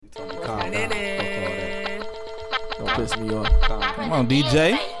Calm down. Don't piss me off. Come on,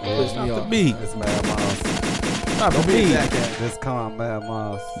 DJ. Piss me off. The beat. This Mad Mouse. Stop the beat. This calm Mad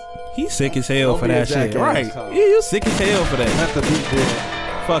Mouse. He's sick as hell Don't for be a that shit. jackass. Right. Yeah, you sick as hell for that. Let the beat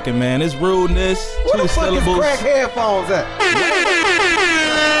dead. Fucking man, it's rudeness. Where Two the fuck syllables. is crack headphones at?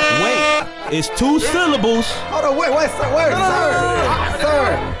 Wait, it's 2 syllables. Hold on, wait, sir. Where,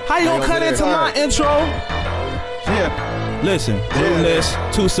 sir? How you gonna cut into my intro? Yeah. Listen, rudeness,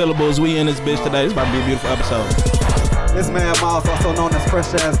 2 syllables. We in this bitch today. It's about to be a beautiful episode. This Mad Mouse, also known as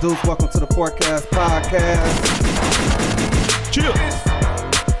Fresh Ass Deuce. Welcome to the Forecast Podcast. Chill. I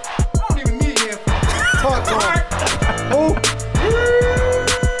don't even need headphones. Talk to him. Who?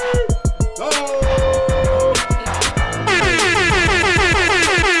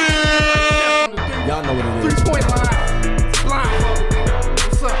 Y'all know what it is. 3-point line. Blindfolded.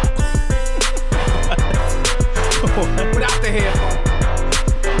 What's up? Without the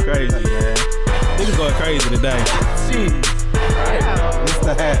headphones. Crazy, man. Niggas going crazy today. Jeez. It's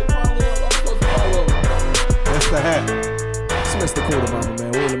the hat. It's the hat. It's Mr. Quarter Mama,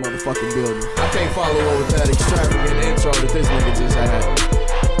 man. We in the motherfucking building. I can't follow up with that extravagant intro that this nigga just had.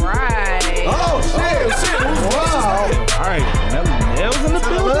 Right. Oh, shit. Wow. All right, Nell's in the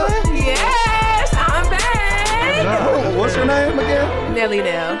building. Yes, I'm back. Oh, what's your name again? Nelly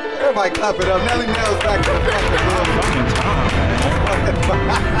Nell. Everybody clap it up. Nelly Nell's back to the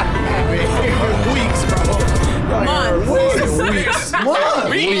Weeks, bro. Months.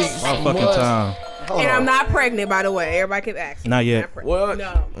 Weeks. All fucking time. And I'm not pregnant, by the way. Everybody can ask. Not yet. What?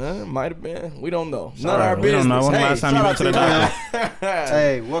 No. Might have been. We don't know. Shout None of out. our We business. don't know. When the Hey, last time you went to the doctor?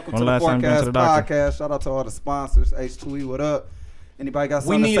 Hey, welcome When to the last time you been to Forecast the doctor? Podcast. Shout out to all the sponsors. H2E, what up? Anybody got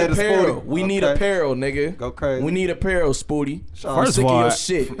We something need to say to apparel. Spooty? We need Okay. apparel, nigga. Go crazy. We need apparel, Spooty. Shout out First sick of of all, your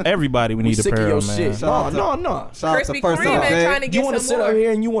shit. everybody we need sick apparel, of your man. shit. Shout out to- No. Shout out to Krispy First Kreme Up and Day. trying to You get want to some sit more. out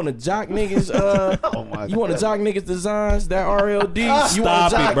here and you want to jock niggas? Oh my You want to jock niggas designs? That RLD? You Stop wanna it,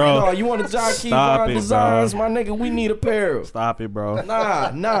 jock, bro. No, you want to jock Stop Keyboard it, designs? bro. My nigga, we need apparel. Stop it, bro.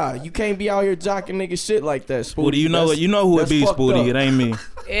 Nah. You can't be out here jocking niggas shit like that, Spooty. Spooty, you know who it that's be, fucked Spooty. up. It ain't me.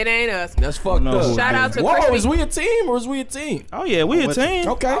 It ain't us. That's fucked No, up. Shout out to Whoa, Krispy. is we a team or is we a team? Oh yeah, we a What team.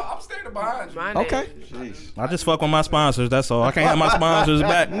 Okay. I'm standing behind you. My name. Okay. I just fuck with my sponsors. That's all. I can't have my sponsors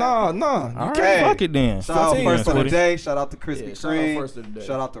back. Nah. All right, Okay. fuck it then. Shout out Team, First of the Spooty. Day. Shout out to Krispy Yeah, shout out Kreme. First of the Day.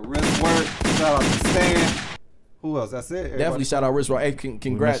 Shout out to Wristwork. Shout out to Stan. Who else? That's it. Everybody. Definitely shout out Rich Rock. Hey,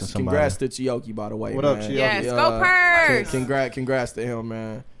 congrats missing somebody. to Chioki, by the way. What up, man. Chioki? Yes, go Purrs. Congrats to him,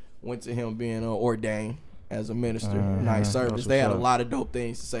 man. Went to him being ordained as a minister. Nice service. That's They had a what's up. lot of dope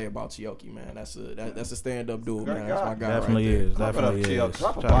things to say about Chioki, man. That's a stand up dude, Great man. That's my guy. guy Definitely right there. is. Clap it up, Definitely Chio. is.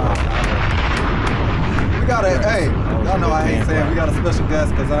 Drop a Shout out. bomb. We got a, hey, y'all know I hate saying we got a special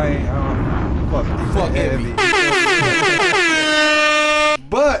guest because I don't, fuck heavy.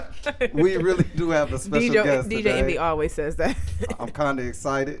 But we really do have a special guest DJ today. Envy always says that. I'm kind of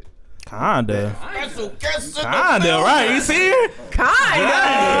excited. Kinda, right? You see it?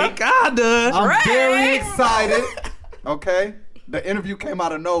 Kinda. Kinda. I'm Right. very excited. Okay, the interview came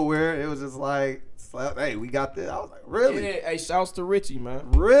out of nowhere. It was just like, hey, we got this. I was like, really, Yeah, hey, shouts to Richie, man.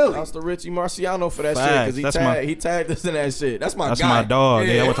 really. Shouts to Richie Marciano for that Facts. shit That's because he tagged us in that shit. That's my That's guy. my dog.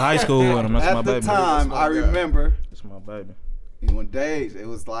 Yeah, I went to high school with him. That's my At the baby. time, my I guy. remember. That's my baby. When Days, it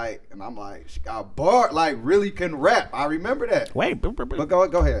was like, and I'm like, she got barred, like really can rap. I remember that. Wait, But go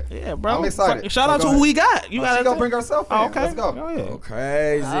ahead. yeah, bro. I'm excited. Shout out Go to who ahead. we got. You She got gonna bring herself in. Oh, okay. Let's go. Go ahead. Oh,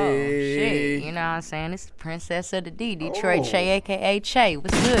 crazy. Oh, shit. You know what I'm saying? It's the Princess of the D, Detroit Oh. Che, a.k.a. Che.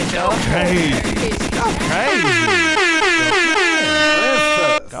 What's good, yo? Crazy. Princess.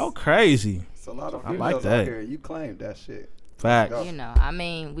 Go crazy. It's a lot of I females like out that. here. You claimed that shit. Facts. Go. You know, I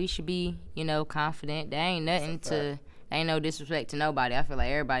mean, we should be, confident. There ain't nothing to, ain't no disrespect to nobody. I feel like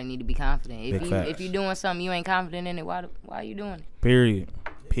everybody need to be confident. Big facts. If you're doing something you ain't confident in it, why are you doing it?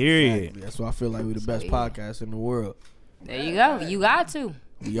 Period. That's why I feel like we're the best podcast in the world. There you go. You got to.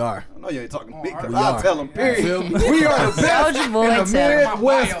 We are. I know you ain't talking to me because We I'll are. tell them, period. Feel me? We are the best Soldier boy, in the tell 'em.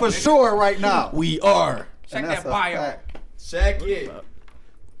 Midwest for sure right now. We are. Check And that's that a bio. fact. Check it.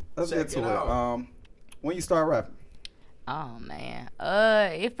 Let's Check get to it it. out. When you start rapping? Oh man.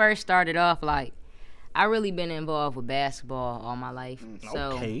 It first started off like I really been involved with basketball all my life.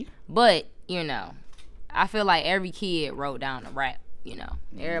 So Okay. but, I feel like every kid wrote down a rap.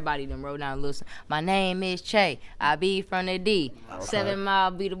 Everybody done wrote down a little. My name is Che. I be from the D. 7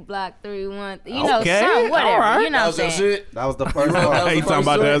 Mile be the block 3-1. Okay, Something, whatever. alright. You know That what I'm was your saying? shit. That was the first That one. was He the talking first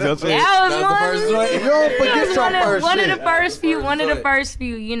about that. one. That's it. That was That was the first joint. You don't forget your first one shit. of the first few. One of the joint. first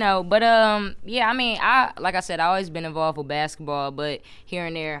few, But yeah, I mean, like I said, I always been involved with basketball, but here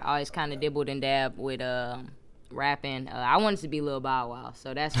and there, I always kind of dibbled and dabbed with rapping. I wanted to be Lil Bow Wow,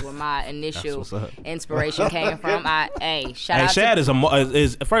 so that's where my initial what's up. inspiration came from. Shout Hey, out Shad to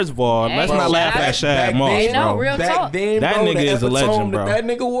is first of all, Hey, let's bro, not laugh shout at out- Shad Moss, Hey, no, bro. real Back talk. then, That bro, nigga the is a epitome legend, bro. That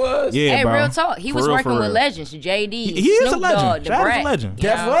nigga was. Yeah, Hey, bro. real talk. He For was real, working for with real. legends, JD, He is a Snoop legend. Dogg, the Shad is a Brat. legend. You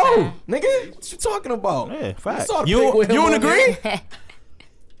know Death what I'm Row, saying? nigga. What you talking about? Yeah, fact. saw the You pic with him don't on agree?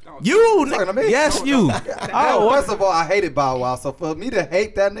 You talking to me? Yes, you. Oh, first of all, I hated Bow Wow. So for me to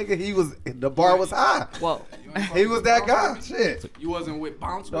hate that nigga, the bar was high. Whoa. He was that guy. Shit. You wasn't with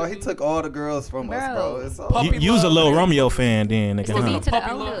Bounce? No, he took all the girls from us, bro. It's all You was a little Romeo fan then, nigga. The huh? B to the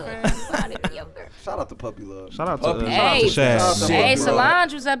Puppy O. Love Shout out to Puppy Love. Shout out Puppy. to Hey, Shad. hey, Puppy Love.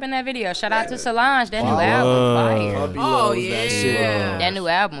 Solange was up in that video. Shout out to Solange. That new Wow. album, fire. Puppy Oh, Love was yeah. that shit. That new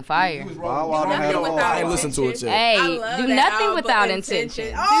album, fire. Bow Wow done had Nothing a without I ain't listen to it yet. Hey, I love do that nothing album, without Intention.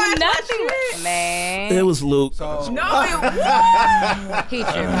 intention. Oh, Do that's nothing, my shit. man. It was Luke. No, it He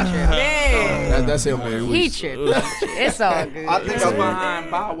tripping. man. That's him, man. He tripping. It's all good. I think Who's I'm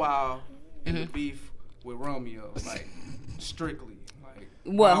behind Bow Wow in the beef with Romeo? Like, strictly. Like,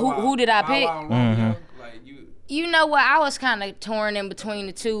 What? Bow Wow- Who did I Bow pick? Wow and Romeo, like, you. You know what? I was kind of torn in between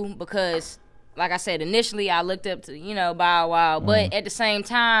the two because, like I said, initially I looked up to, Bow Wow. But at the same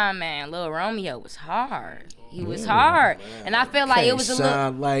time, man, Lil Romeo was hard. He was hard. And I feel like it was a little...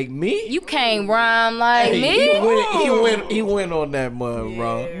 sound like me. You can't rhyme like Hey, me. He went on that mud,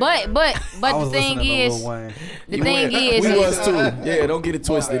 bro. But I the was thing listening to is... Lil Wayne. The thing is... We was too. Yeah, don't get it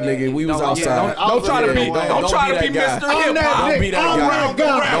twisted, nigga. We was outside. Don't try to be. Yeah, Don't try to be that guy. Mr. Hip Hop. Don't be that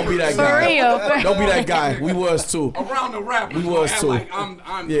guy. Don't be that For guy. real. Don't be that guy. We was too. Around the rap, We was too. like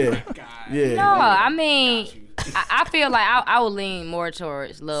I'm Yeah. the rap guy. Yeah. No, I mean... I feel like I would lean more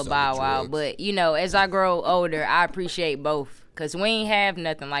towards Lil Bow Wow, but as I grow older, I appreciate both. Cause we ain't have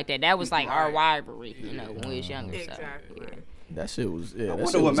nothing like that. That was like our rivalry, when we was younger. Exactly. So, yeah. That shit was. Yeah, I that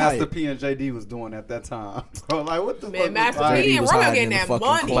wonder shit what was Master hype. P and JD was doing at that time. Bro, like what the Man, fuck? Master was P He and was Romeo hiding getting in the that fucking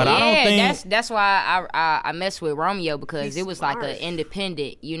money. club. But I don't think- that's why I mess with Romeo because He's it was like smart. an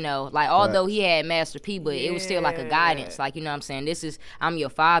independent, like although he had Master P, but it was still like a Yeah. guidance, like what I'm saying, I'm your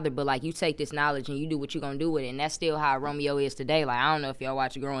father, but like you take this knowledge and you do what you're gonna do with it, and that's still how Romeo is today. Like I don't know if y'all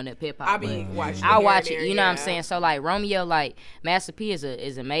watch Growing Up Hip Hop. I be watching. I here watch and it, there, you know what I'm yeah. saying? So like Romeo, like Master P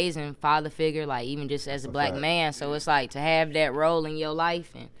is amazing father figure, like even just as a black man. So it's like to have that role in your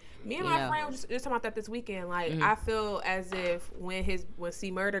life and Me and you my know. friend was just talking about that this weekend. Like, I feel as if when C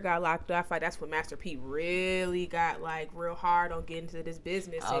Murder got locked up, I feel like that's when Master P really got like real hard on getting into this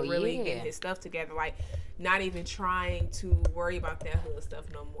business Oh, and really yeah. getting his stuff together. Like, not even trying to worry about that hood stuff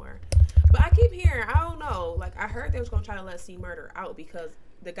no more. But I keep hearing, I don't know. Like, I heard they was gonna try to let C Murder out because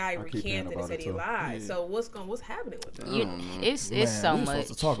the guy keep hearing recanted and about said it, he too. lied. So what's happening with that? it's Man, so we was much. supposed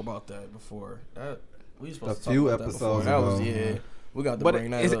to talk about that before. We was supposed A to talk few about that before. episodes That was ago. We got to But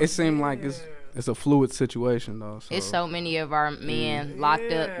bring that up. it seemed like it's a fluid situation though. So. It's so many of our men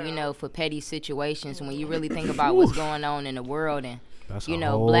locked up, for petty situations. When you really think about what's going on in the world and That's you a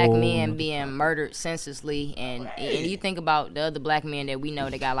know, whole black men nother being murdered senselessly, and you think about the other black men that we know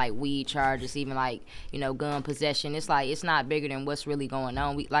that got like weed charges, even like gun possession. It's like it's not bigger than what's really going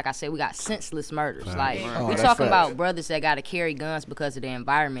on. We, like I said, we got senseless murders. Like we that's talking facts. about brothers that got to carry guns because of the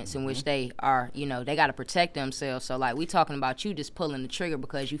environments in which they are. They got to protect themselves. So like we talking about you just pulling the trigger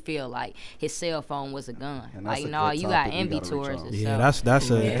because you feel like his cell phone was a gun. And that's Like a no, good you got topic we envy gotta reach towards on. it. Yeah, so. that's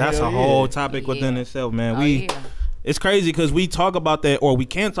a Hell whole yeah. topic Yeah. within itself, man. Oh, yeah. It's crazy because we talk about that, or we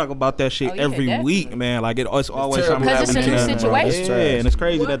can talk about that shit Oh, yeah, every definitely. week, man. Like it's always terrible. something that 'Cause it's we a new can- situation. Yeah, and it's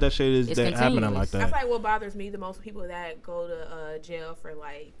crazy What? that shit is It's that happening continuous. like I that. feel like what bothers me the most, people that go to jail for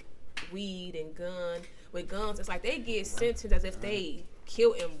like weed and with guns, it's like they get sentenced as if they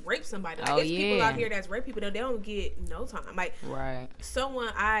kill and rape somebody. Like, Oh, there's people yeah. out here that's rape people that they don't get no time. Like Right. someone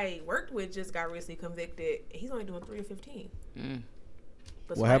I worked with just got recently convicted. He's only doing 3 to 15.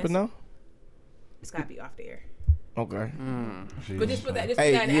 But What happened now? It's gotta be off there. Okay. But just put that. Just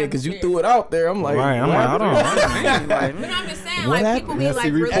Hey, put that in yeah, because you atmosphere. threw it out there. I'm like, Right, I'm what like, hold happened? on. But no, I'm just saying, What like people happened? be Yes, like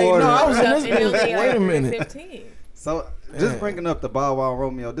he really. reported. No, I was in stuff this and they'll bitch. be, Wait a like, minute. 15. So just bringing up the Bow Wow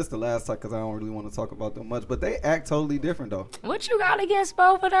Romeo, this the last time because I don't really want to talk about them much, but they act totally different though. What you got against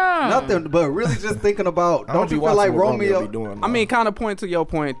both of them? Nothing, but really just thinking about. I Don't be you feel watching like what Romeo? be doing, I mean, kind of point to your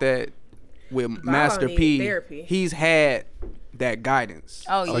point that with Master need P, therapy. he's had that guidance.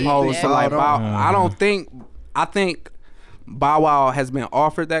 Oh, yeah, Opposed to like definitely. Bow. I don't think. I think Bow Wow has been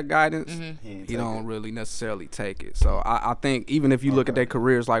offered that guidance, He he don't really necessarily take it. So I think even if you look at their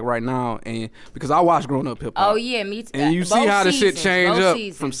careers like right now, and because I watched Growing Up Hip Hop. Oh yeah, me too. And you see how the shit change up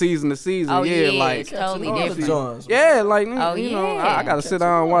from season to season. Oh yeah, yeah, like it's totally different. yeah, like Oh, you know, yeah. I gotta sit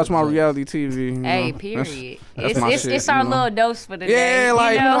down and watch my reality TV. you Hey, know. period. That's my shit, It's our you know. little dose for the day. Yeah,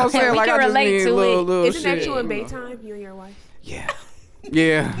 like you know what I'm saying. we Like can I just relate need to little it. Isn't that shit. you in Baytime? You and your wife? Yeah.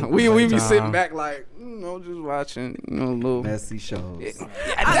 Yeah, we be sitting back like, just watching, little. Messy shows. She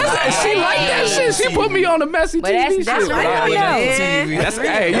like that shit. She put me on the messy But TV that's shit. real, Yeah. That's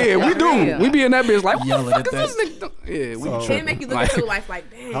hey, yeah, we do. We be in that bitch like, what Yelling the at fuck is that. this nigga? Yeah, we So- be It tripping. make you look at your life like,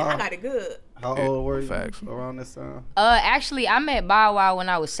 dang, I got it good. How old were you Facts. around this time? Actually, I met Bow Wow when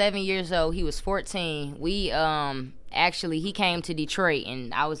I was 7 years old. He was 14. We actually he came to Detroit,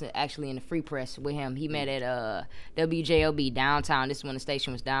 and I was actually in the Free Press with him. He met at WJOB downtown. This is when the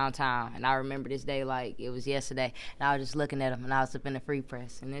station was downtown, and I remember this day like it was yesterday. And I was just looking at him, and I was up in the Free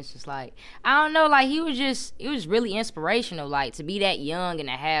Press, and it's just like I don't know, like it was really inspirational, like to be that young and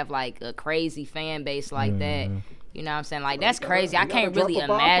to have like a crazy fan base like that. You know what I'm saying? Like that's crazy. I can't really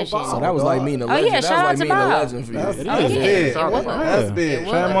imagine. So that was like me and the Oh, legend. yeah, that shout out was like to me and the Bob. legend for you. That's yeah. big. It was. That's big.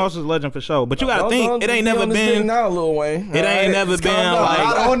 Chad Moss is legend for sure. But you gotta think, it ain't never Be on this thing been. now, Lil Wayne. It ain't never been Not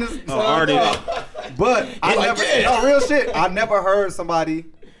like on this artist. But I like, never, yeah. no real shit. I never heard somebody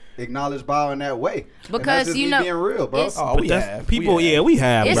acknowledge Bow in that way. And Because, that's just you me know, being real, bro. it's- Oh, But we that's have. people. We have. We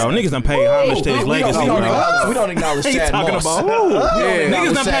have, bro. It's- Niggas done paid homage to his legacy, we bro. don't acknowledge He Chad talking Moss. about who? Yeah.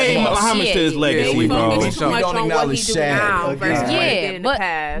 Niggas done Chad paid Moss. homage to his Yeah, legacy, we bro. focus Too much don't on what he acknowledge do Chad. now versus what he did Yeah, in the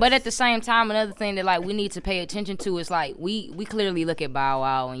past. but at the same time, another thing that like we need to pay attention to is like we clearly look at Bow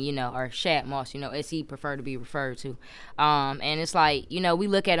Wow and or Shad Moss, as he prefer to be referred to, and it's like we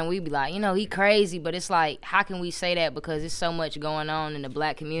look at him, we be like he crazy, but it's like how can we say that because there's so much going on in the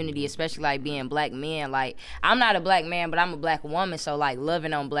black community, especially like being black men. Like I'm not a black man, but I'm a black woman, so like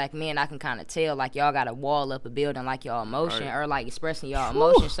loving on black men, I can kind of tell like y'all got to wall up a building like y'all emotion or like expressing y'all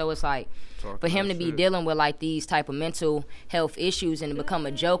emotion. So it's like for him to be dealing with like these type of mental health issues and to become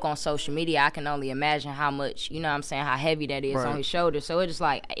a joke on social media, I can only imagine how much, how heavy that is on his shoulders. So it's just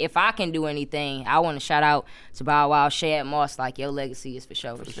like, if I can do anything, I want to shout out to Bow Wow, Shad Moss, like your legacy is for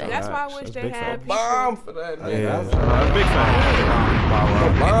sure. That's why I wish they had people. Bomb for that. Yeah, big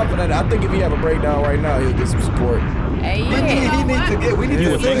fan. Bomb for that. I think if he have a breakdown right now, he'll get some support. Hey, We yeah. need to get. We need You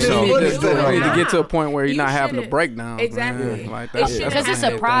to would see think this so. footage. We need to Nah. get to a point where you're You not having a shouldn't- breakdown. Exactly. Like It that's shouldn't Because it's a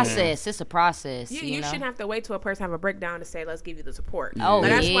happen. process. It's a process. You shouldn't have to wait till a person have a breakdown to say, let's give you the support. Oh, Like,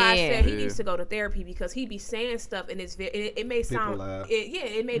 that's why I yeah. said he needs to go to therapy because he be saying stuff and it may sound, laugh.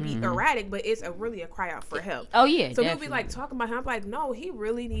 it may be erratic, but it's really a cry out for help. Oh, yeah. So we'll definitely. be like talking about him. I'm like, no, he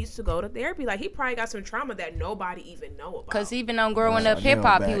really needs to go to therapy. Like he probably got some trauma that nobody even know about. Because even on Growing Up nail Hip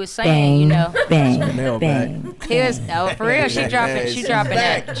Hop, he back. was saying, Nail back. he was for real. She dropping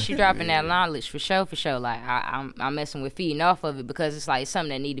back. that knowledge for sure. Like I'm messing with feeding off of it because it's like something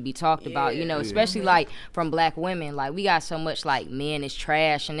that need to be talked about. Especially like from black women. Like we got so much like men is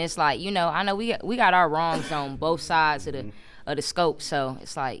trash, and it's like I know we got our wrongs on both sides of the scope. So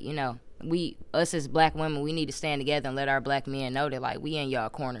it's like us as black women, we need to stand together and let our black men know that like we in y'all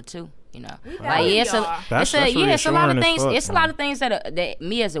corner too. Like it's a That's lot of reassuring as things. fuck, It's a lot of things that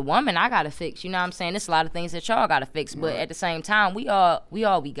me as a woman I gotta fix. You know what I'm saying? It's a lot of things that y'all gotta fix. But at the same time, we all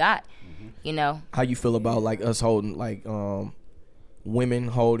we got. How you feel about like us holding like women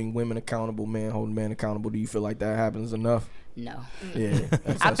holding women accountable, men holding men accountable? Do you feel like that happens enough? No. Yeah.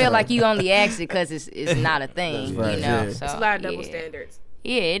 I feel like you only ask it because it's not a thing. right, yeah. So it's a lot of double standards.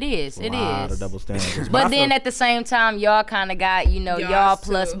 Yeah, it is. It Lot of is. double standards. But then at the same time, y'all kind of got, y'all Y'all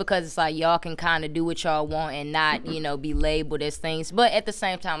plus too. because it's like y'all can kind of do what y'all want and not, be labeled as things. But at the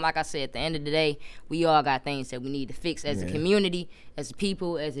same time, like I said, at the end of the day, we all got things that we need to fix as a community, as a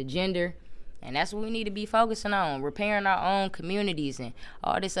people, as a gender. And that's what we need to be focusing on, repairing our own communities and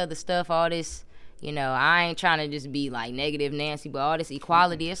all this other stuff, all this. I ain't trying to just be like negative Nancy, but all this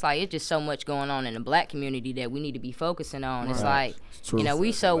equality, it's like it's just so much going on in the black community that we need to be focusing on. It's like,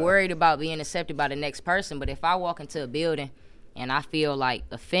 we so worried about being accepted by the next person, but if I walk into a building and I feel like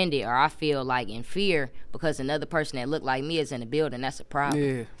offended or I feel like in fear because another person that look like me is in the building, that's a problem.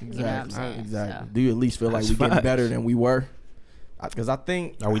 Yeah, You know what I'm saying? Exactly. So, Do you at least feel like That's we're getting facts. better than we were? Because I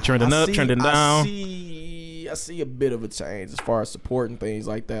think Are we trending up, trending down? I see a bit of a change as far as support and things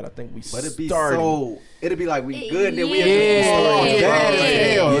like that. I think we But it'd be started. it'd be like we good, and then we Yeah. bad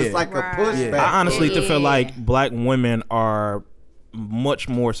as hell. Yeah. It's like a Right. pushback. I honestly Yeah. feel like black women are much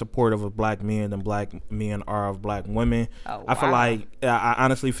more supportive of black men than black men are of black women. Oh, I feel wow. like I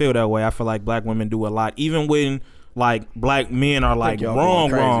honestly feel that way. I feel like black women do a lot, even when like black men are like y'all wrong.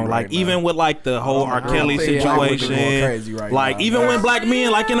 going crazy right Like now. even with like the whole R. Kelly think y'all going situation, crazy right like now. even when black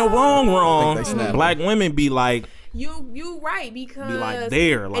men like in the wrong, they snapping. black women be like You right because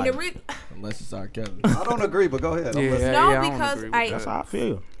there, and like the Unless it's R. Kelly. I don't agree, but go ahead. I'm listening. No, I don't because agree with I- that's how I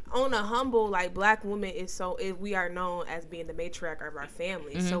feel. on a humble, like black women is so we are known as being the matriarch of our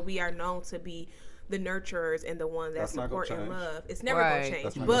family, so we are known to be the nurturers and the one that That's not gonna support and change. love. It's never Right. gonna change.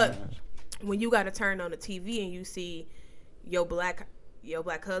 That's not But gonna change. when you got to turn on the TV and you see your black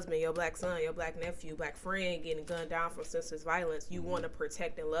husband, your black son, your black nephew, black friend getting gunned down from senseless violence, you want to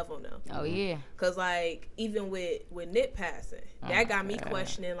protect and love on them. Oh yeah. Cause like even with Nip passing, that got me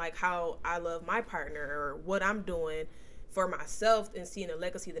questioning like how I love my partner or what I'm doing for myself and seeing a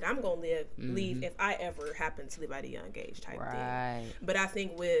legacy that I'm gonna leave if I ever happen to live at a young age type Right. thing. But I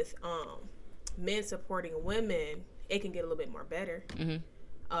think with men supporting women, it can get a little bit more better.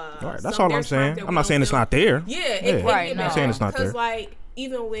 All right, that's all I'm there's saying. times that I'm we not don't saying it's feel- not there. Yeah, it can Right, get no. better. I'm saying it's not Because there. like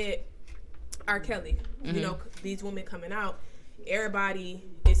even with R. Kelly, you know, these women coming out, everybody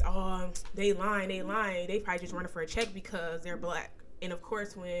is they lying. They probably just running for a check because they're black. And of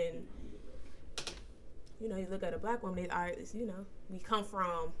course, when you look at a black woman, they are we come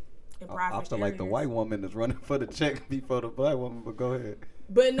from I impoverished feel like the areas. white woman is running for the check before the black woman, but go ahead.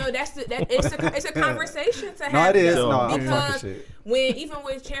 But no, it's a conversation to have. No, it is. though, No, I'm talking because shit. even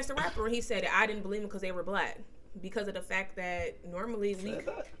with Chance the Rapper, when he said it, I didn't believe him because they were black, because of the fact that normally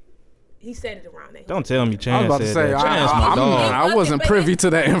he said it around that. Don't tell me I was Chance about to said say, that. Chance my dog. I wasn't privy to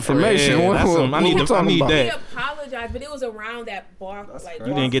that information. Yeah, What- that's what- some- I what need we to- talking I need about? that. He apologized, but it was around that bar. Like crazy.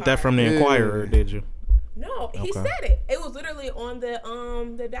 You didn't get that from the Inquirer, did you? No, he Okay. said it. It was literally on the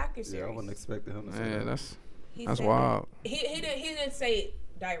docuseries. Yeah, I wasn't expecting him to say Yeah, that. that's He that's said wild. it. He didn't say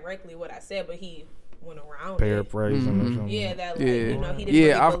directly what I said, but he went around it. Paraphrasing or something. Yeah, that like, Yeah. he didn't Yeah,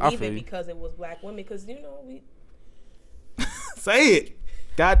 really I believe feel it you. because it was black women. Because we Say it.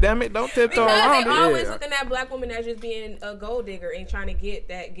 God damn it! Don't tiptoe because around they it. always Yeah. looking at black women as just being a gold digger and trying to get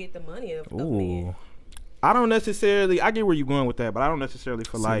the money of men. Ooh. I don't necessarily. I get where you're going with that, but I don't necessarily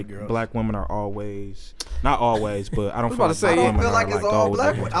feel like girls. black women are always, not always, but I don't feel about like to say, black I yeah. don't women feel like are it's like all gold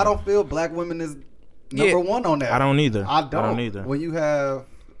black. diggers. I don't feel black women is number one on that. I don't either. I don't either. When you have,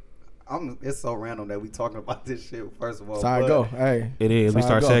 it's so random that we talking about this shit. First of all, Sorry, but go. Hey. It is. We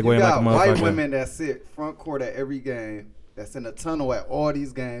Sorry, start go. You segueing like a got white motherfucker. women that sit front court at every game. That's in the tunnel at all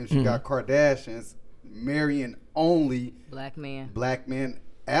these games. You got Kardashians marrying only Black man. black men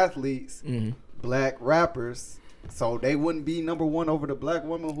athletes, black rappers. So they wouldn't be number one over the black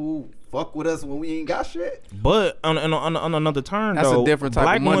women who fuck with us when we ain't got shit. But on another turn, That's though, a different type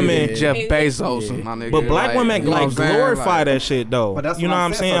black of money women, than Jeff Yeah. Bezos, my nigga. But black women you know like what I'm saying? glorify Like, that shit though. But that's You what know what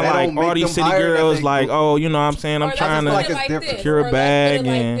I'm I'm saying, saying? so that Like don't make all these them city higher than girls, they like, do. oh, you know what I'm saying? I'm Or trying let's to put it it's different. secure a Or let's bag put it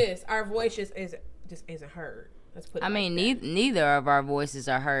and like this. Our voice just isn't heard. Let's put it I like mean, that. neither of our voices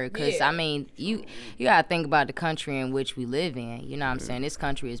are heard. Cause Yeah. I mean, you gotta think about the country in which we live in. You know what I'm saying? This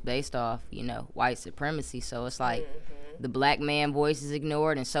country is based off, white supremacy. So it's like the black man voice is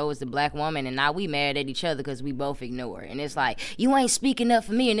ignored, and so is the black woman. And now we mad at each other because we both ignore it. And it's like, you ain't speaking up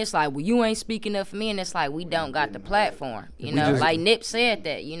for me. And it's like, well, you ain't speaking up for me. And it's like, we don't got the platform. You know, like Nip said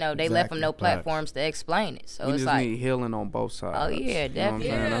that. They left him no platforms to explain it. So we it's just like, need healing on both sides. Oh, yeah, You know what I'm definitely.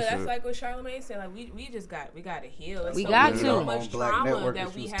 saying? Yeah, That's that's it. like what Charlamagne said. Like we got to heal. It's We so got so to. much On Black trauma Network that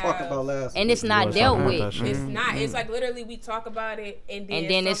that we she was have. talking about last and week. it's not was dealt talking about with. that shit. It's not. It's like literally we talk about it and And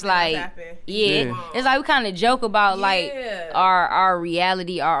then it's something else like, happen. yeah, it's like we kind of joke about like Yeah. our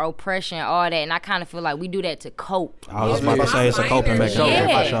reality, our oppression, all that, and I kind of feel like we do that to cope. I was about to say it's a coping mechanism.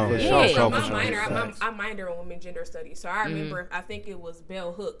 Yeah, For sure. yeah. For sure, My for sure. minor, I minor in women gender studies, so I remember I think it was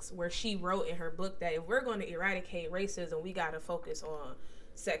Bell Hooks where she wrote in her book that if we're going to eradicate racism, we got to focus on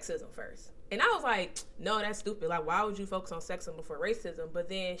sexism first. And I was like, no, that's stupid. Like, why would you focus on sexism before racism? But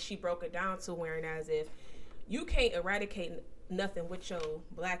then she broke it down to wherein as if you can't eradicate nothing with your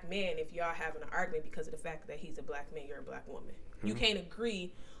black man if y'all having an argument because of the fact that he's a black man, you're a black woman. You can't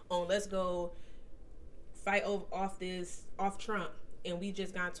agree on let's go fight off Trump and we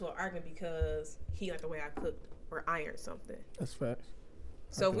just got into an argument because he liked the way I cooked or ironed something. That's facts.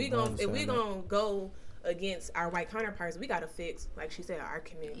 So if we gonna understand go against our white counterparts, we gotta fix, like she said, our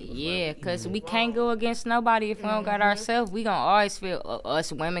community. Yeah, because we can't go against nobody if we don't got ourselves. We gonna always feel,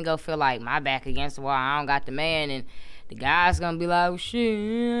 us women go feel like my back against the wall, I don't got the man, and the guy's gonna be like, oh,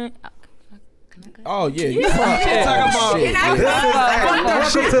 shit. Oh yeah, you talking about- shit.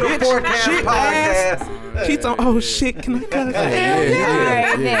 Welcome to the Forecast Podcast. She's on. Oh shit! Can I cut?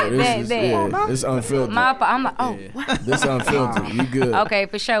 Yeah, It's unfiltered. I'm like, oh, what? This unfiltered. You good? Okay,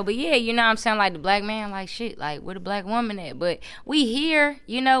 for sure. But yeah, you know what I'm saying? Like the black man, like shit, like where the black woman at? But we here,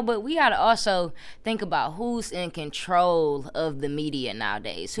 you know, but we gotta also think about who's in control of the media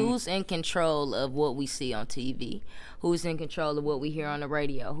nowadays. Who's in control of what we see on TV? Who's in control of what we hear on the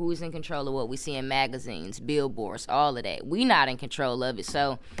radio? Who's in control of what we see in magazines, billboards, all of that? We not in control of it.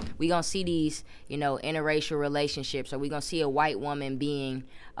 So we gonna see these, you know, interracial relationships, or we gonna see a white woman being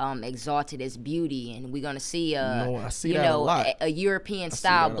exalted as beauty, and we gonna see a European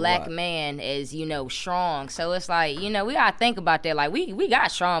style black man as, you know, strong. So it's like, you know, we gotta think about that. Like we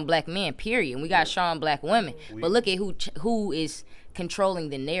got strong black men, period. And we got strong black women. But look at who is controlling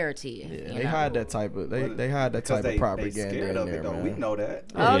the narrative. Yeah, they hide that type of they hide that type of propaganda in there, man. We know that.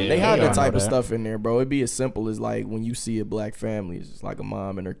 They hide that type of stuff in there, bro. It'd be as simple as like when you see a black family, it's just like a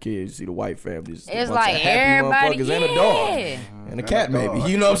mom and her kids. You see the white family, it's a bunch like of happy motherfuckers and a dog and a cat, maybe.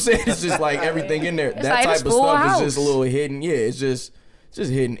 You know what I'm saying? It's just like everything in there. That like type of stuff is just a little hidden. Yeah, it's just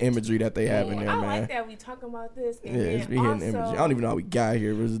hidden imagery that they have in there, man. I like that we talking about this. And it's be hidden imagery. I don't even know how we got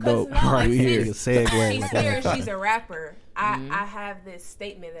here, but it's dope. No, we here. She's here. She's a rapper. I have this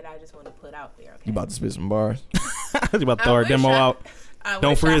statement that I just want to put out there. Okay? You about to spit some bars? You about to throw our demo out?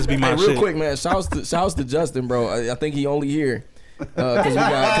 Don't frisbee my shit. Real quick, man. Shouts to Justin, bro. I think he only here because we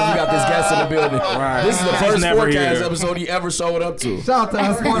got this guest in the building. Right. This is the first Forecast episode he ever showed up to. Shout out to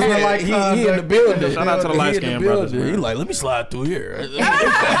us sportsmen like he in the building. Shout out to the light skin brothers. He like, let me slide through here.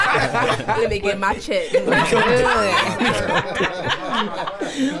 Let me get my check. Let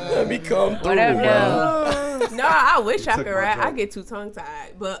me come through. What up, bro? No, I wish I could rap. I get too tongue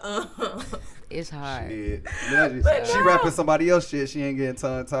tied, but it's hard. Shit. She rapping somebody else shit. She ain't getting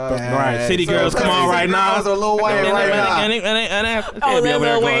tongue tied. Right, City Girls, come on right now. That was a Lil Wayne right now. Oh,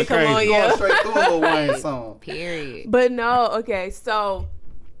 Lil Wayne, come on, yeah. Going straight through a Lil Wayne song. Period. But no, okay. So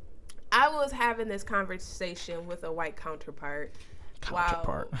I was having this conversation with a white counterpart.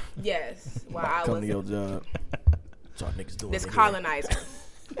 Yes. While I come was to your job. Y'all niggas doing this colonizer.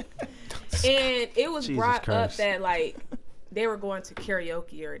 And it was brought up that like they were going to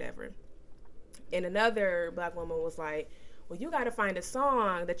karaoke or whatever, and another black woman was like, well, you got to find a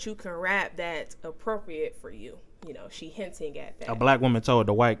song that you can rap that's appropriate for you. You know, she hinting at that. A black woman told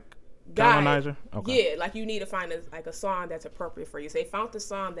the white colonizer? Okay. Yeah, like you need to find a song that's appropriate for you. So they found the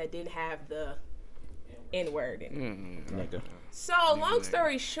song that didn't have the N-word in it. So long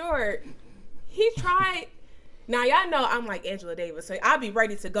story short, he tried. Now, y'all know I'm like Angela Davis, so I'll be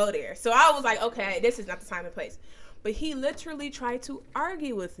ready to go there. So I was like, okay, this is not the time and place. But he literally tried to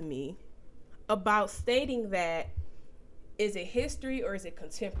argue with me about stating that, is it history or is it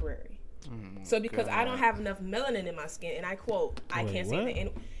contemporary? So because I don't have enough melanin in my skin, and I quote, I can't say the N.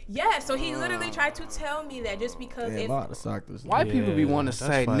 Yeah, so he literally tried to tell me that just because white people be wanting to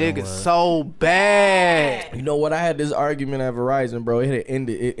say niggas so bad. You know what? I had this argument at Verizon, bro. It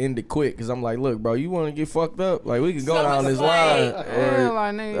ended quick because I'm like, look, bro, you want to get fucked up? Like we can go down this line.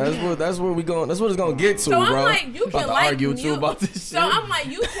 That's where we going. That's what it's gonna get to, bro. So I'm like, you can like argue with you about this shit. So I'm like,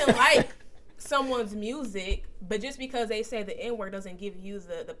 you can like someone's music, but just because they say the N-word doesn't give you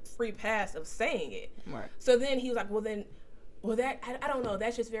the free pass of saying it. Right. So then he was like, well, that I don't know.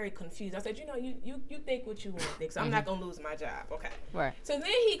 That's just very confused. I said, you know, you think what you want to think, so I'm not gonna lose my job. Okay. Right. So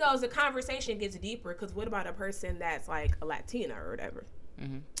then he goes, the conversation gets deeper because what about a person that's like a Latina or whatever?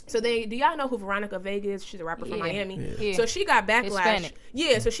 So then, do y'all know who Veronica Vega is? She's a rapper from Miami. Yeah. So she got backlash. Hispanic.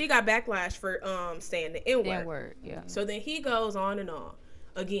 Yeah. So she got backlash for saying the N-word. N-word. Yeah. So then he goes on and on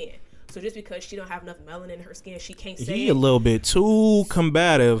again. So just because she don't have enough melanin in her skin, she can't say he a little bit too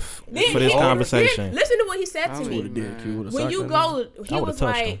combative for this conversation. Listen to what he said to me. When you go, he was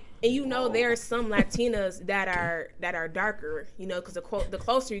like, and you know, there are some Latinas that are darker, you know, because the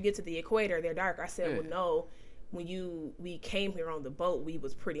closer you get to the equator, they're darker. I said, well, no. When we came here on the boat, we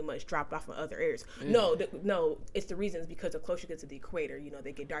was pretty much dropped off in other areas. No, it's the reasons because the closer you get to the equator, you know,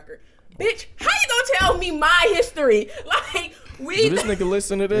 they get darker. Bitch, how you gonna tell me my history? Like Did this nigga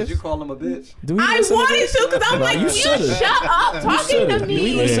listen to this? Did you call him a bitch? I wanted to because I'm like, you shut up talking to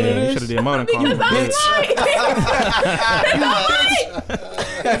me. You listen to this? Should have did more than call him a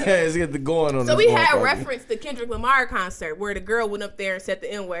Let's get the going on. So we had reference to Kendrick Lamar concert where the girl went up there and said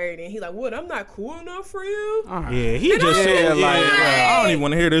the N-word, and he's like, "What? I'm not cool enough for you." Yeah, he just said like, I don't even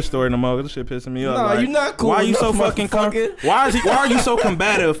want to hear this story no more. This shit pissing me off. No, you're not cool. Why are you so fucking Why are you so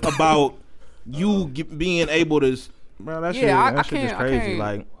combative about you being able to? Bro, that shit, that shit is crazy.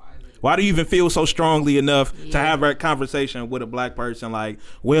 Like, Why do you even feel so strongly enough to have a conversation with a black person? Like,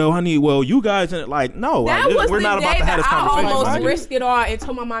 well, honey, you guys, like, no, we're not about to have this conversation. I almost risked it all and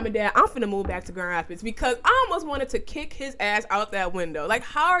told my mom and dad, I'm finna move back to Grand Rapids because I almost wanted to kick his ass out that window. Like,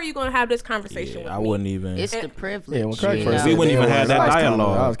 how are you gonna have this conversation with me? I wouldn't even. It's the privilege. Yeah, when Craig first we wouldn't even have that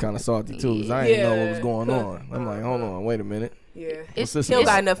dialogue. I was kind of salty too, because I didn't know what was going on. I'm like, hold on, wait a minute. Yeah, still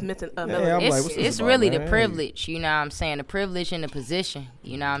got enough it's really the privilege, you know what I'm saying? The privilege and the position,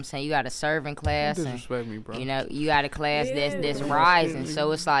 you know what I'm saying? You got a serving class, Don't disrespect me, bro. You know, you got a class that's rising.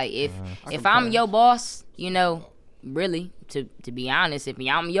 So it's like if I'm your boss, you know, really to be honest, if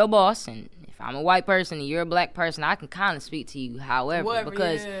I'm your boss and if I'm a white person and you're a black person, I can kind of speak to you, however,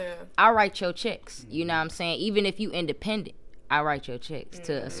 because I write your checks, you know what I'm saying? Even if you independent, I write your checks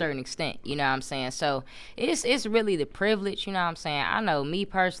to a certain extent, you know what I'm saying? So it's really the privilege, you know what I'm saying? I know me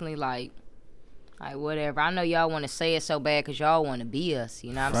personally, like whatever. I know y'all want to say it so bad because y'all want to be us,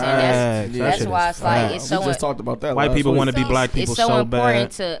 you know what I'm saying? That's why it's like it's so. We just talked about that. White people want to be black people so bad.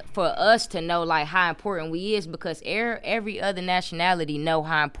 It's so important for us to know like how important we is because every other nationality know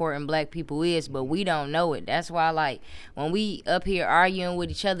how important black people is, but we don't know it. That's why like when we up here arguing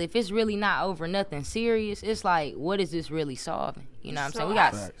with each other, if it's really not over nothing serious, it's like what is this really solving? You know what I'm saying? We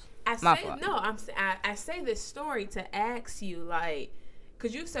got. I say this story to ask you like.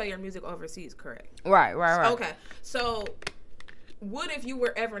 Because you sell your music overseas, correct? Right. Okay. So, what if you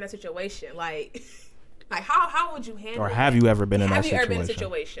were ever in a situation like how would you handle? Or have you ever been in that situation? Have you ever been in a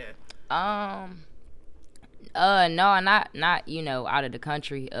situation? No, not you know out of the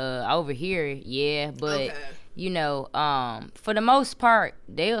country. Over here, yeah, but you know, for the most part,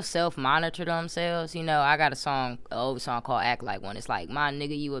 they'll self-monitor themselves. You know, I got an old song called "Act Like One." It's like, my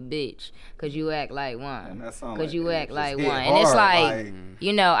nigga, you a bitch, cause you act like one, cause you act like one, and it's like,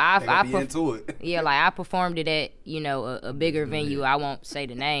 you know, I performed it at, you know, a bigger venue. I won't say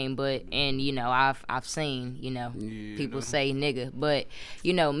the name, but and you know, I've seen, you know, people say nigga, but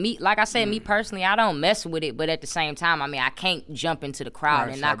you know, me, like I said, me personally, I don't mess with it, but at the same time, I mean, I can't jump into the crowd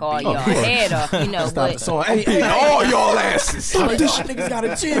and knock all y'all head off, you know, but. Hey, all y'all asses. Stop this shit, niggas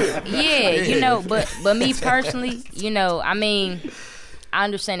gotta chill. Yeah, you know, but me personally, you know, I mean, I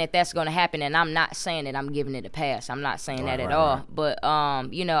understand that that's gonna happen, and I'm not saying that I'm giving it a pass. I'm not saying that at all. But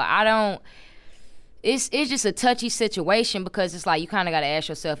you know, I don't. It's just a touchy situation because it's like you kind of got to ask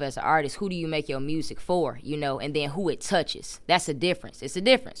yourself as an artist, who do you make your music for, you know, and then who it touches. That's a difference. It's a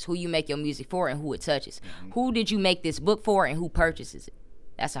difference who you make your music for and who it touches. Who did you make this book for and who purchases it?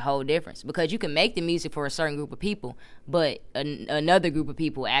 That's a whole difference because you can make the music for a certain group of people, but another group of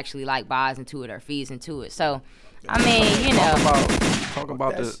people actually like buys into it or feeds into it. So, I mean, you know, talk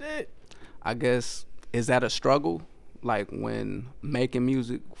about the shit. I guess, is that a struggle? Like when making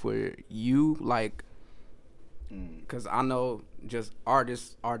music for you, like, cause I know just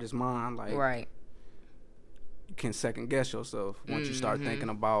artist mind, like, right, you can second guess yourself once you start thinking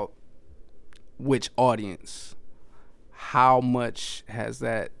about which audience. How much has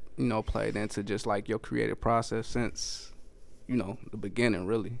that, you know, played into just like your creative process since, you know, the beginning,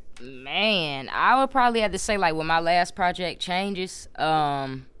 really? Man, I would probably have to say like with my last project, Chénges,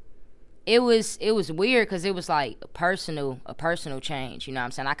 it was weird because it was like a personal change, you know what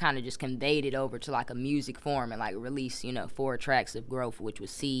I'm saying? I kind of just conveyed it over to like a music form and like released, you know, 4 tracks of growth, which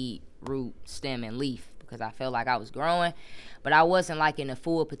was seed, root, stem, and leaf, because I felt like I was growing, but I wasn't like in the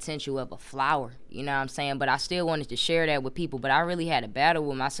full potential of a flower, you know what I'm saying? But I still wanted to share that with people, but I really had a battle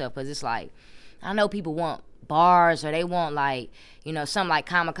with myself because it's like, I know people want bars or they want like, you know, something like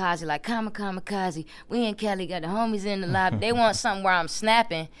kamikaze, like kamikaze, we in Cali got the homies in the lobby. They want something where I'm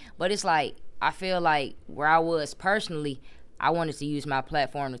snapping, but it's like, I feel like where I was personally, I wanted to use my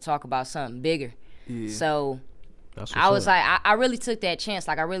platform to talk about something bigger. So I was like, I really took that chance.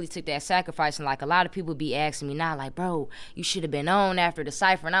 Like, I really took that sacrifice. And, like, a lot of people be asking me now, like, bro, you should have been on after the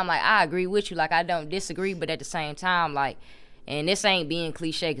cypher. And I'm like, I agree with you. Like, I don't disagree. But at the same time, like, and this ain't being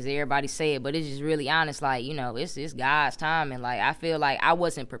cliche because everybody say it, but it's just really honest. Like, you know, it's God's time. And, like, I feel like I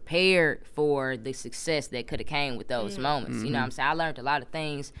wasn't prepared for the success that could have came with those moments. You know what I'm saying? I learned a lot of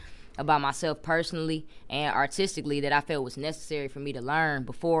things about myself personally and artistically that I felt was necessary for me to learn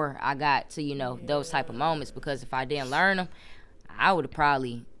before I got to, you know, those type of moments, because if I didn't learn them, I would have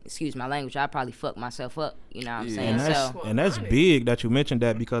probably, excuse my language, I'd probably fuck myself up, you know what I'm saying? And that's big that you mentioned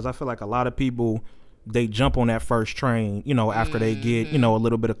that, because I feel like a lot of people, they jump on that first train, you know, after they get, you know, a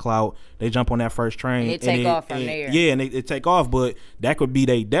little bit of clout, they jump on that first train. And they take off from there. Yeah, and they take off, but that could be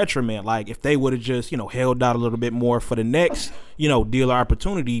their detriment. Like, if they would have just, you know, held out a little bit more for the next, you know, deal or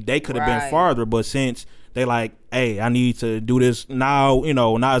opportunity, they could have been farther. But since they like, hey, I need to do this now, you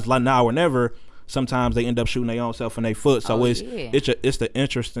know, now it's like now or never, sometimes they end up shooting their own self in their foot. So it's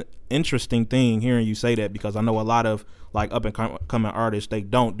the interesting thing hearing you say that, because I know a lot of like up and coming artists, they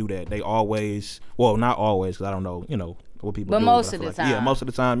don't do that. They always, well, not always, because I don't know, what people but do. Most of the like, time. Yeah, most of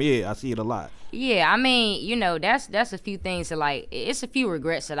the time, yeah, I see it a lot. Yeah, I mean, that's a few things that, like, it's a few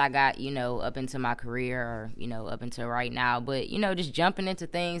regrets that I got, up into my career or, up until right now. But, just jumping into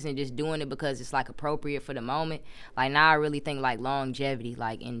things and just doing it because it's, like, appropriate for the moment. Like, now I really think, like, longevity,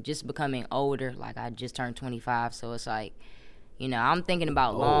 like, and just becoming older. Like, I just turned 25, so it's like, I'm thinking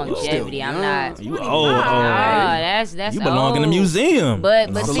about longevity. I'm not. You old. That's you belong in the museum.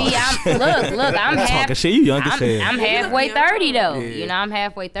 But see, I'm talking shit. You young as hell. I'm halfway 30 though. I'm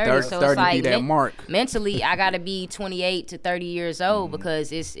halfway 30, so it's like that mark. Mentally, I gotta be 28 to 30 years old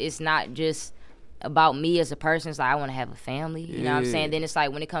because it's not just about me as a person. It's like I want to have a family. You know what I'm saying? Then it's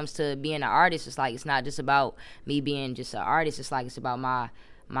like when it comes to being an artist, it's like it's not just about me being just an artist. It's like it's about my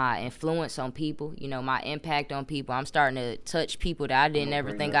influence on people, my impact on people. I'm starting to touch people that I didn't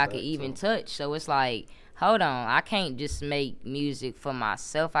ever think I could even touch. So it's like, hold on, I can't just make music for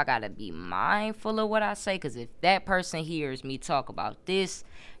myself. I gotta be mindful of what I say, because if that person hears me talk about this,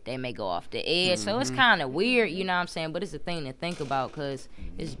 they may go off the edge. So it's kind of weird, you know what I'm saying? But it's a thing to think about because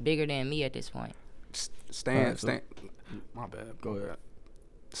it's bigger than me at this point. Stand. My bad. Go ahead.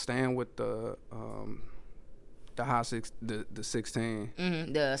 Stand with the high six, the 16,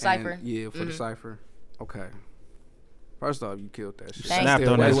 the cipher. For the cipher. Okay. First off, you killed that shit. Snapped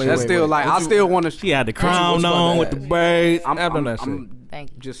on that shit. That's still like I still want to. She had the crown on with the braids. I'm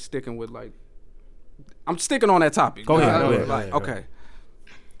Thank you. just sticking with like. I'm sticking on that topic. Go ahead. Okay.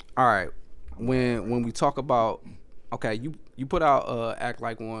 All right. When we talk about, okay, you put out Act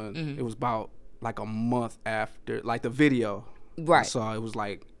Like One. It was about like a month after like the video. Right. So it was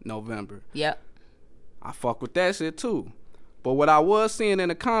like November. Yep. I fuck with that shit too. But what I was seeing in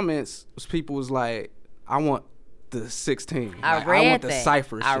the comments was people was like, I want the 16. I want the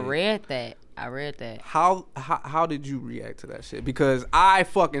cipher shit. I read that. How did you react to that shit? Because I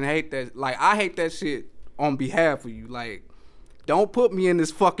fucking hate that. Like, I hate that shit on behalf of you. Like, don't put me in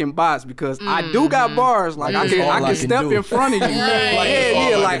this fucking box because I do got bars. Like, I can step in front of you.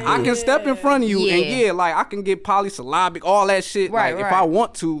 Like I can step in front of you and like I can get polysyllabic, all that shit. Right, like, if I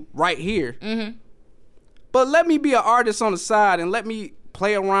want to, right here. But let me be an artist on the side and let me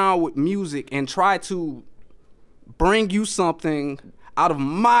play around with music and try to bring you something out of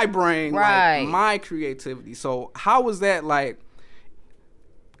my brain, like my creativity. So how was that like?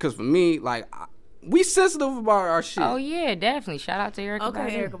 Because for me, like, we sensitive about our shit. Oh yeah, definitely. Shout out to Erica.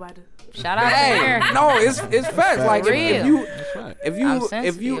 Okay, Erica Badu. Shout out to Erica. No, it's facts. Like if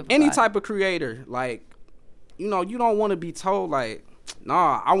you any about type of creator, like, you don't want to be told like,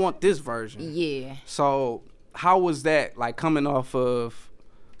 nah, I want this version. Yeah. So how was that like coming off of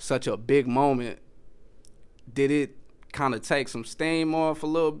such a big moment? Did it kind of take some steam off a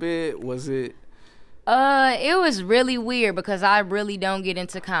little bit? Was it? It was really weird because I really don't get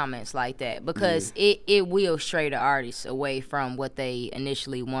into comments like that because it will stray the artists away from what they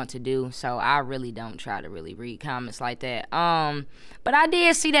initially want to do. So I really don't try to really read comments like that. But I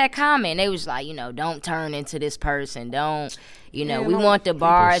did see that comment. They was like, don't turn into this person. Don't, we want the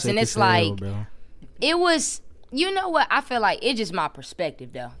bars. And it's like, it was. You know what? I feel like it's just my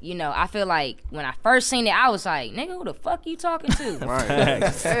perspective, though. I feel like when I first seen it, I was like, nigga, who the fuck you talking to?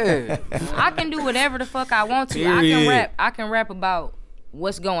 I can do whatever the fuck I want to. I can rap about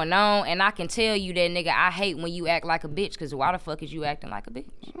what's going on, and I can tell you that, nigga, I hate when you act like a bitch, because why the fuck is you acting like a bitch?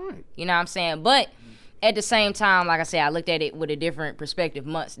 Right. You know what I'm saying? But at the same time, like I said, I looked at it with a different perspective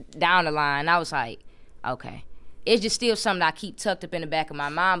months down the line. I was like, okay. It's just still something I keep tucked up in the back of my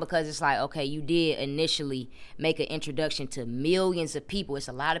mind because it's like, okay, you did initially make an introduction to millions of people. It's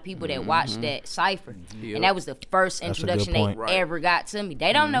a lot of people that watched that cipher. And that was the first introduction they ever got to me.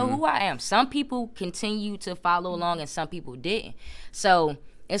 They don't know who I am. Some people continue to follow along and some people didn't. So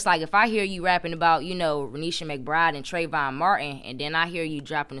it's like if I hear you rapping about, Renisha McBride and Trayvon Martin, and then I hear you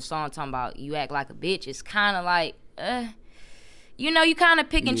dropping a song talking about you act like a bitch, it's kind of like, you kind of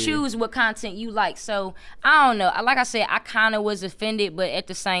pick and choose what content you like. So, I don't know. Like I said, I kind of was offended, but at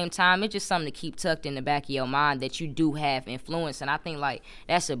the same time, it's just something to keep tucked in the back of your mind that you do have influence. And I think, like,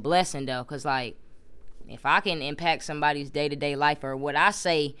 that's a blessing, though, because, like, if I can impact somebody's day-to-day life or what I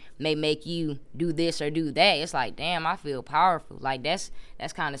say may make you do this or do that, it's like, damn, I feel powerful. Like, that's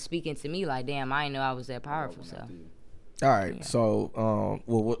kind of speaking to me, like, damn, I didn't know I was that powerful, so. All right, so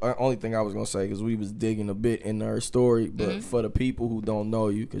only thing I was gonna say, because we was digging a bit in her story, but for the people who don't know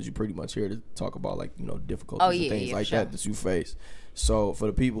you, because you're pretty much here to talk about like difficulties and things like that you face. So for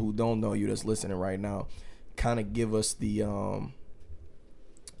the people who don't know you that's listening right now, kind of give us the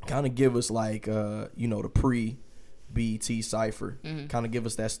kind of give us like you know, the pre-BET cipher. Kind of give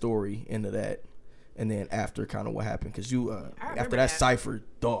us that story into that, and then after kind of what happened, because you after that cipher,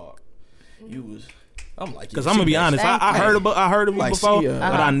 dog, you was. I'm like, because I'm gonna be honest, I heard of you like, before, but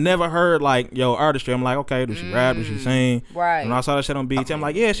I never heard like yo artistry. I'm like, okay, does she rap? Does she sing? Right. When I saw that shit on BET, I'm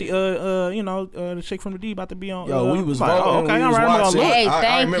like, yeah, she you know, the chick from the D about to be on. Yo, we was like, voting, okay, we all was right, I'm watching. gonna Hey, look. thank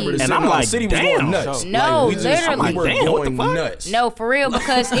I remember you. the And city, I'm like, city damn. was going nuts. No, we just, literally. we were Damn, what the going fuck? nuts. No, for real,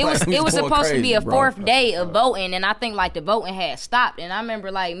 because it was we it was going supposed to be a crazy, bro. 4th day of voting, and I think like the voting had stopped, and I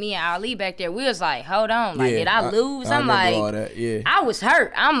remember like me and Ali back there, we was like, hold on, like did I lose? I'm remember like, all that, yeah. I was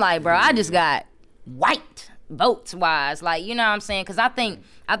hurt. I'm like, bro, I just got wiped votes wise, like, you know what I'm saying? Because I think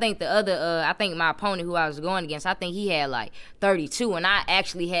the other I think my opponent who I was going against, I think he had like 32 and I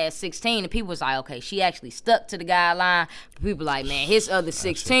actually had 16, and people was like, okay, she actually stuck to the guideline. But people like, man, his other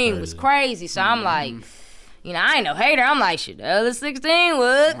 16 was crazy. So I'm like, you know, I ain't no hater. I'm like, shit, the other 16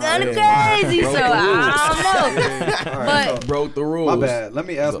 was kind of crazy. So I don't know. But broke the rules. My bad. Let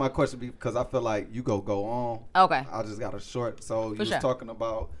me ask my question because I feel like you go on. Okay. I just got a short. So you was talking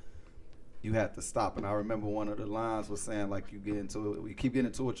about you had to stop, and I remember one of the lines was saying like you get into it, you keep getting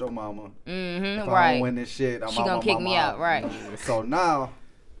into it with your mama. If I don't win this shit, she gonna kick me out, right? So now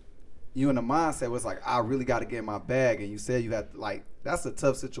you in the mindset was like, I really got to get in my bag, and you said you had to, like, that's a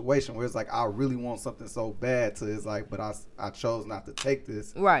tough situation where it's like I really want something so bad to it's like, but I chose not to take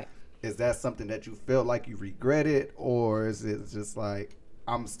this. Right. Is that something that you feel like you regret it, or is it just like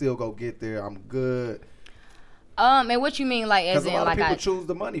I'm still gonna get there, I'm good? And what you mean, like, as in, a lot like, of people choose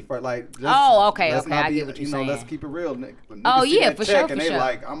the money for, like. Just, okay, let's okay, not I be, get what you're saying. Let's keep it real. Niggas Oh see yeah, that for check sure, and for they sure.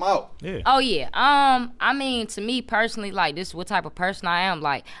 like, I'm out. Yeah. Oh yeah. I mean, to me personally, like, this is what type of person I am.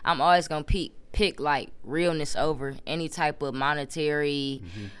 Like, I'm always gonna pick like realness over any type of monetary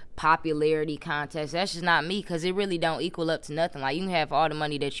popularity contest. That's just not me, because it really don't equal up to nothing. Like, you can have all the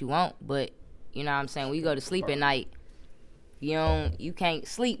money that you want, but you know what I'm saying, when you go to sleep at night, you can't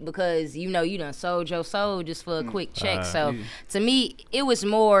sleep because you know you done sold your soul just for a quick check. So to me, it was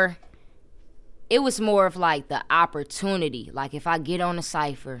more of like the opportunity. Like, if I get on a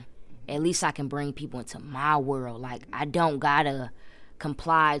cipher, at least I can bring people into my world. Like, I don't gotta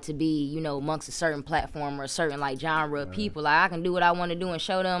comply to be, you know, amongst a certain platform or a certain like genre of people. Like, I can do what I want to do and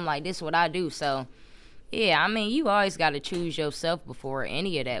show them like this is what I do. So yeah, I mean, you always got to choose yourself before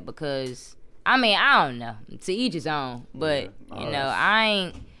any of that, because I mean, I don't know, to each his own, but you know,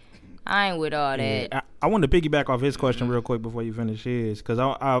 I ain't with all that. I wanted to piggyback off his question real quick before you finish his, because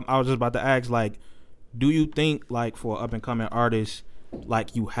I was just about to ask, like, do you think, like, for up and coming artists,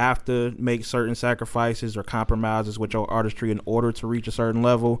 like, you have to make certain sacrifices or compromises with your artistry in order to reach a certain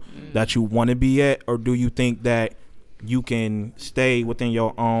level that you want to be at, or do you think that you can stay within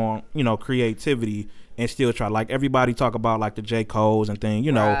your own, you know, creativity and still try? Like, everybody talk about like the J. Cole's and thing,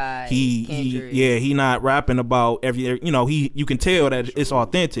 you know, Right. he not rapping about every, you know, you can tell that it's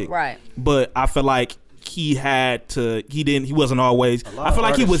authentic, Right. but I feel like he wasn't always, I feel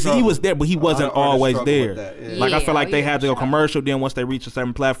like he was there, but he wasn't always there. Like, I feel like they had to go commercial, then once they reach a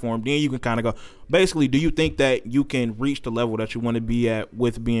certain platform, then you can kind of go. Basically, do you think that you can reach the level that you want to be at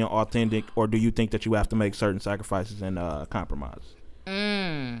with being authentic, or do you think that you have to make certain sacrifices and compromises?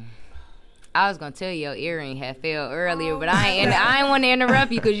 I was gonna tell you your earring had fell earlier, but I ain't want to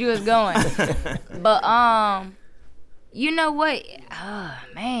interrupt you because you was going. But you know what? Oh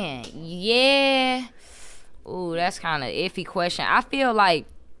man, yeah. Ooh, that's kind of iffy question. I feel like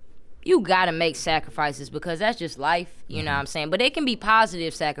you gotta make sacrifices because that's just life. You know what I'm saying? But it can be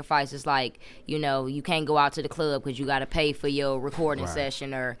positive sacrifices, like, you know, you can't go out to the club because you gotta pay for your recording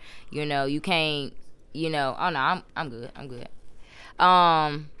session, or you know, you can't. You know, oh no, I'm good.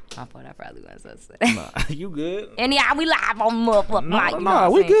 I thought I probably wasn't supposed to say that. Nah, you good? And yeah, we live on motherfucking mic. No,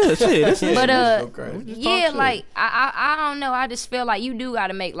 we good. Shit, this is. But yeah, like I don't know. I just feel like you do got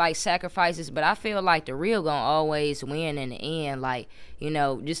to make like sacrifices, but I feel like the real gonna always win in the end. Like, you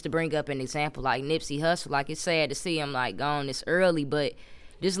know, just to bring up an example, like Nipsey Hussle. Like, it's sad to see him like gone this early, but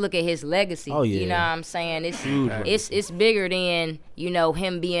just look at his legacy. Oh, yeah. You know what I'm saying? It's bigger than, you know,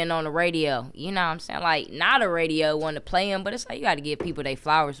 him being on the radio. You know what I'm saying? Like, not a radio want to play him, but it's like you got to give people their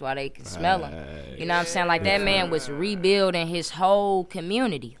flowers while they can smell them. You know what I'm saying? Like, that man was rebuilding his whole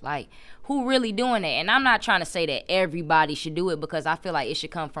community. Like, who really doing that? And I'm not trying to say that everybody should do it, because I feel like it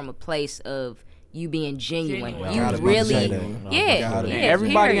should come from a place of you being genuine. Genuine. You Gotta be really, genuine. yeah.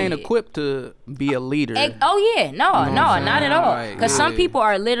 Everybody ain't period. equipped to be a leader. Oh yeah, no, not at all. Like, Because some people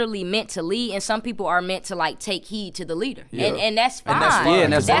are literally meant to lead, and some people are meant to like take heed to the leader, and that's fine. And that's fine. Yeah,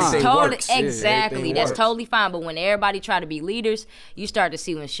 and that's fine. totally Works. exactly. Everything That's works. totally fine. But when everybody try to be leaders, you start to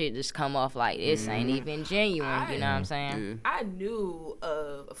see when shit just come off like this ain't even genuine. You know what I'm saying? I knew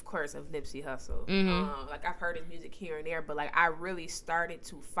of course, of Nipsey Hussle. Mm-hmm. Like I've heard his music here and there, but like I really started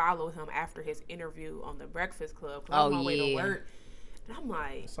to follow him after his interview on the Breakfast Club. 'Cause I was on my way to work, and I'm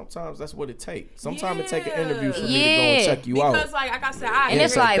like, Sometimes that's what it takes. Sometimes it take an Yeah. interview for me to go Yeah. and check you because out. like I said, And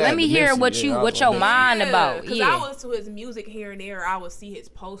it's like, let me hear what Nipsey, you, yeah, what I your was mind about. Because Yeah. I was to his music here and there. I would see his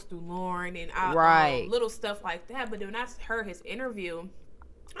post through Lauren and Right. little stuff like that. But then when I heard his interview,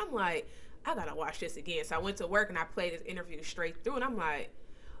 I'm like, I gotta watch this again. So I went to work and I played his interview straight through, and I'm like,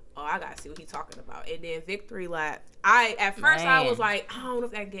 oh, I gotta see what he's talking about. And then Victory Lap. At first I was like, I don't know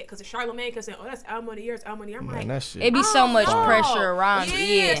if I can get, because Charlamagne kept saying, oh, that's album of the year, it's album of the year. I'm like, that shit. It be so much no. pressure around Yeah. it.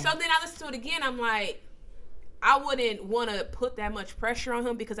 Yeah. So then I listened to it again. I'm like, I wouldn't want to put that much pressure on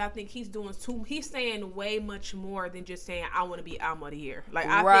him because I think he's saying way much more than just saying I want to be album of the year. Like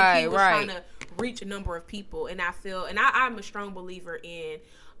I think he was trying to reach a number of people, and I feel, and I'm a strong believer in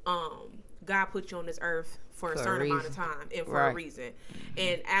God put you on this earth for a certain amount of time and for a reason.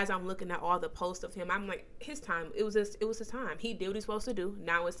 And as I'm looking at all the posts of him, I'm like, his time, it was his time. He did what he's supposed to do.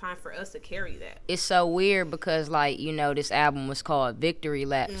 Now it's time for us to carry that. It's so weird because, like, you know, this album was called Victory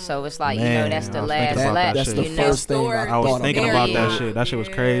Lap. So it's like, Man, you know, that's the I was last thinking about lap. that That's shit. the You know, first thing I was thought thinking about that shit. That shit was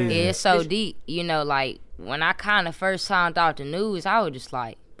crazy. it's so deep. You know, like, when I kind of first found out the news, I was just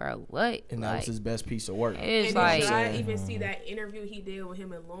like, bro, what? And that like, was his best piece of work. it's And like, did I even see that interview he did with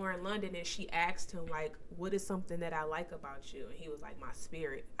him and Lauren London, and she asked him, like, what is something that I like about you? And he was like, my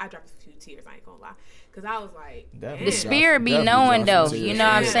spirit. I dropped a few tears, I ain't gonna lie, because I was like, Definitely. the spirit be Definitely knowing, though. dropped some You tears. know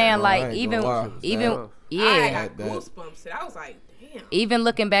what I'm Yeah. saying? No, I Like, ain't even, gonna lie. I yeah. got goosebumps. And I was like, damn. Even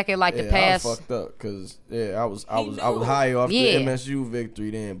looking back at, like, the I past. was fucked up because I was knew. high off Yeah. the MSU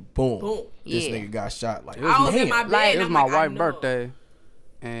victory. Then boom, this Yeah. nigga got shot. Like, I was in my bed. Like, and It was I'm my like, I wife's know. birthday,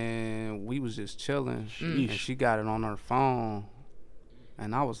 and we was just chilling, and she got it on her phone,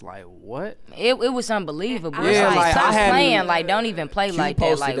 and I was like, "What?" It was unbelievable. Yeah, It's like, like, stop I hadn't- playing. Like, don't even play Q like that.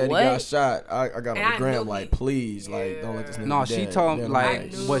 posted Like, that what? he got shot. I got on And the I gram knew like, he- please, like, don't let this nigga No, be she dead. told me Then I'm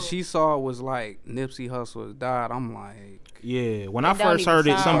like knew. what she saw was like Nipsey Hussle has died. I'm like, Yeah, when I It don't first even heard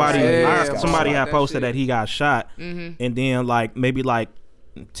it, sound somebody right. somebody Yeah. had That posted shit. that he got shot, and then like maybe like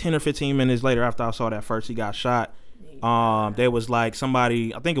 10 or 15 minutes later after I saw that first he got shot, there was like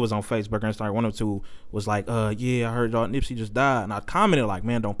somebody, I think it was on Facebook or Instagram, one or two, was like, yeah, I heard y'all Nipsey just died, and I commented like,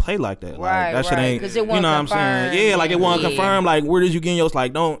 man, don't play like that, Right, like that shit right. ain't, 'Cause it you know wasn't what I'm saying? confirmed. Yeah, like it wasn't Yeah. confirmed. Like, where did you get your,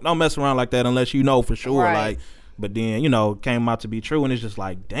 like, don't mess around like that unless you know for sure, Right. like. But then, you know, came out to be true, and it's just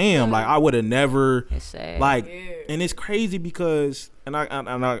like, damn, like I would have never, It's sad. like, Yeah. and it's crazy because, and I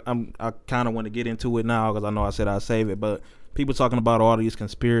kind of want to get into it now because I know I said I'd save it, but people talking about all these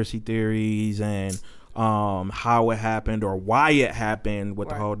conspiracy theories and how it happened or why it happened with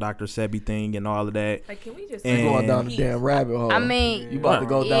the whole Dr. Sebi thing and all of that. Like, can we just And- You going down the peace? damn rabbit hole. I mean, you about to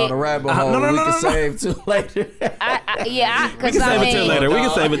go down a rabbit hole. no, we no, can no. save to later. We can save it till later. We can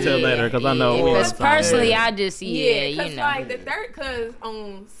save it till later because I know. we Because have time. personally, I just, Yeah, you because know. like the third, because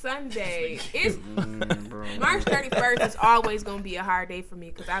on Sunday, it's March 31st is always gonna be a hard day for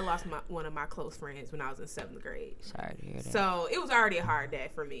me because I lost one of my close friends when I was in 7th grade. Sorry to hear that. So it was already a hard day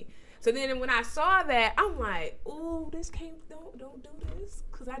for me. So then when I saw that, I'm like, ooh, don't do this.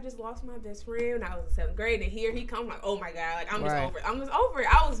 Because I just lost my best friend when I was in 7th grade. And here he comes, like, oh my God, like, I'm just Right. over it. I'm just over it.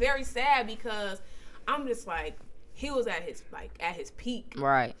 I was very sad because I'm just like, he was at his peak.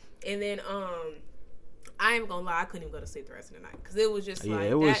 Right. And then, I ain't gonna lie, I couldn't even go to sleep the rest of the night. Because it was just Yeah, like,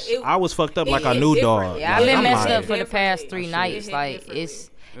 it was. that, I was fucked up it like a hit new different. dog. Yeah, Like, I've been I'm messed like- up for the past 3 It nights. hit Like, differently.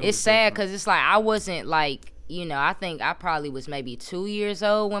 it's sad because it's like I wasn't like, you know, I think I probably was maybe 2 years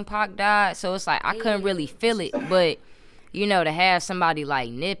old when Pac died. So it's like I couldn't really feel it. But, you know, to have somebody like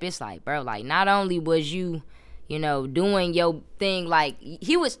Nip, it's like, bro, like not only was you, you know, doing your thing, like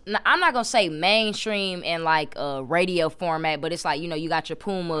he was, I'm not gonna say mainstream and like radio format, but it's like, you know, you got your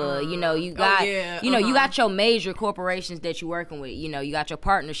Puma, you know, you got, you got your major corporations that you working with, you know, you got your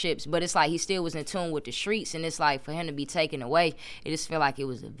partnerships, but it's like he still was in tune with the streets, and it's like for him to be taken away, it just feel like it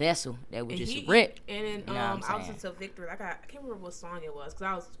was a vessel that would just rip. And then You know what I'm I was saying? into Victor. Like I can't remember what song it was because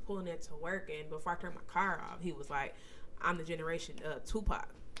I was pulling it to work, and before I turned my car off, he was like, "I'm the generation Tupac."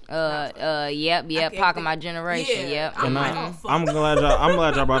 Yep, Pac of my generation, yep. I'm And like, oh, fuck. I'm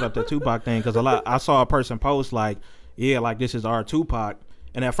glad y'all brought up the Tupac thing because I saw a person post like, yeah, like this is our Tupac,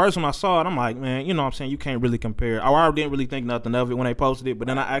 And at first when I saw it, I'm like, man, you know what I'm saying, you can't really compare. I didn't really think nothing of it when they posted it, but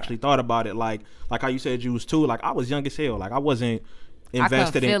then I actually thought about it, like how you said you was too. Like, I was young as hell. Like, I wasn't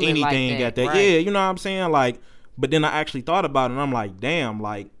invested in anything like at that. Right. Yeah, you know what I'm saying? Like, but then I actually thought about it, and I'm like, damn,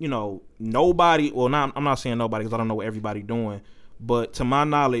 like, you know, nobody, well, I'm not saying nobody because I don't know what everybody doing, but to my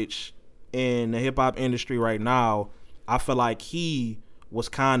knowledge, in the hip-hop industry right now, I feel like he was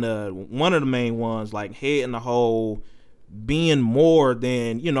kind of one of the main ones, like, heading the whole being more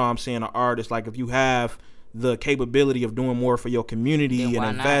than, you know what I'm saying, an artist. Like, if you have the capability of doing more for your community and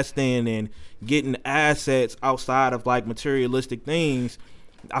investing and getting assets outside of like materialistic things,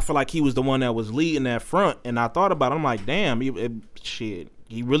 I feel like he was the one that was leading that front. And I thought about it, I'm like, damn, he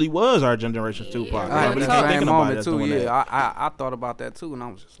really was our generation's Tupac. I really kept thinking about it too. Yeah, I thought about that too, and I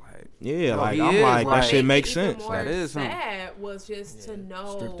was just like, yeah, like I'm like that shit makes sense. That is sad was just to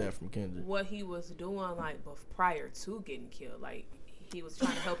know that from what he was doing like prior to getting killed. Like he was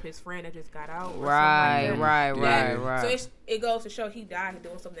trying to help his friend that just got out. Right. So it goes to show he died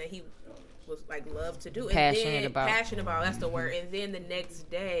doing something that he was like loved to do, passionate about. That's the word. And then the next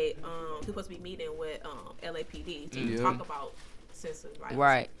day, he was supposed to be meeting with LAPD to talk about.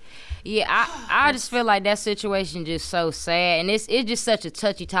 Right. Yeah, I just feel like that situation just so sad, and it's just such a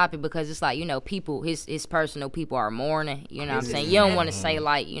touchy topic because it's like, you know, people his personal people are mourning, you know what I'm saying? You don't want to say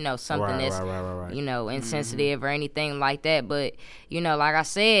like, you know, something that's you know, insensitive or anything like that, but you know, like I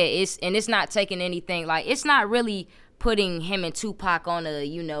said, it's not taking anything, like it's not really putting him and Tupac on a,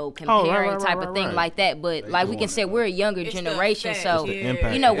 you know, comparing type of thing like that, but like we can say we're a younger generation, so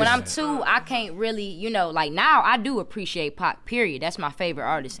you know, when I'm 2, I can't really, you know, like now I do appreciate Pac, period. That's my favorite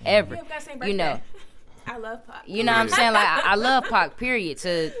artist ever. You know, I love Pac. You know what I'm saying? Like I love Pac, period,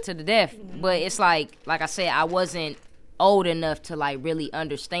 to the death. But it's like I said, I wasn't old enough to like really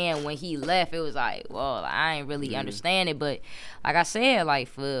understand when he left. It was like, well, I ain't really understand it, but like I said, like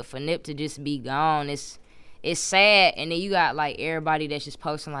for Nip to just be gone, it's sad. And then you got like everybody that's just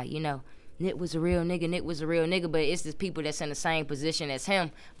posting like, you know, Nip was a real nigga, but it's just people that's in the same position as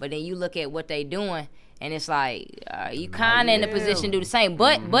him. But then you look at what they doing, and it's like you kind of in a position to do the same.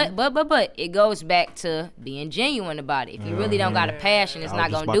 But it goes back to being genuine about it. If you really don't got a passion, it's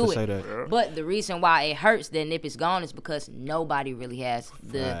not gonna do it. But the reason why it hurts that Nip is gone is because nobody really has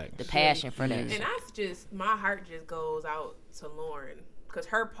the passion for that. And my heart just goes out to Lauren because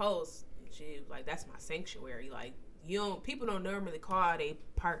her post, she like, that's my sanctuary. Like, people don't normally call their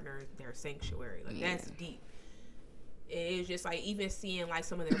partner their sanctuary. Like, that's deep. It's just like, even seeing like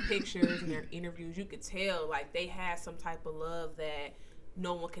some of their pictures and their interviews, you could tell like they had some type of love that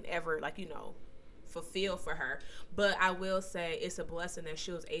no one could ever, like, you know, fulfill for her. But I will say it's a blessing that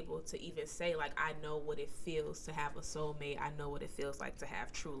she was able to even say like, I know what it feels to have a soulmate. I know what it feels like to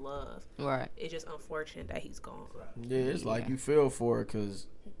have true love. Right. It's just unfortunate that he's gone. Yeah, it's like you feel for it because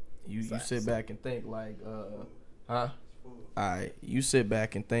you sit back and think like, you sit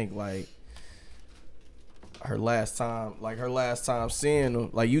back and think like her last time seeing him,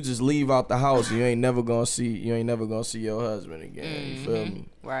 like you just leave out the house, you ain't never gonna see your husband again. You feel me?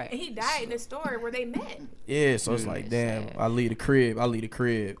 Right. And he died in the story where they met. Yeah, so it's like, damn, I leave the crib.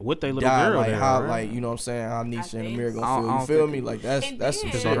 With they little girl like there, how, right? like, you know what I'm saying, how Nisha and Amir gonna feel. You feel me? Like that's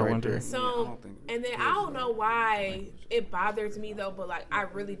some shit right there. So, and then I don't know why it bothers me though, but like I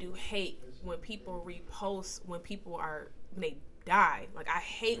really do hate when people repost when they die. Like I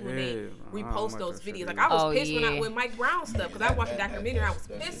hate when they repost those videos. Like I was pissed when Mike Brown stuff, because I watched the documentary. I was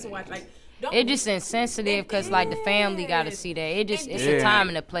pissed to watch. Like, it just insensitive because like the family got to see that. It's a time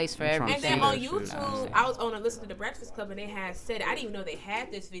and a place for everything. And then on YouTube, I was on a listen to the Breakfast Club, and they had said, I didn't even know they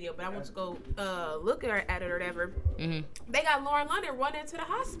had this video, but I went to go look at it or whatever. Mm-hmm. They got Lauren London running to the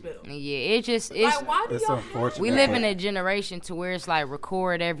hospital. Yeah, it's like, why do y'all unfortunate. We live in a generation to where it's like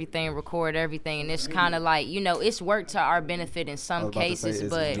record everything, and it's kind of like, you know, it's worked to our benefit in some cases,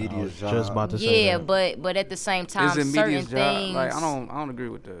 but just about to say that. but at the same time, certain things, like I don't agree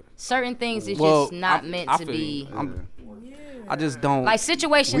with that. Certain things is just not meant to be. I just don't like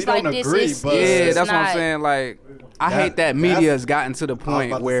situations like this. That's what I'm saying. Like I hate that media has gotten to the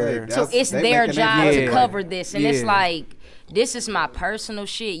point where so it's their job to cover this, and it's like, this is my personal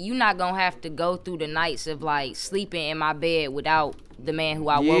shit. You not gonna have to go through the nights of like sleeping in my bed without the man who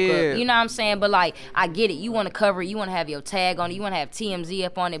I woke up. You know what I'm saying? But like, I get it. You want to cover it. You want to have your tag on it. You want to have TMZ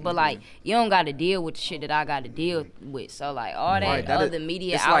up on it. But like, you don't got to deal with the shit that I got to deal with. So like, all that other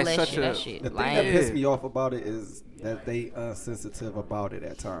media outlets, like that shit. The thing that pissed me off about it is that they sensitive about it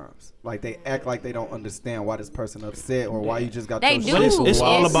at times. Like they act like they don't understand why this person upset or why you just got. They do. But it's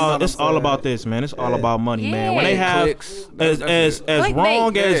all about this, man. It's all about money, man. When they have as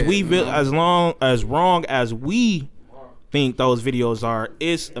wrong as we think those videos are.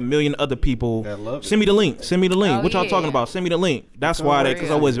 It's a million other people. That love it. Send me the link. Oh, What y'all yeah. talking about? Send me the link. That's why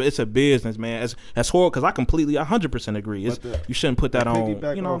it's a business, man. That's horrible because I completely 100% agree. You shouldn't put that on.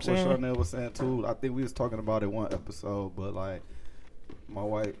 You know what I'm saying? What Chanel was saying too. I think we was talking about it one episode, but like my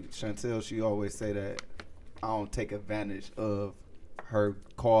wife Chantel, she always say that I don't take advantage of her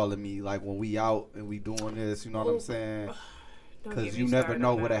calling me like when we out and we doing this. You know what I'm saying? Because you never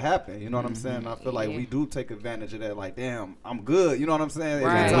know what'll happen. You know what I'm saying? I feel like we do take advantage of that. Like, damn, I'm good. You know what I'm saying?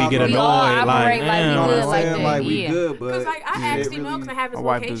 Right. We get annoyed. Like, Like, you know what I'm like saying? that. Like, we good, but because like I asked him, can I have his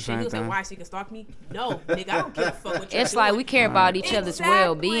location? He was thing. like, why? So you can stalk me? No, nigga, I don't give a fuck what you're It's doing. like we care about each other's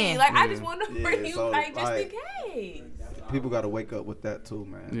well-being. Like I just want to bring you so, like just like, in case. people got to wake up with that too,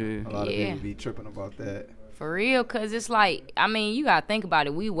 man. A lot of people be tripping about that. For real, because it's like, I mean, you got to think about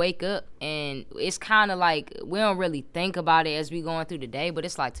it. We wake up, and it's kind of like we don't really think about it as we going through the day, but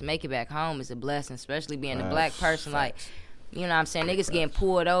it's like to make it back home is a blessing, especially being a black person. Like, you know what I'm saying? Niggas getting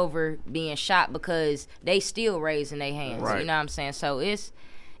pulled over, being shot because they still raising their hands. Right. You know what I'm saying? So it's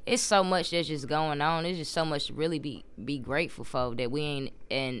so much that's just going on. It's just so much to really be grateful for that we ain't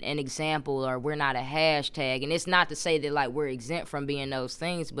an example or we're not a hashtag. And it's not to say that, like, we're exempt from being those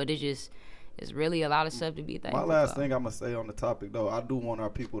things, but it's really a lot of stuff to be thankful for. My last thing I'm going to say on the topic, though, I do want our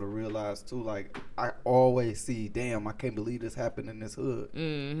people to realize, too, like, I always see, damn, I can't believe this happened in this hood.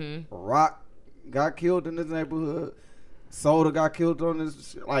 Mm-hmm. Rock got killed in this neighborhood. Soda got killed on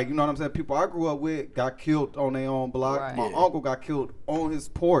this, like, you know what I'm saying? People I grew up with got killed on their own block. Right. My uncle got killed on his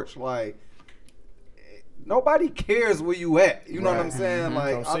porch. Like, nobody cares where you at. You know what I'm saying?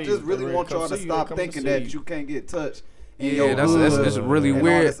 Like, I just really want y'all to stop thinking that you can't get touched. That's really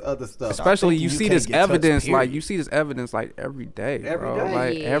weird. All this other stuff. Especially you see this evidence, like every day, bro.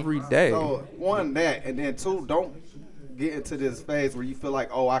 Like every day. So one, that, and then two, don't get into this phase where you feel like,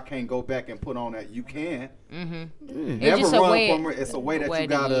 oh, I can't go back and put on that. You can. Never just run from it. It's a way that you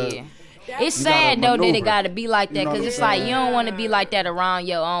gotta. It's sad though that it gotta be like that, because it's like you don't want to be like that around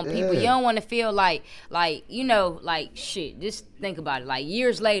your own people. You don't want to feel like you know, like shit. Just think about it. Like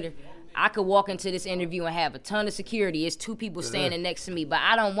years later, I could walk into this interview and have a ton of security. It's two people standing next to me, but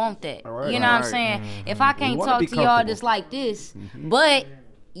I don't want that. You know what I'm saying? If I can't talk to y'all just like this, but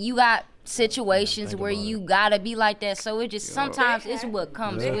you got situations where you gotta be like that, so it just sometimes it's what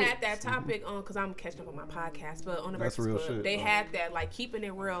comes They with. had that topic on, because I'm catching up on my podcast, but on the That's Breakfast real Club, shit. they had that like keeping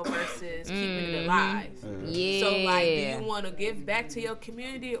it real versus keeping it alive. Yeah. So like, do you want to give back to your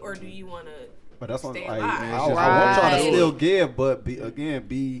community or do you want to But that's what stay I alive? want y'all to still give, but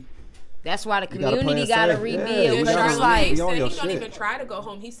be. That's why the gotta community play it gotta safe. rebuild. Yeah, Because gotta it's like, he be on said your he don't shit. even try to go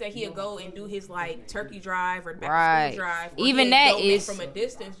home. He said he'll go and do his like turkey drive or back Right. to school drive. Or Even he'll that donate is- from a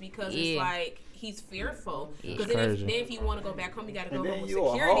distance because it's like he's fearful. Because then if you want to go back home, you got to go And home then with you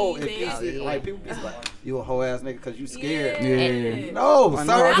a hoe. security. Like people be like, you a hoe ass nigga because you scared. Yeah. No, I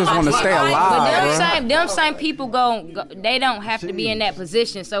know, I just want to stay but alive, them same people go, they don't have to be in that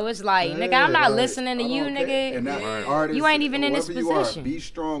position. So it's like, nigga, I'm not listening to you, nigga. And that artist, You ain't even in this whoever you are, position. be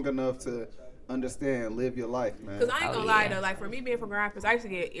strong enough to understand, live your life, man. Because I ain't gonna lie though, like for me being from Grand Rapids, I used to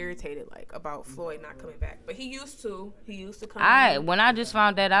get irritated like about Floyd not coming back. But he used to come. When I just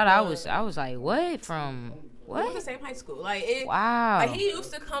found that out, I was like, what from We went to what? the same high school. Like it. Wow. Like he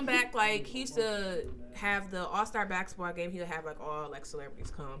used to come back. Like he used to have the All-Star basketball game. He would have like all like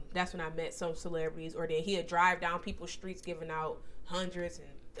celebrities come. That's when I met some celebrities. Or then he'd drive down people's streets giving out hundreds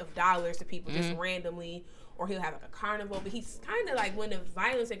of dollars to people just randomly. Or he'll have like a carnival, but he's kind of like when the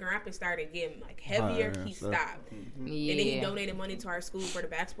violence in Grand Rapids started getting like heavier, he stopped. And then he donated money to our school for the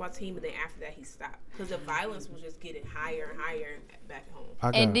basketball team, and then after that he stopped because the violence was just getting higher and higher back at home.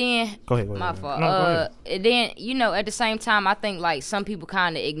 And then, Go ahead. my fault. No, go ahead. And then, you know, at the same time, I think like some people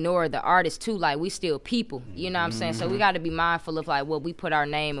kind of ignore the artists too. Like we still people, you know what I'm saying? So we got to be mindful of like what we put our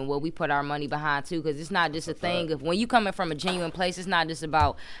name and what we put our money behind too, because it's not just a thing of when you coming from a genuine place. It's not just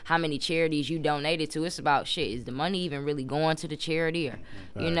about how many charities you donated to. It's about shit. Is the money even really going to the charity, or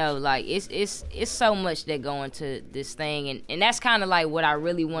you know, like it's so much that go into this thing, and that's kind of like what I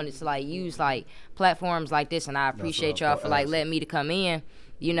really wanted to like use like platforms like this, and I appreciate y'all for like letting me to come in,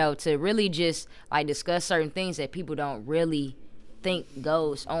 you know, to really just like discuss certain things that people don't really think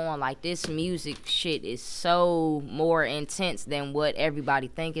goes on. Like this music shit is so more intense than what everybody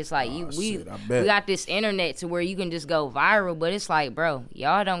think. It's like we got this internet to where you can just go viral, but it's like, bro,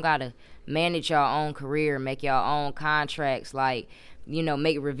 y'all don't gotta manage your own career, make your own contracts, like, you know,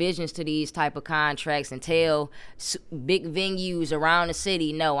 make revisions to these type of contracts and tell big venues around the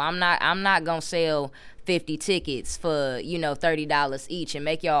city, no, I'm not gonna sell 50 tickets for, you know, $30 each and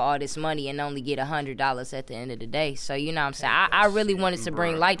make y'all all this money and only get $100 at the end of the day. So, you know what I'm saying? I really wanted to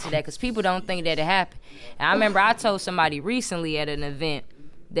bring light to that because people don't think that it happened. And I remember I told somebody recently at an event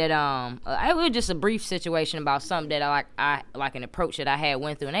that it was just a brief situation about something that I like an approach that I had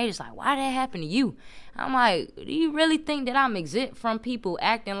went through, and they just like, why did that happen to you? I'm like, do you really think that I'm exempt from people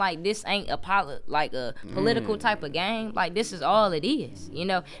acting like this ain't a political type of game? Like, this is all it is, you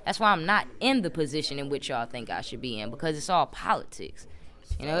know? That's why I'm not in the position in which y'all think I should be in, because it's all politics.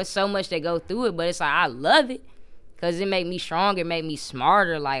 You know, it's so much that go through it, but it's like, I love it because it make me stronger, it make me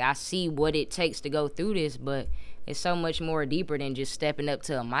smarter. Like, I see what it takes to go through this, but it's so much more deeper than just stepping up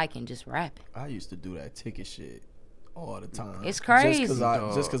to a mic and just rapping. I used to do that ticket shit all the time. It's crazy.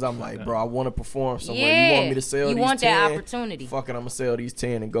 Just because I'm like, bro, I want to perform somewhere. Yeah. You want me to sell these 10? You want that opportunity. Fuck it, I'm going to sell these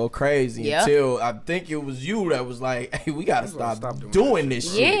 10 and go crazy Yep. until I think it was you that was like, hey, we got to stop doing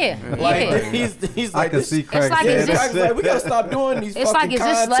this shit. Yeah. Like, Yeah. he's I like, can see Craig. It's like, is this, like, we got to stop doing these it's fucking like, is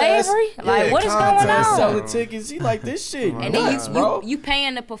this contests. slavery? Like, what is going contests, on? selling tickets. He like, this shit And nuts, then bro. you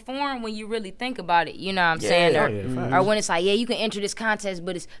paying to perform when you really think about it. You know what I'm Yeah. saying? Oh, yeah, Or when it's like, yeah, you can enter this contest,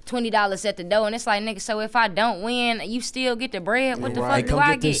 but it's $20 at the door. And it's like, nigga, so if I don't win, you still get the bread? What the fuck Hey, do come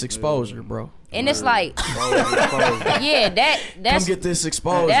I get this exposure, bro. And it's like, yeah, that's Come get this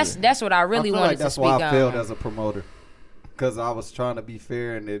exposure. that's what I really I feel wanted like to that's speak why I failed on. as a promoter. Because I was trying to be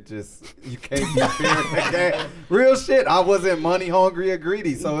fair, and it just, you can't be fair in that game. Real shit. I wasn't money hungry or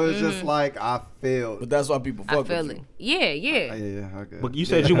greedy, so it was just like I failed. But that's why people fuck I feel with it. you. Yeah. Yeah, okay. But you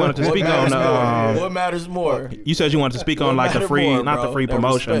said you wanted to speak on What matters more? you said you wanted to speak on like the free, more, not the bro. free That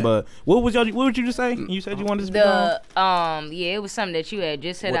promotion, respect. but what would you just say? You said you wanted to speak on. Yeah, it was something that you had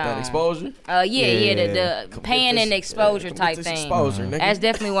just hit With on. that exposure? The paying and exposure Come type get this thing. exposure, nigga. That's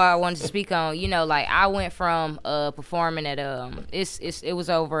definitely what I wanted to speak on. You know, like I went from performing at it was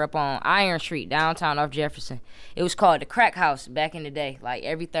over up on Iron Street downtown off Jefferson. It was called the Crack House back in the day. Like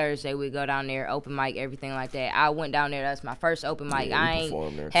every Thursday we'd go down there, open mic, everything like that. I went down there. That's my first open mic. Yeah, I we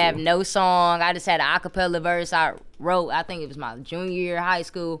performed there, ain't have too. no song. I just had an acapella verse I wrote. I think it was my junior year of high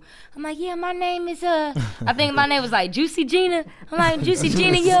school. I'm like, yeah, my name is I think my name was like Juicy Gina. I'm like, Juicy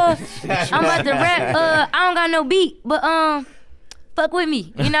Gina, yeah. I'm about to rap. I don't got no beat, but fuck with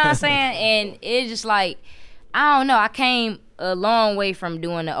me. You know what I'm saying? And it's just like, I don't know. I came a long way from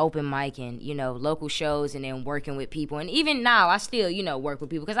doing the open mic and, you know, local shows and then working with people. And even now, I still, you know, work with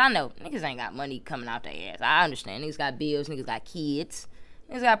people because I know niggas ain't got money coming out their ass. I understand. Niggas got bills. Niggas got kids.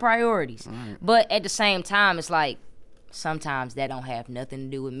 Niggas got priorities. Right. But at the same time, it's like sometimes that don't have nothing to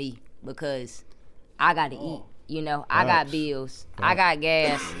do with me because I got to eat. You know, I got bills. I got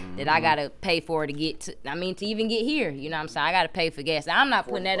gas that I got to pay for to get to, to even get here. You know what I'm saying? I got to pay for gas. Now, I'm not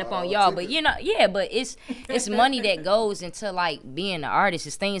putting that up on y'all, but, you know, yeah, but it's money that goes into, like, being an artist.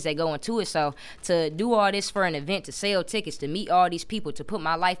 It's things that go into it. So to do all this for an event, to sell tickets, to meet all these people, to put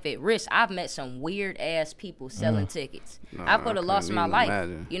my life at risk, I've met some weird-ass people selling tickets. I could have lost my life,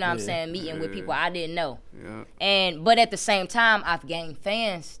 you know what I'm saying, meeting with people I didn't know. Yeah. But at the same time, I've gained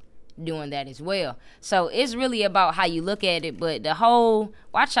fans doing that as well. So it's really about how you look at it, but the whole,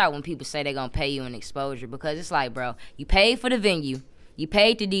 watch out when people say they're gonna pay you an exposure, because it's like, bro, you paid for the venue, you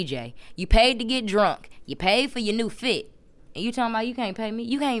paid to DJ, you paid to get drunk, you paid for your new fit, and you talking about you can't pay me?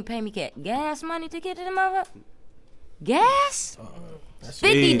 You can't pay me gas money to get to the mother? Gas?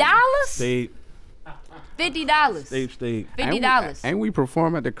 $50? Steve. $50. Steve. $50. And we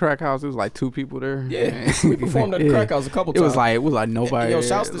performed at the Crack House. It was like 2 people there. Yeah, we performed at the Crack House a couple times. It was like nobody. Yo,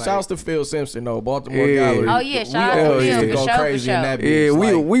 shouts to Phil Simpson though, Baltimore Gallery. Oh yeah, shout out to We used to Phil. go crazy in that Yeah,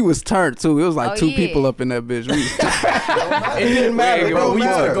 bitch. we was turned too. It was like 2 yeah. people up in that bitch. It didn't matter, bro. We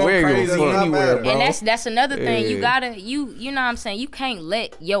used to go crazy anywhere, bro. And that's another thing. You gotta you know what I'm saying, you can't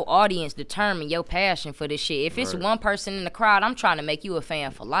let your audience determine your passion for this shit. If it's one person in the crowd, I'm trying to make you a fan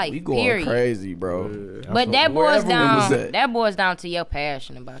for life. We going period. crazy, bro. But that boils at. that boils down to your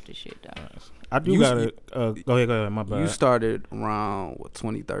passion about this shit though. I do gotta go ahead, my bad. You started around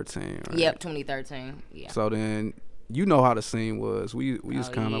 2013, right? Yep, 2013. Yeah. So then you know how the scene was. We was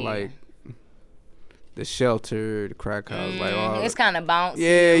kind of like the Shelter, the Crack House, like all. It's kind of bouncy.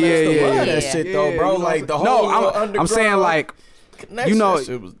 Yeah. That shit though, bro. Like the whole I'm saying like connection, that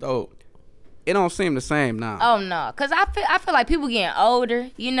shit was dope. It don't seem the same now. Oh no, cause I feel like people getting older,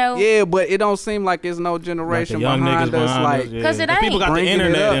 you know. Yeah, but it don't seem like there's no generation like young behind niggas us. Like, cause it ain't. People got the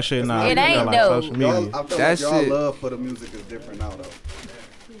internet and shit now. It ain't like though. social media. I feel That like y'all shit. love for the music is different now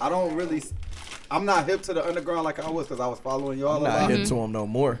though. I'm not hip to the underground like I was because I was following y'all I'm a not lot. hip to them no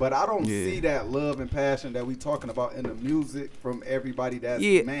more. But I don't see that love and passion that we talking about in the music from everybody that's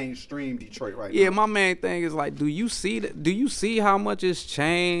mainstream Detroit right now. Yeah, my main thing is like, do you see how much it's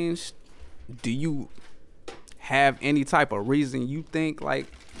changed? Do you have any type of reason you think like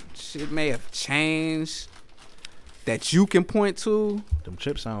shit may have changed that you can point to? Them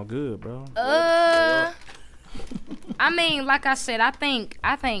chips sound good, bro. I mean, like I said, I think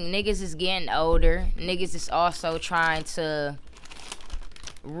niggas is getting older. Niggas is also trying to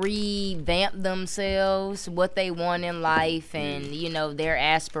revamp themselves, what they want in life, and you know, their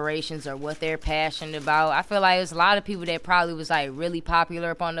aspirations or what they're passionate about. I feel like there's a lot of people that probably was like really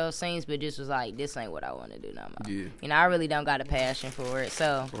popular up on those scenes, but just was like, this ain't what I want to do no more. Yeah. You know, I really don't got a passion for it,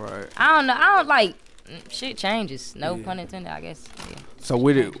 so I don't know. I don't like shit changes. No pun intended, I guess. Yeah. So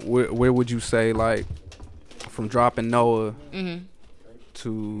where would you say, like, from dropping Noah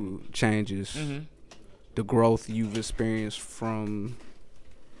to Chénges, the growth you've experienced from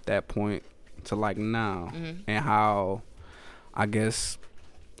that point to like now, and how, I guess,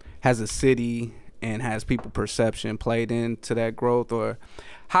 has a city and has people perception played into that growth, or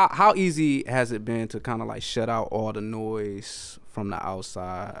how easy has it been to kind of like shut out all the noise from the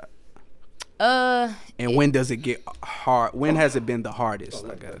outside? And when does it get hard? When has it been the hardest,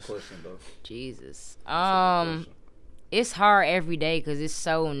 I guess? Jesus. It's hard every day because it's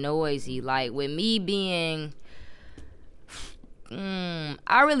so noisy. Like, with me being,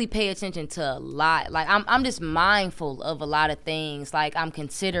 I really pay attention to a lot. Like, I'm just mindful of a lot of things. Like, I'm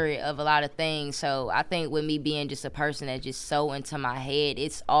considerate of a lot of things. So I think with me being just a person that's just so into my head,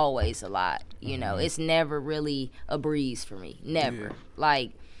 it's always a lot. You know, it's never really a breeze for me. Never. Yeah.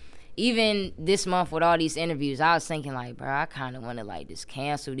 Like, even this month with all these interviews, I was thinking like, bro, I kind of want to like just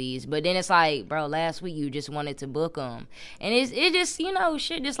cancel these. But then it's like, bro, last week you just wanted to book them. And it just, you know,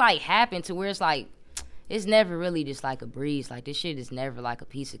 shit just like happened to where it's like, it's never really just like a breeze. Like, this shit is never like a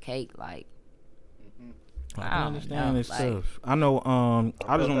piece of cake. Like, I understand this stuff. I know.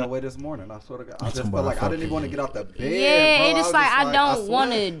 I was that way this morning. I swear to God, I just felt like I didn't even want to get out the bed. Yeah, bro. it's just like I don't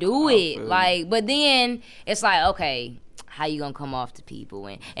want to do it. Like, but then it's like, okay, how you gonna come off to people,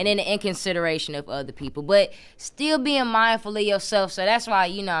 and then the inconsideration of other people, but still being mindful of yourself. So that's why,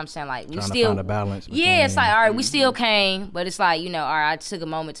 you know what I'm saying, like, we trying still to find a balance. Yeah, it's like, all right, we still came, but it's like, you know, all right, I took a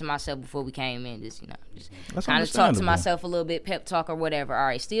moment to myself before we came in, just, you know, just kind of talk to myself a little bit, pep talk or whatever. All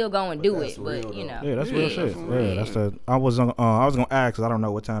right, still go and do it, but you know. Yeah, that's real shit. Yeah, that's the. I was gonna ask, cause I don't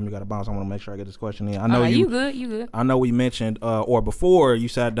know what time you got to bounce. I want to make sure I get this question in. I know you good. I know we mentioned, or before you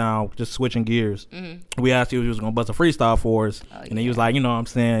sat down, just switching gears. We asked you if you was gonna bust a freestyle for us, and then you was like, you know what I'm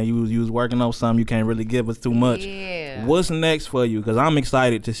saying, you was working on something, you can't really give us too much. Yeah. What's next for you? Cause I'm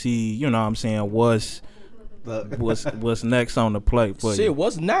excited to see, you know what I'm saying, what's next on the plate for you. Shit,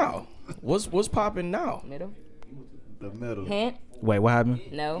 what's now? What's popping now? Middle. The middle. Hint. Wait, what happened?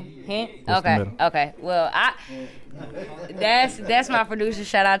 No hint. What's Okay. Well, that's my producer.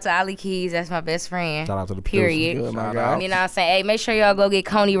 Shout out to Ali Keys. That's my best friend. Shout out to the producer. Period. Good, my guy. You know what I'm saying? Hey, make sure y'all go get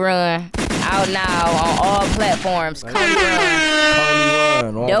Coney Run out now on all platforms. Coney Run.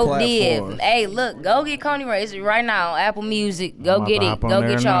 Dope div. Hey, look, go get Coney Run. It's right now on Apple Music. Go get it. Go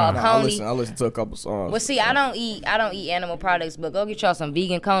get y'all Coney. I listen to a couple songs. Well, see, I don't eat animal products, but go get y'all some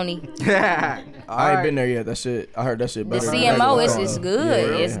vegan Coney. I ain't been there yet. That shit, I heard that shit better. The CMO is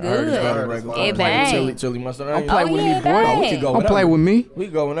good. It's good. It bang. Chili mustard. Don't play with me, boy. We can go. Don't play with me. We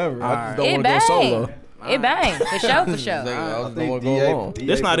can go whenever. I just don't It want to go solo. bang. It bang. For sure. I don't want to go alone.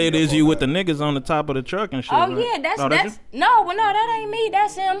 This not it, is you with the niggas on the top of the truck and shit. Oh, right? yeah, that's no, that ain't me.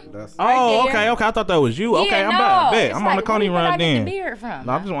 That's him. Oh, okay. I thought that was you. Okay, I'm back. Bet. I'm on the Coney Run then. Where you from?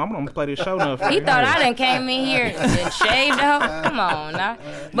 No, I'm gonna play this show now. He thought I done came in here and shaved the hoe. Come on now.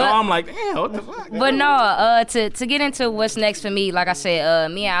 No, I'm like, damn, what the fuck? But no, to get into what's next for me, like I said,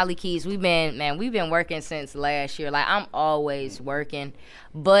 me and Ali Keys, we've been working since last year. Like, I'm always working,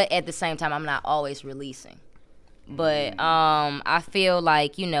 but at the same time, I'm not always releasing. But I feel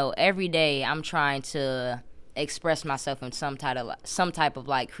like, you know, every day I'm trying to express myself in some type of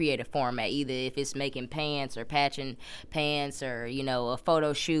like creative format, either if it's making pants or patching pants or, you know, a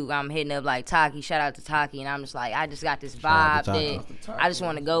photo shoot. I'm hitting up like Taki, shout out to Taki, and I'm just like, I just got this vibe that I just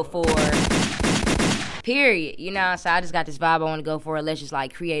want to go for, period, you know. So I just got this vibe I want to go for. Let's just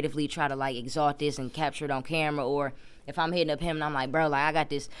like creatively try to like exalt this and capture it on camera. Or if I'm hitting up him and I'm like, bro, like, I got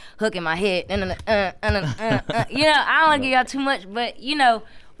this hook in my head, you know, I don't want to give y'all too much, but, you know,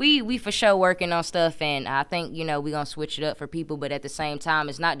 we for sure working on stuff, and I think, you know, we gonna switch it up for people, but at the same time,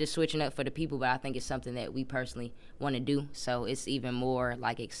 it's not just switching up for the people, but I think it's something that we personally want to do, so it's even more,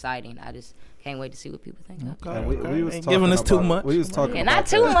 like, exciting. I just can't wait to see what people think. Okay. We was giving us too much. We was talking about not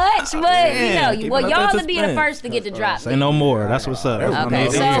too much, but, you know, well, y'all will be the first to get the drop. Say no more. That's what's up. Okay,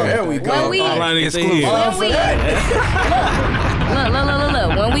 so there we go. Look, when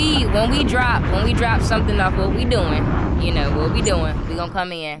we drop something off what we doing, you know what we doing. We gonna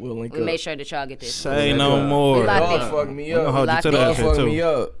come in. We'll link we up. make sure that y'all get this. Say no more. Dog fucked me up. Dog fucked me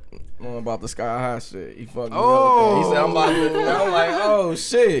up. About the Sky High shit. He fucked me up. He said, I'm like, oh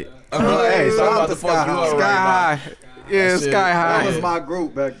shit. Hey, so I'm about to fuck you up Sky right High. Yeah, Sky High. That was my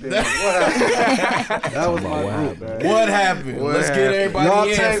group back then. What happened? That was my group, man. What happened? Let's get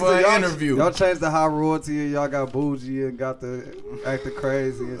everybody in for an interview. Y'all changed the high royalty and y'all got bougie and got the acting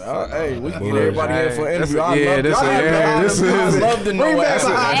crazy. And hey, we can get everybody in for an interview. I love to know what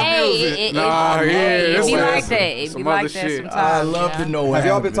happened. Hey, it be like that. It be like that sometimes. I love to know what happened. Have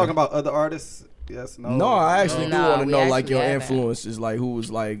y'all been happened. talking about other artists? Yes, no. No, I actually do want to know like your haven't. influences, like who was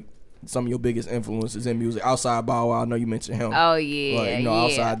like some of your biggest influences in music outside Bow Wow. I know you mentioned him. Oh yeah, like, you know,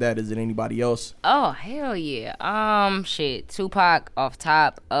 outside that, is it anybody else? Oh hell yeah. Shit, Tupac off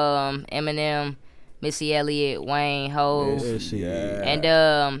top. Eminem, Missy Elliott, Wayne, Hov,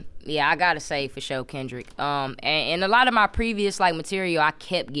 and yeah, I gotta say for sure Kendrick. And a lot of my previous like material, I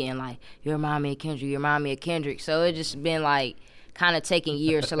kept getting like, you remind me of Kendrick, you remind me of Kendrick. So it just been like kind of taking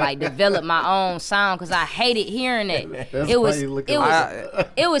years to like develop my own sound because I hated hearing it. It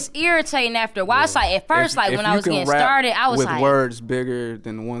was irritating after a while. It's like at first, like when I was getting started, I was with like words bigger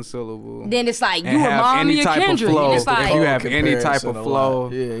than one syllable. Then it's like you remind me of Kendrick. And it's like if you have any type of flow,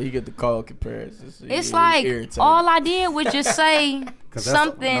 yeah, you get the call comparisons. It's like all I did was just say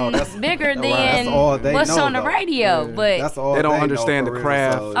something bigger than what's on the radio, but they don't understand the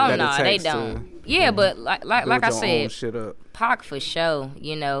craft. Oh no, they don't. Yeah, but like I said, Pac for sure.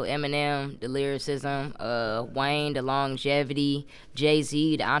 You know, Eminem, the lyricism, Wayne, the longevity,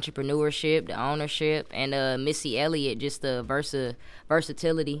 Jay-Z, the entrepreneurship, the ownership, and Missy Elliott, just the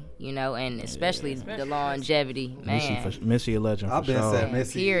versatility. You know, and especially the longevity. Man, Missy a legend. I've been saying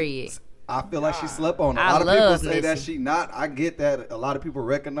Missy. Period. I feel like she slept on. A lot of people say that she not. I get that. A lot of people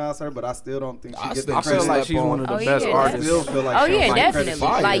recognize her, but I still don't think she gets the credit. I feel like she's one of the best artists. I still feel like definitely.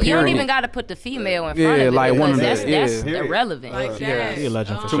 Like you don't even got to put the female in front of it. Like one of that's irrelevant. Like that. She a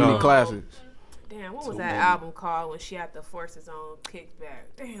legend for Too many classics. Damn, what was that album called when she had to force his own kickback?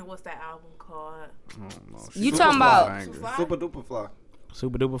 Damn, what's that album called? You talking about Super Duper Fly?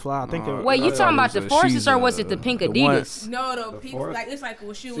 Super Duper Fly. I think. Wait, you talking about the Forces or was it the pink Adidas? No, the pink. Like it's like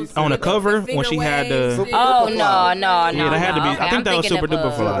when she was on the cover when she had the. Oh no. Yeah, that had to be. I think that was Super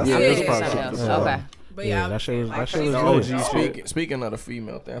Duper Fly. Yeah, that was probably Super. Okay. But yeah, that shit was OG. Speaking of the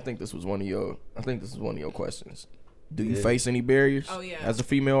female thing, I think this was one of your questions. Do you face any barriers? Oh yeah. As a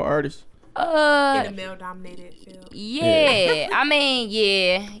female artist? In a male-dominated field. Yeah, I mean,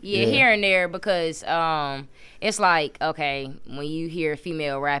 yeah, here and there because it's like okay, when you hear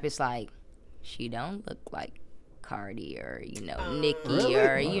female rap, it's like she don't look like Cardi or Nicki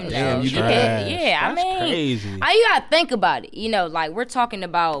or Damn, I mean, crazy. You gotta think about it. Like we're talking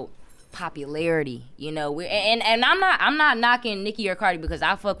about popularity. And I'm not knocking Nicki or Cardi because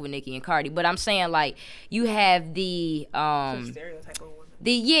I fuck with Nicki and Cardi, but I'm saying like you have the stereotype of women.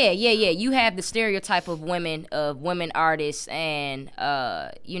 You have the stereotype of women artists, and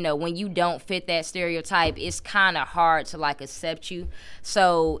when you don't fit that stereotype, it's kind of hard to like accept you.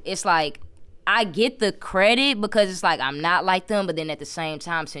 So it's like I get the credit because it's like I'm not like them, but then at the same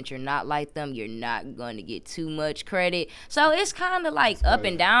time, since you're not like them, you're not going to get too much credit. So it's kind of like up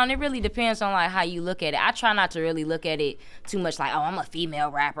and down. It really depends on like how you look at it. I try not to really look at it too much like, oh, I'm a female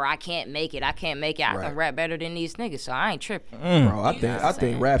rapper. I can't make it. I can rap better than these niggas, so I ain't tripping. Bro, I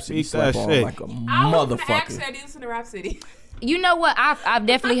think Rhapsody slept on like a motherfucker. I didn't listen to Rhapsody. You know what? I've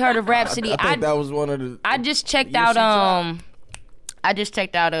definitely heard of Rhapsody. I think that was one of the. I just checked out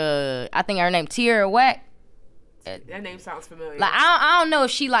I think her name Tierra Whack. That name sounds familiar. Like I don't know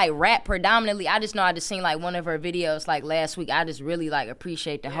if she like rap predominantly. I just know I just seen like one of her videos like last week. I just really like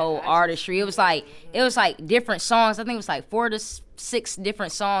appreciate the whole artistry. It was like different songs. I think it was like 4 to 6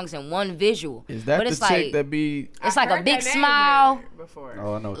 different songs and one visual. Is that the chick that be? It's like a big smile. Before.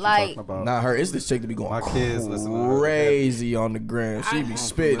 Oh, I know what you're like, talking about. Not her. It's this chick that be going my kids crazy on the gram. She be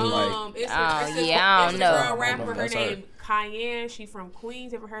spitting like. I don't know. Girl rapper, her name Cayenne. She from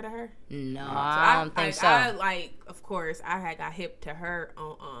Queens. Ever heard of her? No, I don't think so. I like, of course, I had got hip to her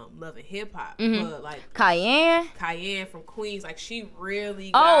on Love and Hip Hop, but like Cayenne from Queens, like she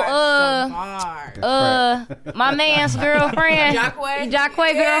really got some bars. My man's girlfriend,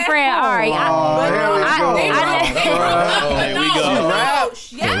 Jacquay girlfriend. All right, here we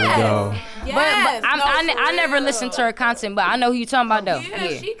go. Yes. But I never listened to her content, but I know who you talking about though.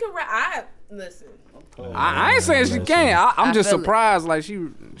 Yeah, she can rap. Listen. I ain't saying she can't. I'm just surprised. Like she's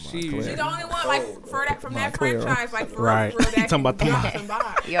the only one like from that franchise, like for right. real. That talking about the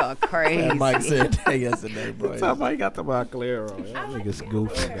Y'all crazy. Mike said that yesterday, bro. Somebody got the Montclair on. Y'all niggas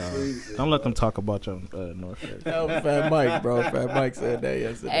goofy, dog. Don't let them talk about your North Face. That was Fat Mike, bro. Fat Mike said that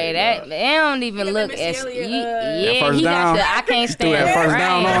yesterday. Hey, that don't even look as first he down. got the I can't stand that first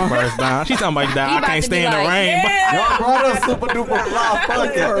down on. First down. She talking about that. I can't stay in the rain. Y'all brought us super duper fly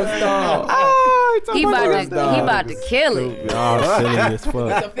First down. He about to kill it. Y'all silly as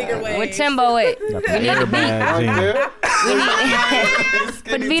fuck. the figure wave. Where Timbo at? Got the airbag.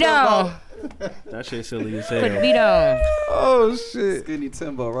 Put the beat on. That shit silly as hell. Put the beat on. Oh shit. Skinny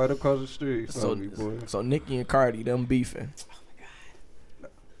Timbo right across the street. So Nicki and Cardi, them beefing.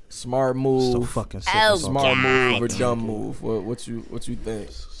 Smart move. So fucking sick. Oh, Smart move or dumb move? What you think?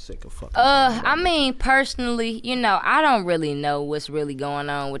 Sick of fucking. I mean, personally, I don't really know what's really going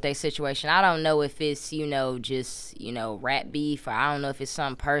on with their situation. I don't know if it's, just, rap beef, or I don't know if it's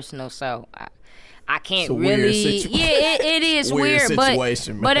something personal. So I can't really. Yeah, it is weird.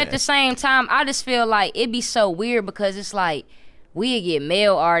 But at the same time, I just feel like it'd be so weird because it's like we get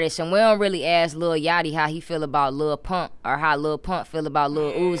male artists and we don't really ask Lil Yachty how he feel about Lil Pump, or how Lil Pump feel about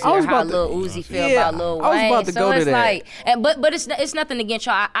Lil Uzi, or how Lil Uzi feel about Lil Wayne. I was about to go to that. Like, but it's nothing against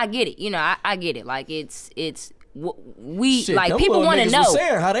y'all. I get it. I get it. Like it's Shit, like people want to know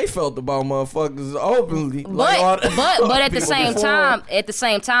saying how they felt about motherfuckers openly. But at the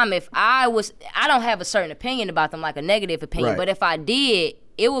same time, if I don't have a certain opinion about them, like a negative opinion. Right. But if I did,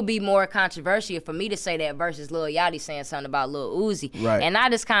 it would be more controversial for me to say that versus Lil Yachty saying something about Lil Uzi. Right. And I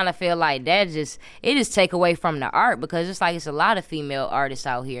just kind of feel like it just take away from the art, because it's like it's a lot of female artists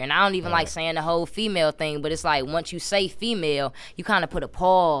out here. And I don't even like saying the whole female thing, but it's like once you say female, you kind of put a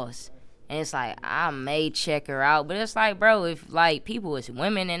pause. And it's like, I may check her out. But it's like, bro, if like people is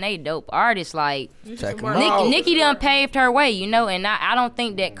women and they dope artists, like Nicki done paved her way, and I don't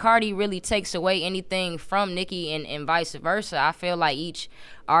think that Cardi really takes away anything from Nicki and vice versa. I feel like each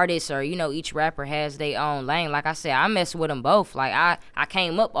artist or, each rapper has their own lane. Like I said, I mess with them both. Like I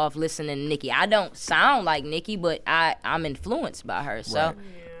came up off listening to Nicki. I don't sound like Nicki, but I'm influenced by her. So,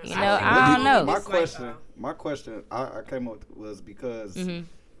 I don't know. My question I came up with was because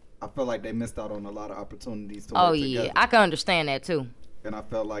I felt like they missed out on a lot of opportunities to work together. I can understand that too. And I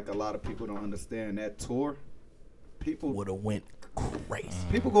felt like a lot of people don't understand that tour. People would have went crazy.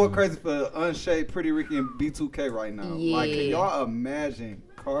 People going crazy for Unshaved, Pretty Ricky, and B2K right now. Yeah. Like, can y'all imagine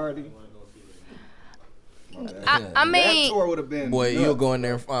Cardi? I mean, that tour would have been. Boy, you'll go in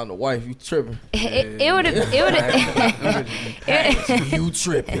there and find a wife. You tripping? It would have. You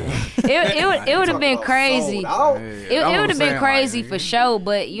tripping? It would have been crazy. It would have been crazy for sure.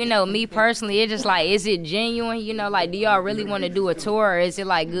 But me personally, it's just like, is it genuine? Like, do y'all really want to do a tour, or is it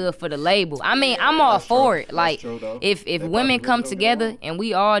like good for the label? I mean, I'm all for it. Like, if women come together and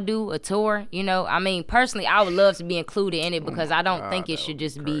we all do a tour, I mean, personally, I would love to be included in it, because I don't think it should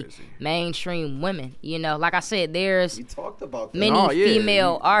just be mainstream women. Like I said, there's many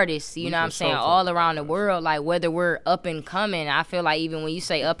female artists, what I'm saying, all around the world. Like, whether we're up and coming, I feel like even when you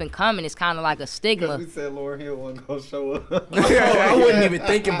say up and coming, it's kind of like a stigma. We said Lauryn Hill wasn't gonna show up. I wasn't even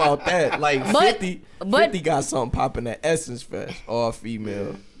thinking about that. Like, 50 got something popping at Essence Fest, all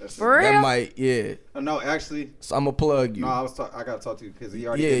female. For real? That might, No, actually. So I'm gonna plug you. No, I gotta talk to you because he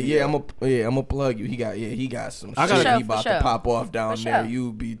already. I'm gonna plug you. He got some shit he about to pop off down there.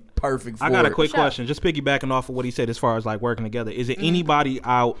 You'd be perfect for it. I got a quick question. Just piggybacking off of what he said as far as like working together. Is it anybody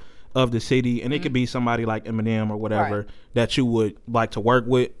out of the city, and it could be somebody like Eminem or whatever, that you would like to work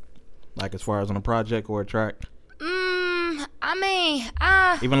with, like as far as on a project or a track? I mean,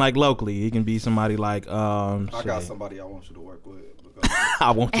 even like locally, it can be somebody like I got somebody I want you to work with. I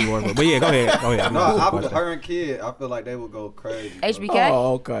want you to work with, but yeah, go ahead. No, her and Kid, I feel like they would go crazy. HBK?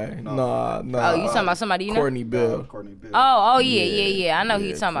 Oh, okay. No. Oh, you talking about somebody you know? Courtney Bill. Oh, yeah. I know who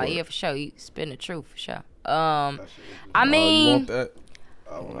you talking about. Yeah, for sure. You spin the truth, for sure. I mean, you want that?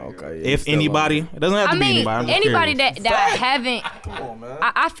 Okay. If anybody, it doesn't have to be anybody. Anybody that I haven't. Come on, man.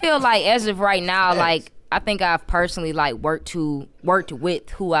 I feel like as of right now, like, I think I've personally like worked with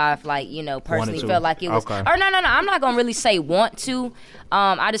who I've like, personally felt like it was. Okay. Or no, I'm not gonna really say want to.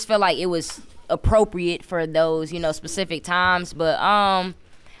 I just felt like it was appropriate for those, specific times. But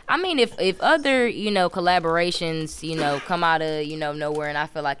I mean, if other, collaborations, come out of, nowhere, and I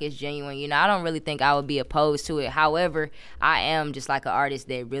feel like it's genuine, I don't really think I would be opposed to it. However, I am just like an artist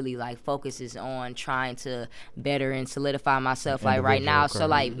that really like focuses on trying to better and solidify myself like right now. So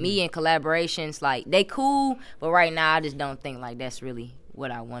like me and collaborations, like they cool, but right now I just don't think like that's really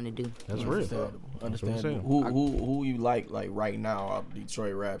what I want to do. That's real. Understandable. Who you like right now out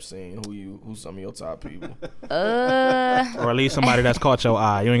Detroit rap scene? Who's some of your top people? Or at least somebody that's caught your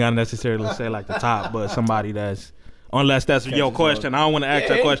eye. You ain't gotta necessarily say like the top, but somebody that's, unless that's your question. I don't want to ask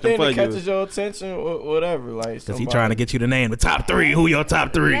that question for you. Catches your attention or whatever. Like, because he trying to get you to name the top 3. Who your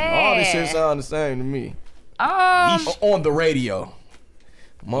top 3? All this shit sound the same to me. On the radio.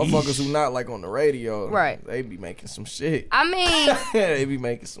 Motherfuckers who not like on the radio, right? They be making some shit. I mean, they be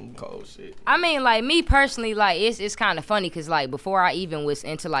making some cold shit. I mean, like me personally, like it's kind of funny because like before I even was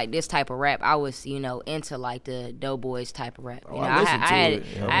into like this type of rap, I was into like the Doughboys type of rap. I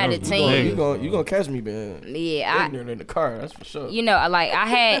had a team. You gonna catch me being ignorant in the car, that's for sure. Like I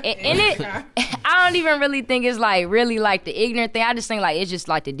had in it. I don't even really think it's like really like the ignorant thing. I just think like it's just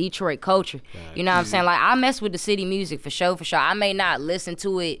like the Detroit culture. You know what I'm saying? Like I mess with the city music for sure. I may not listen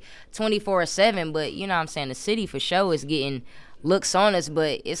to it 24/7, but you know what I'm saying, the city for sure is getting looks on us,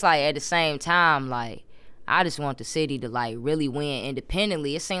 but it's like at the same time, like I just want the city to like really win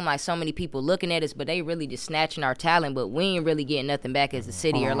independently. It seems like so many people looking at us, but they really just snatching our talent, but we ain't really getting nothing back as a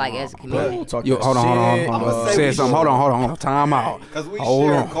city or like as a community. Hold on. Say something. Hold on. Time out. Because we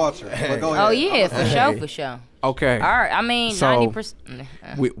share culture. Oh yeah, for sure. Okay. All right. I mean, so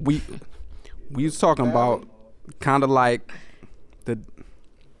 90%. We was talking about kind of like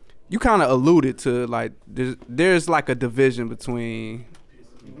you kind of alluded to like there's like a division between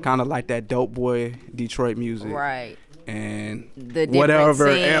kind of like that dope boy Detroit music, right? And the whatever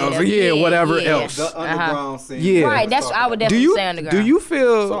else, whatever else, the underground scene, yeah. Right. That's I would definitely say underground. Do you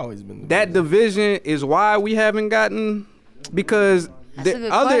feel that division is why we haven't gotten? Because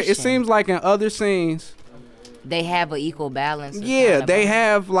it seems like in other scenes they have an equal balance. Yeah, they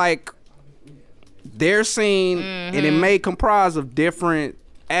have like their scene, and it may comprise of different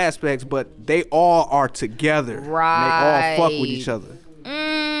aspects, but they all are together. Right. And they all fuck with each other.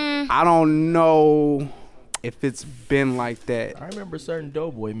 I don't know if it's been like that. I remember a certain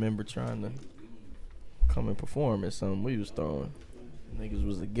Doughboy member trying to come and perform at something we was throwing. Niggas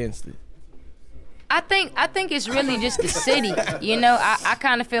was against it. I think it's really just the city. I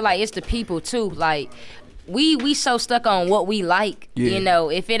kind of feel like it's the people too. Like we so stuck on what we like. Yeah.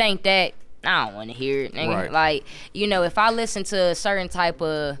 If it ain't that, I don't want to hear it. Right. Like, if I listen to a certain type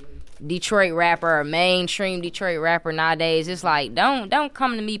of Detroit rapper or mainstream Detroit rapper nowadays, it's like, don't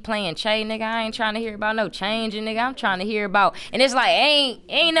come to me playing Che, nigga. I ain't trying to hear about no changing, nigga. I'm trying to hear about, and it's like,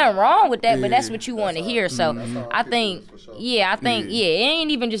 ain't nothing wrong with that, but that's what you want to hear. So I think, it ain't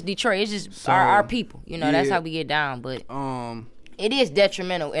even just Detroit. It's just our people. That's how we get down. But it is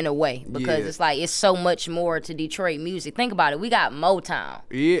detrimental in a way because it's like it's so much more to Detroit music. Think about it. We got Motown.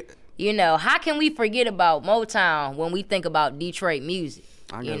 Yeah. How can we forget about Motown when we think about Detroit music?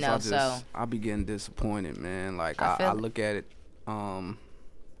 I guess I be getting disappointed, man. Like I look at it, I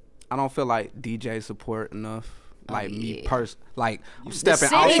don't feel like DJ support enough. Like me like I'm stepping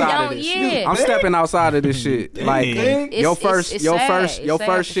outside of this. I'm stepping outside of this shit. Like your first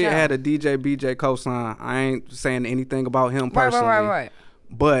shit had a DJ BJ cosign. I ain't saying anything about him personally. Right.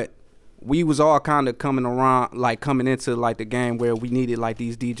 But we was all kind of coming into like the game where we needed like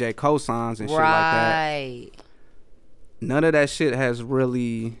these DJ cosigns and shit like that. None of that shit has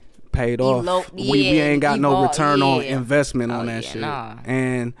really paid off. We ain't got no return on investment on that shit. Nah.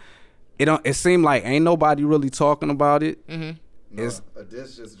 And it seemed like ain't nobody really talking about it. No, a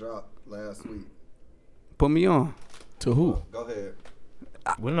diss just dropped last week. Put me on. To who? Go ahead.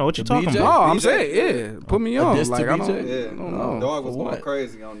 We don't know what you're talking about. No, I'm saying, put me on. Like I don't know. Dog was going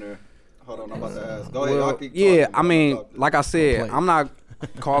crazy on there. Hold on, I'm about to ask. Go ahead. I mean, like I said, I'm not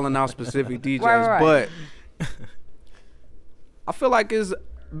calling out specific DJs, but I feel like it's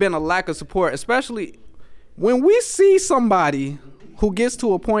been a lack of support, especially when we see somebody who gets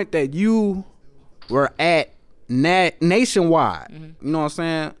to a point that you were at nationwide. You know what I'm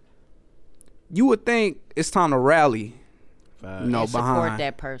saying? You would think it's time to rally. Behind support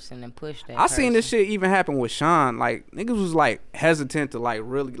that person and push that. I seen this shit even happen with Sean. Like niggas was like hesitant to like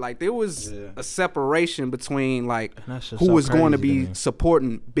really like there was a separation between like who was going to be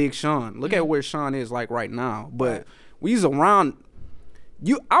supporting Big Sean. Look at where Sean is like right now. But we was around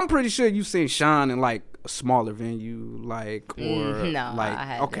I'm pretty sure you've seen Sean in like a smaller venue, like or no, like I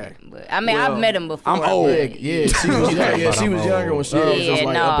haven't, okay. But I mean, I've met him before. I'm old. Yeah, she was younger when she was just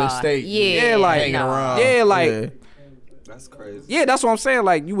like up in state. Hanging around. Yeah, like. That's crazy. Yeah, that's what I'm saying.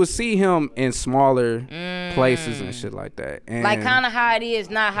 Like you would see him in smaller places and shit like that. And like kind of how it is,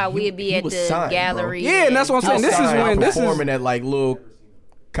 not how we'd be at the gallery. Yeah, and that's what I'm saying. This is when this is performing at like little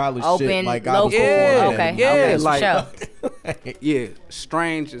college open, shit. Like local. Okay. Yeah,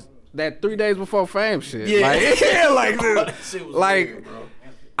 Strange is that 3 days before fame shit. Yeah, like, like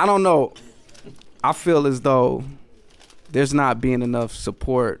I don't know. I feel as though there's not being enough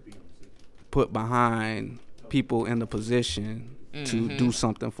support put behind people in the position to do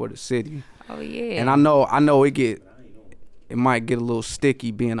something for the city. Oh yeah. And I know it might get a little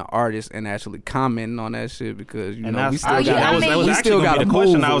sticky being an artist and actually commenting on that shit because you know we still got the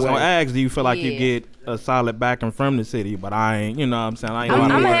question I was gonna ask. Do you feel like you Yeah. get a solid backing from the city? But I ain't, you know what I'm saying? I ain't I'm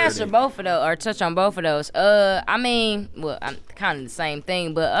wanna gonna word answer it. both of those or touch on both of those. I mean, well, I'm kind of the same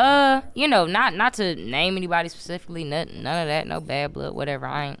thing, but you know, not to name anybody specifically, none of that, no bad blood, whatever.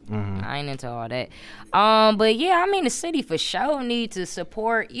 I ain't into all that. But yeah, I mean, the city for sure need to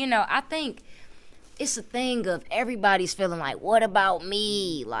support. You know, I think it's a thing of everybody's feeling like, what about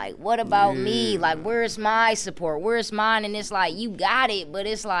me? Like, what about me? Like, where's my support? Where's mine? And it's like, you got it, but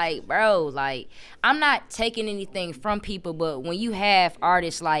it's like, bro, like, I'm not taking anything from people, but when you have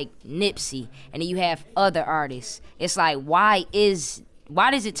artists like Nipsey and then you have other artists, it's like, why does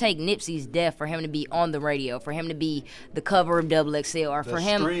it take Nipsey's death for him to be on the radio, for him to be the cover of XXL, or for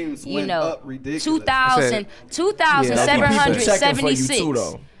him, you know,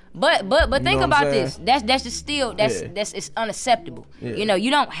 2,776. But think about this. That's just still it's unacceptable. Yeah. You know, you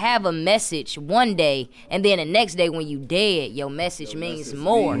don't have a message one day and then the next day when you dead, your message means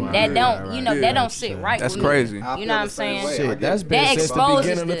more. That don't sit right. That's with crazy. Me. You know what I'm saying? Shit, that's been since the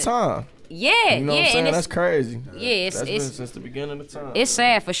beginning of time. Yeah, you know what I'm saying? That's crazy. Yeah, that's been since the beginning of time. It's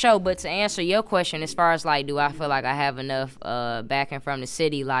sad for sure. But to answer your question, as far as like, do I feel like I have enough backing from the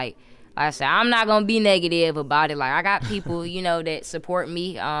city? Like I said, I'm not gonna be negative about it. Like I got people, you know, that support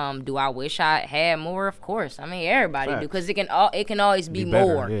me. Do I wish I had more? Of course. I mean, everybody do, because it can always be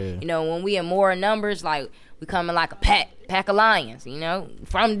more. Better, yeah. You know, when we in more numbers, like we coming like a pack of lions. You know,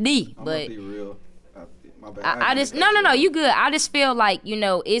 from D. I'm but gonna be real. My bad. I just no, you good. I just feel like, you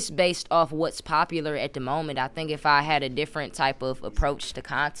know, it's based off what's popular at the moment. I think if I had a different type of approach to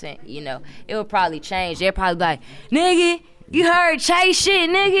content, you know, it would probably change. They'd probably be like, nigga, you heard Chase shit,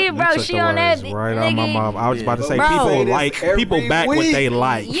 nigga, bro. She on that, right nigga. on my mouth. I was about to say, Bro. people back what they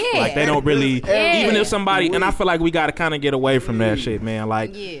like. Yeah. Like they don't really, Yeah. even if somebody, and I feel like we gotta kind of get away from that shit, man.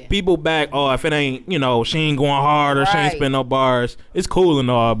 Like people back, if it ain't, you know, she ain't going hard or she ain't spin no bars, it's cool and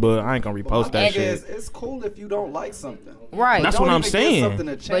all, but I ain't gonna repost that shit. It's cool if you don't like something. Right. That's don't what I'm even saying. Give something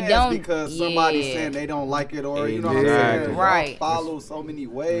a chance because somebody's saying they don't like it, or you know what I'm saying. Right. Y'all follow so many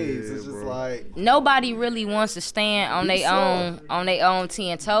ways. It's just like nobody really wants to stand on their own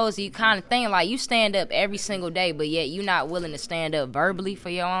 10 toes. You kind of think like you stand up every single day, but yet you're not willing to stand up verbally for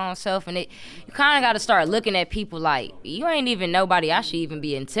your own self. And you kind of got to start looking at people like you ain't even nobody I should even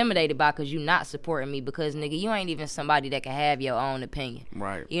be intimidated by, because you not supporting me, because nigga, you ain't even somebody that can have your own opinion.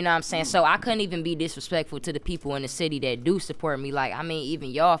 Right. You know what I'm saying? So I couldn't even be disrespectful to the people in the city that do support me. Like, I mean,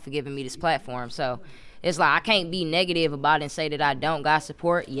 even y'all for giving me this platform. So it's like I can't be negative about it and say that I don't got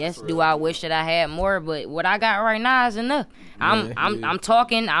support. Yes, do I wish that I had more? But what I got right now is enough. I'm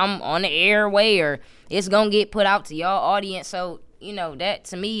talking. I'm on the airway, or it's gonna get put out to y'all audience. So you know that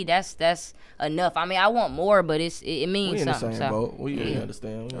to me, that's enough. I mean, I want more, but it means we in something. the same boat. We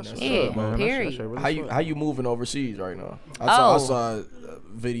understand. Yeah, period. How you moving overseas right now? I saw a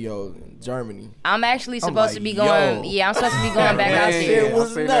video in Germany. I'm actually supposed to be going. Yeah, I'm supposed to be going back out there. It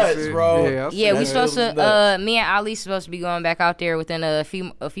was nuts, bro. Yeah, we supposed to. Me and Ali supposed to be going back out there within a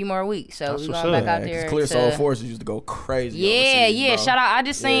few more weeks. So we going back out there. Clear Soul Forces used to go crazy. Yeah. Shout out. I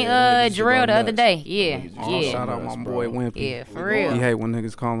just seen Jarrell the other day. Yeah. Shout out my boy Wimpy. Yeah, for real. He hate when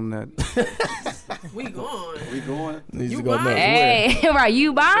niggas call him that. We going. Needs to go nuts. Hey, right,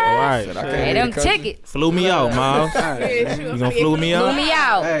 you buying? Right. Hey, them tickets. Flew me out, Miles. You gonna flew me out? Flew me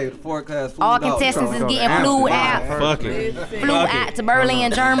out. Hey, the forecast. All contestants is getting flew out. Fuck it. Flew out to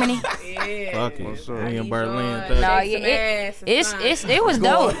Berlin, Germany. Fuck it. Me in Berlin. No, it was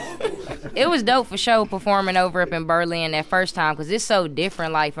dope. It was dope for sure performing over up in Berlin that first time, because it's so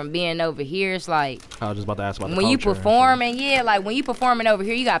different. Like from being over here, it's like I was just about to ask about the when you culture. performing, like when you performing over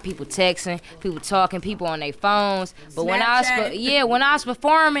here, you got people texting, people talking, people on their phones. But when I was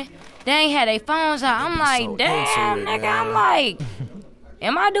performing, they ain't had their phones out. I'm like, damn, nigga. I'm like,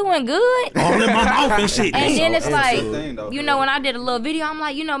 am I doing good? All in my mouth and shit. And then it's like, you know, when I did a little video, I'm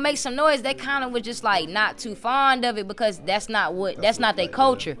like, you know, make some noise. They kind of was just like not too fond of it, because that's not their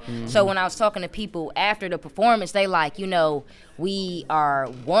culture. Mm-hmm. So when I was talking to people after the performance, they like, you know, we are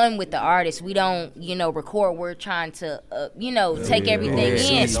one with the artist. We don't, you know, record. We're trying to, you know, take everything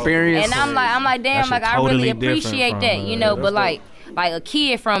in. Experience. And I'm like, damn, like I really appreciate that, you know. But like a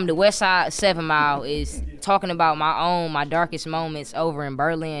kid from the West Side 7 Mile is talking about my darkest moments over in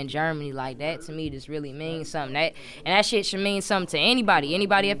Berlin, Germany, like that to me just really means something. That shit should mean something to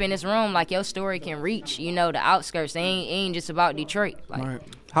anybody up in this room. Like your story can reach, the outskirts. It ain't just about Detroit. Like, right.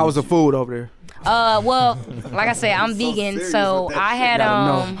 How was the food over there? Well, like I said, I'm vegan, so I had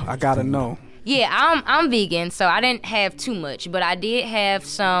I gotta know. Yeah, I'm vegan, so I didn't have too much, but I did have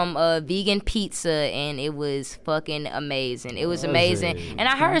some vegan pizza, and it was fucking amazing. It was amazing, and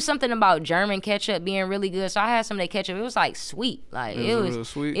I heard something about German ketchup being really good, so I had some of that ketchup. It was like sweet, like it was real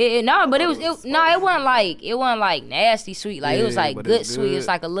sweet. It wasn't like nasty sweet, like it was like good sweet. It's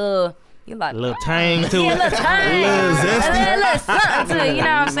like a little. You like a little tang to it. Yeah, a little tang. A little zesty. A little something to it, you know what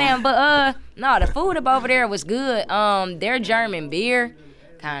I'm saying? But no, the food up over there was good. Their German beer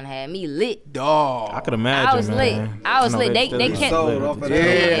kind of had me lit. Dog. I could imagine. I was lit. I was lit. They kept.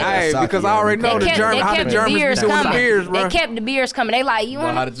 Yeah, because I already know how the Germans be doing the beers, bro. They kept the beers coming. They like, you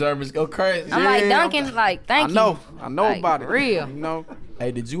want how the Germans go crazy. I'm like, Duncan, like, thank you. I know like, about it. Real. You know.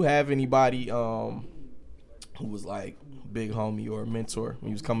 Hey, did you have anybody who was like big homie or mentor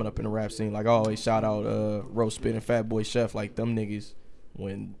when you was coming up in the rap scene? Like I always shout out Roast Spit and Fat Boy Chef, like them niggas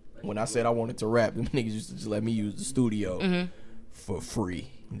when I said I wanted to rap, them niggas used to just let me use the studio for free.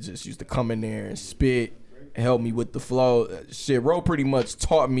 Just used to come in there and spit and help me with the flow. Shit, Ro pretty much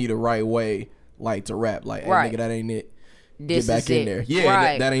taught me the right way like to rap. Like, hey nigga, that ain't it. Get back in there. Yeah,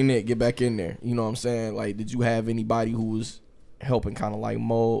 right. that ain't it. Get back in there. You know what I'm saying? Like, did you have anybody who was helping kind of like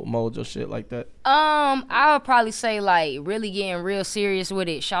mold your shit like that? I would probably say like really getting real serious with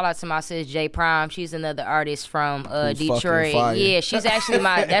it. Shout out to my sis J Prime. She's another artist from Detroit. Yeah, she's actually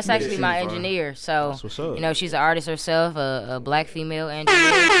my my engineer. So she's an artist herself, a black female engineer.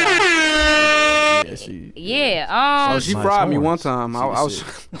 So she fried me one time. I was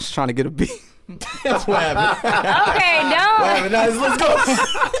trying to get a beat. That's what happened. Okay, don't. Let's go.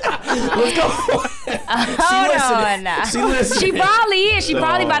 Let's go. Hold on now. She probably is. She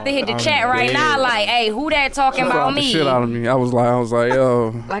probably about to hit the chat right now. Like, hey, who that talking about me? The shit out of me. I was like,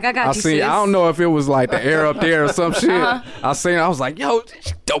 yo. Like I got you. Sis. I don't know if it was like the air up there or some shit. I was like, yo,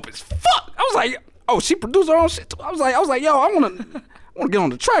 she dope as fuck. I was like, oh, she produced her own shit too. I was like, yo, I wanna get on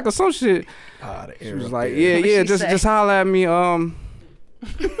the track or some shit. She was like, yeah, just holler at me.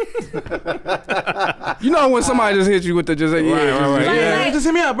 You know when somebody just hit you with the right. Yeah, just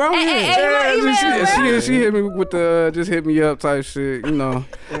hit me up, bro. She hit me with the just hit me up type shit. You know,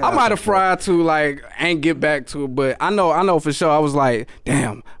 I might have fried to like ain't get back to it, but I know for sure. I was like,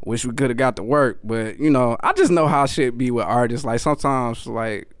 damn, wish we could have got to work, but I just know how shit be with artists. Like sometimes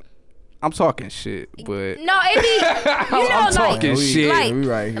like. I'm talking shit, but no, it be I'm talking shit.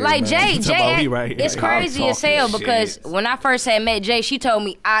 Like Jay, it's crazy as hell because when I first had met Jay, she told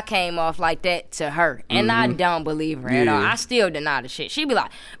me I came off like that to her, and I don't believe her at all. I still deny the shit. She be like,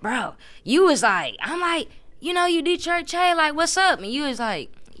 bro, you was like, I'm like, you Detroit Jay, like, what's up? And you was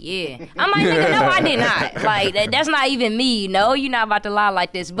like, yeah. I'm like, nigga, no, I did not. Like, that's not even me, you're not about to lie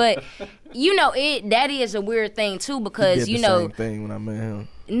like this. But, that is a weird thing, too, because, he did the same thing when I met him.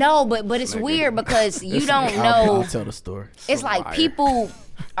 No, but it's weird because you don't know. I'll tell the story. It's like people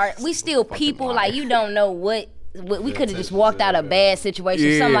we still people, like you don't know what we could have just walked out of a bad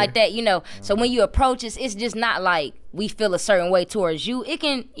situation, something like that, So when you approach us, it's just not like we feel a certain way towards you. It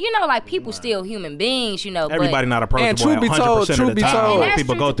can, like people still human beings, Everybody not approachable. And truth be told,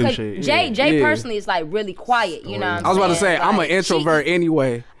 people go through shit. Jay personally is like really quiet, you know what I'm saying? I was about to say, I'm an introvert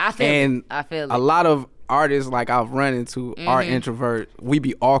anyway. I feel it. A lot of artists like I've run into are introverts. We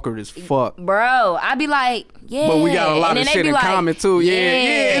be awkward as fuck, bro. I be like, yeah, but we got a lot of shit in common too. Yeah,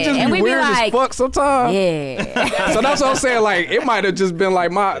 it just be weird as fuck sometimes. Yeah. So that's what I'm saying. Like it might have just been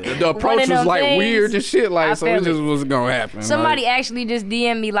like the approach was like weird and shit. Like so it just wasn't gonna happen. Somebody actually just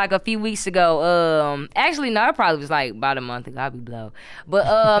DM'd me like a few weeks ago. Actually no, it probably was like about a month ago. I'll be blown.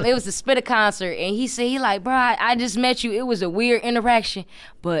 But it was a Spitter concert, and he said like, bro, I just met you. It was a weird interaction,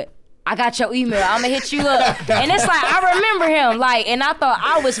 but I got your email. I'm gonna hit you up. And it's like, I remember him. Like, and I thought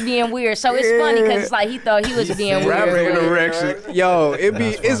I was being weird. So it's funny because it's like he thought he was being weird. Interaction. Yo,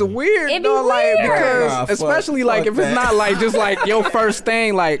 it's weird. It be though, weird. Like, because especially like if it's not like just like your first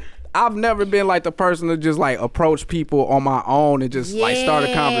thing, like I've never been like the person to just like approach people on my own and just like start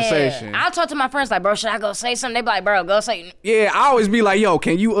a conversation. I'll talk to my friends like, bro, should I go say something? They be like, bro, go say. Yeah, I always be like, yo,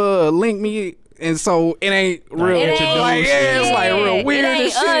 can you link me? And so it ain't real. It's like real weird. It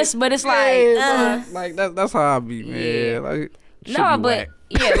ain't and us, shit. But it's like, like that's how I be, man. Like, no, but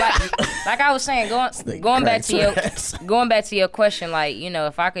like I was saying, going back to your question, like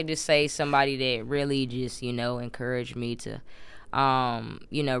if I could just say somebody that really just encouraged me to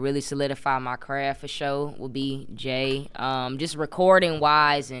really solidify my craft for sure would be Jay. Just recording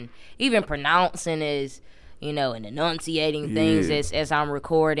wise and even pronouncing is, and enunciating things as I'm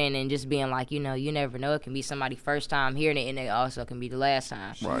recording and just being like, you never know. It can be somebody's first time hearing it, and it also can be the last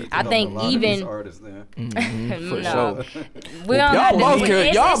time. Right. I think even artists there. For sure.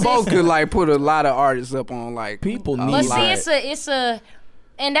 Y'all both could like put a lot of artists up on like people need. But see, it's a.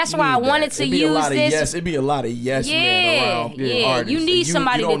 And that's why I wanted to use this. It'd be a lot of yes men around. Artists. You need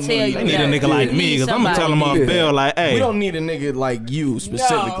somebody to tell you. They need a nigga like me, because I'm going to tell them off bail like, hey. We don't need a nigga like you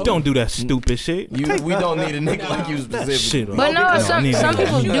specifically. No. Don't do that stupid shit. We don't need a nigga like you specifically. But no, some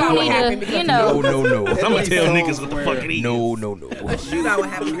people do need to, No. I'm going to tell niggas what the fuck it is. No. You got what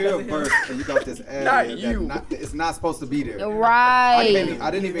happened. You hear a verse and you got this ad. It's not supposed to be there. Right. I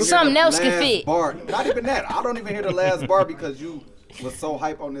didn't even hear something the else last can fit. bar. Not even that. I don't even hear the last bar because you was so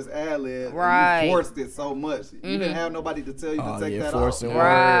hype on this ad lib. Right. You forced it so much. You didn't have nobody to tell you to take that out.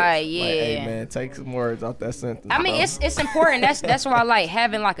 Right, yeah. Like, hey man, take some words out that sentence. I mean, it's important. That's why I like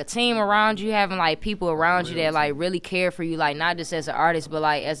having like a team around you, having like people around you that like really care for you, like not just as an artist, but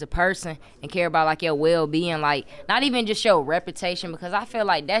like as a person, and care about like your well-being, like not even just your reputation, because I feel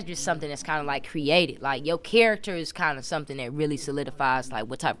like that's just something that's kind of like created. Like your character is kind of something that really solidifies like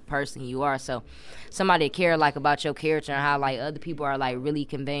what type of person you are. So somebody that care like about your character and how like other people are like really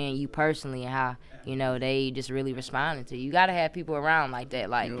conveying you personally and how they just really responding to you. You gotta have people around like that.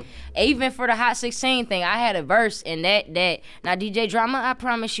 Like even for the Hot 16 thing, I had a verse and that now DJ Drama, I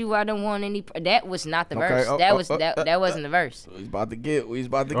promise you I don't want any. That was not the verse. That wasn't the verse. We about to get. Right,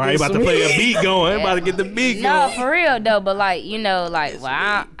 about to play a beat going. About to get the beat going. No, for real though. But like well,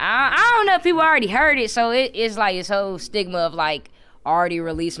 I don't know if people already heard it, so it's like this whole stigma of like already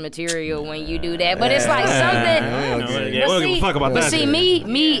released material when you do that, but it's like something. See,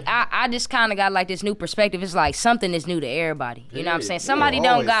 me, I just kind of got like this new perspective. It's like something is new to everybody. You know what I'm saying? Somebody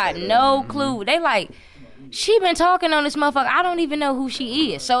don't got no clue. They like, she been talking on this motherfucker. I don't even know who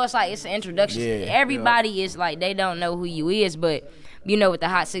she is. So it's like it's an introduction. Everybody is like they don't know who you is, but with the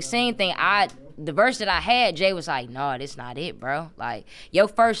Hot 16 thing, the verse that I had, Jay was like, no, that's not it, bro. Like, your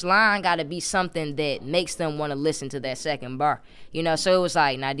first line got to be something that makes them want to listen to that second bar. So it was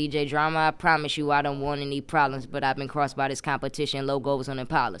like, now, DJ Drama, I promise you I don't want any problems, but I've been crossed by this competition, logos on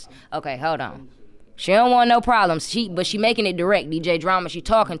Impalas. Okay, hold on. She don't want no problems, but she making it direct. DJ Drama, she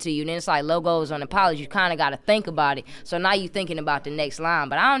talking to you. Then it's like logos on Impalas. You kind of got to think about it. So now you thinking about the next line.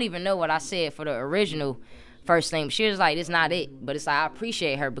 But I don't even know what I said for the original first thing. She was like, it's not it. But it's like, I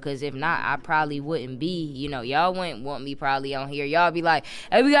appreciate her, because if not, I probably wouldn't be, y'all wouldn't want me probably on here. Y'all be like,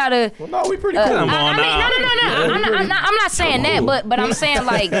 hey, we gotta. Well, no, we pretty cool. No. I'm not saying that, but I'm saying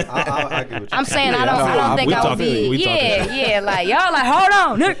like, I'm saying I don't think I would be. Yeah, like y'all like, hold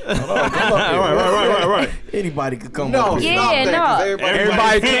on. Right. Anybody could come up here.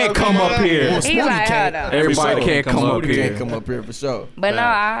 Everybody can't come up here. Everybody can't come up here. Can't come up here for sure. But no,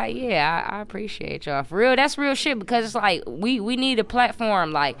 I appreciate y'all. For real, that's real shit, because it's like we need a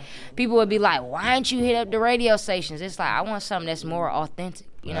platform. Like people would be like, why don't you hit up the radio stations? It's like, I want something that's more authentic.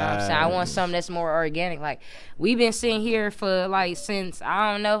 You know what I'm saying? I want something that's more organic. Like we've been sitting here for like since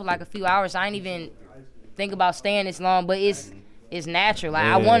I don't know, like a few hours. I ain't even think about staying this long, but it's natural. Like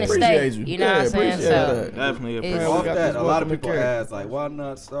I want to stay. You know what I'm saying? So definitely appreciate off that. A lot of people ask like, why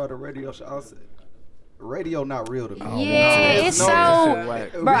not start a radio show? I said, radio not real to me. Yeah, it's so.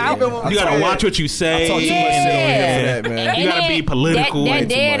 Bro, you gotta watch what you say. I talk too much shit on here for that, man. You gotta be political. That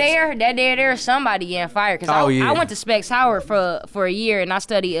dead air, somebody getting fired. Cause I went to Specs Howard for a year and I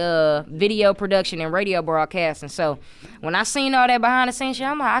studied video production and radio broadcasting. So when I seen all that behind the scenes shit,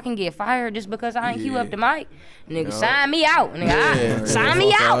 I'm like, I can get fired just because I ain't cue up the mic. Nigga, sign me out. Nigga, sign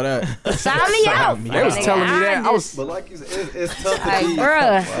me out. Sign me out. They was telling me that. But like you said, it's tough to be.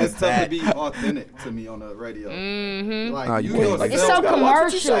 It's tough to be authentic to me on the radio. Mm-hmm. Like, it's so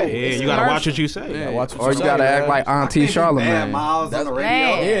commercial. Yeah, you gotta watch what you say. Or you gotta act like Auntie Charlamagne. Mad Miles on the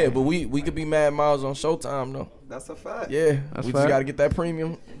radio. Yeah, but we could be Mad Miles on Showtime though. That's a fact. Yeah, we just gotta get that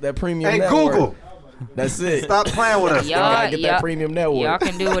premium. Hey, network. Google. That's it. Stop playing with us. Y'all gotta get that premium network. Y'all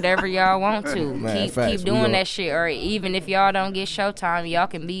can do whatever y'all want to. Man, keep doing that shit. Or even if y'all don't get Showtime, y'all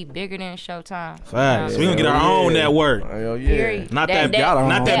can be bigger than Showtime. Facts. We gonna get our own network. Hell yeah. Not that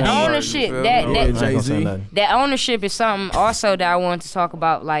ownership. That ownership is something also that I wanted to talk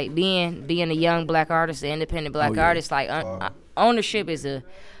about. Like being a young black artist, an independent black artist. Like ownership is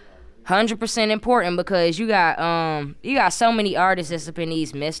 100% important because you got so many artists that's up in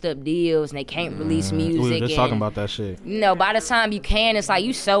these messed up deals and they can't release music. We were just talking about that shit. You know, by the time you can, it's like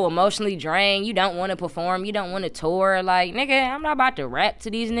you so emotionally drained. You don't want to perform. You don't want to tour. Like, nigga, I'm not about to rap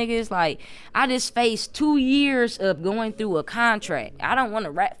to these niggas. Like, I just faced 2 years of going through a contract. I don't want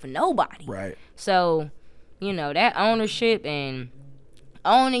to rap for nobody. Right. So, you know, that ownership and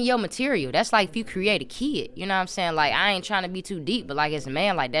owning your material, that's like if you create a kid, you know what I'm saying? Like, I ain't trying to be too deep, but like as a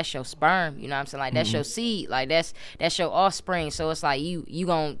man, like that's your sperm, you know what I'm saying? Like that's your seed, like that's your offspring. So it's like you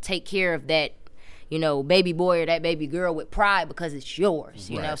gonna take care of that, you know, baby boy or that baby girl with pride because it's yours,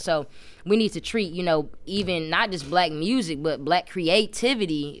 you know? So we need to treat, you know, even not just black music, but black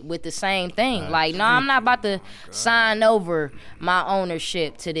creativity with the same thing. Like, no, I'm not about to sign over my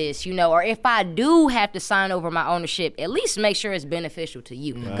ownership to this, you know, or if I do have to sign over my ownership, at least make sure it's beneficial to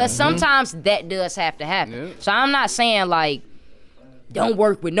you. Because sometimes that does have to happen. So I'm not saying, like, don't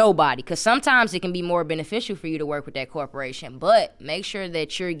work with nobody, because sometimes it can be more beneficial for you to work with that corporation, but make sure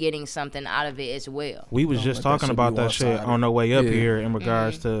that you're getting something out of it as well. We was just talking about that shit on our way up here in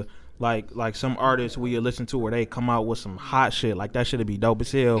regards to like some artists we listen to where they come out with some hot shit, like that shit'd be dope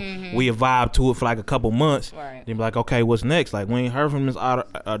as hell. We vibe to it for like a couple months, then be like, okay, what's next? Like, we ain't heard from this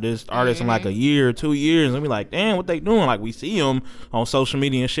artist in like a year or 2 years, and we like, damn, what they doing? Like, we see them on social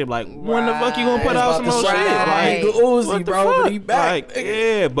media and shit, like, when the fuck you gonna put out some more shit? Like, the Uzi, bro, but he back. Like,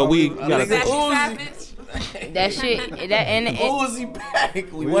 yeah, but we gotta that shit, that and Uzi back.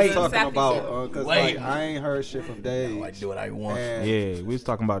 We was talking about because like I ain't heard shit from Dave. Like, do what I want. Yeah, we was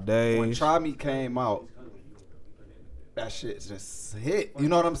talking about Dave. When Try Me came out, that shit just hit. You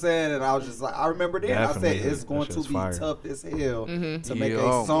know what I'm saying? And I was just like, I remember then Definitely I said it's going to be fire. tough as hell to make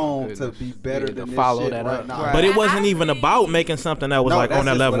a song to be better than this follow shit that right up. now. But it wasn't even about making something that was like on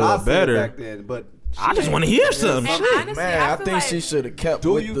that level or better. Back then, but I just want to hear something. And Shit. honestly, Man, I feel think like, she should have kept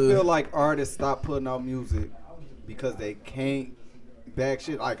do with you the... feel like artists stop putting out music because they can't back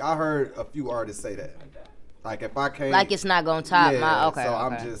shit? Like, I heard a few artists say that. Like, if I can't, like it's not gonna top my okay. So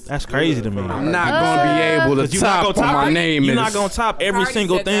okay. I'm just That's crazy to me. I'm not gonna be able to top what my name is. You're not gonna top every Cardi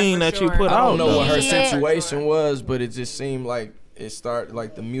single said that thing for that you sure. put I out. don't know what her Yeah. situation was, but it just seemed like it started,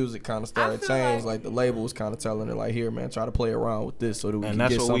 like the music kind of started I to feel change. Like the label was kind of telling her, like, here, man, try to play around with this so that we And can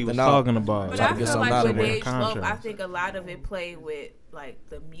that's get what we something was out. talking about. But Try I to get feel something like out with of it. Dave Slope, I Contracts. think a lot of it played with like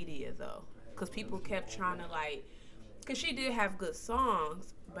the media though, because people kept trying to like, because she did have good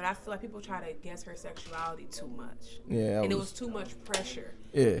songs, but I feel like people try to guess her sexuality too much. Yeah, And it was too much pressure.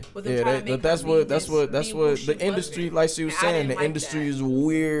 Yeah, But them trying to make that's her what be who she the industry, wasn't. like she was And I saying, didn't the like industry that. is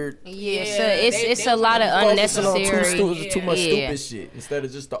weird. Yeah, so Yeah, it's they a lot of Focusing on unnecessary. too much Yeah. stupid shit instead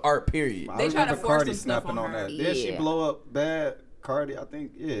of just the art. Period. I They try to remember force Cardi some stuff snapping on on her. that. Did she Yeah. blow up bad? Cardi, I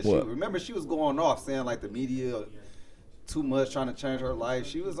think, yeah. What? Remember, she was going off saying like the media too much, trying to change her life.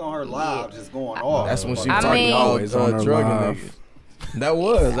 She was on her live just going off. That's when she I was talking mean- about Always on her drugging live. niggas. That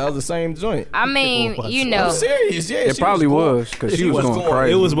was the same joint. I mean, you know. I'm serious, yeah. It she probably going- was because she was going It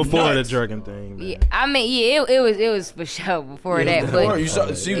crazy. was before Nuts. the jerking thing. Man. Yeah, I mean, yeah, it was for sure before that, Before, but you saw,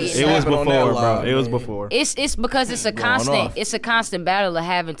 she was It was snapping on that before, bro. live, It was man. before. it's because it's a Going constant off. battle of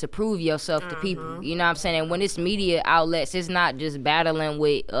having to prove yourself to people. You know what I'm saying? And when it's media outlets, it's not just battling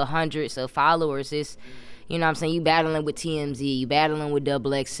with hundreds of followers. It's, you know what I'm saying, you battling with TMZ, you battling with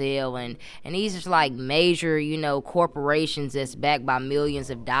XXL, and these are like major, you know, corporations that's backed by millions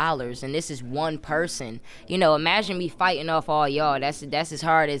of dollars, and this is one person. You know, imagine me fighting off all y'all. That's as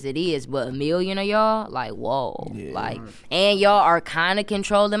hard as it is, but a million of y'all, like, whoa. Yeah. Like, and y'all are kind of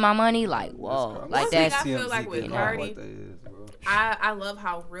controlling my money, like, whoa. Like, One thing that's... I feel like with getting Cardi, off like they is, bro. I love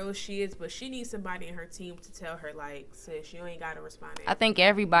how real she is, but she needs somebody in her team to tell her, like, sis, you ain't got to respond to I think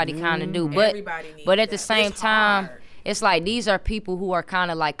everybody kind of do, but Everybody needs at the that. same It's time, hard. it's like these are people who are kind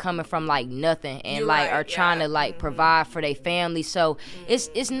of like coming from like nothing and You're like right, are trying yeah. to like provide for their family. So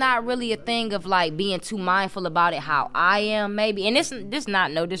it's not really a thing of like being too mindful about it how I am maybe. And this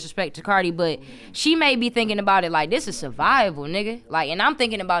not no disrespect to Cardi, but she may be thinking about it like this is survival, nigga. Like, and I'm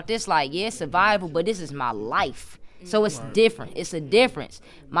thinking about this like, yeah, it's survival, but this is my life. So it's different. It's a difference.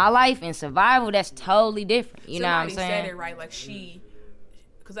 My life and survival, that's totally different. You know what I'm Somebody said saying? it right, like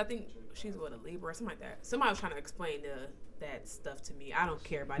because I think she's what, a Libra or something like that. Somebody was trying to explain that stuff to me. I don't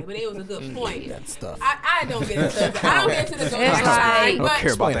care about it, but it was a good point. That stuff. I don't get into it. I don't get into the It's side, like- but I don't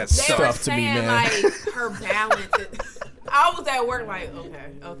care about that they were stuff to me, saying man. like her balance. I was at work like,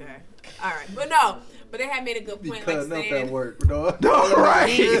 okay. All right, but no. But they had made a good point, like saying that work, no, right.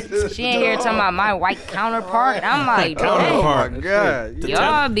 She ain't here talking about my white counterpart. I'm like, Counterpart. Oh my God.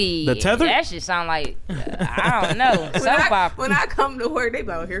 y'all be the tether? That shit sound like I don't know. Soap opera. When I come to work, they be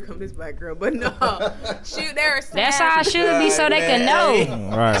like, oh, here come this black girl. But no, shoot, they're That's how it should be, so they can know.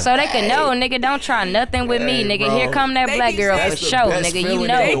 Right. So they can know, nigga. Don't try nothing with me, nigga. bro. Here come that They black keep girl saying for it's sure, nigga. You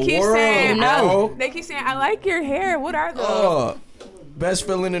know. They keep saying, know. they keep saying, I like your hair. What are those? Best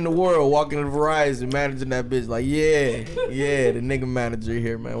feeling in the world, walking to Verizon, managing that bitch. Like, yeah, the nigga manager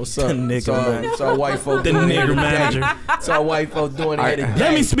here, man. What's up? The nigga manager. It's our white folk. The nigga manager. It's our white folk doing it.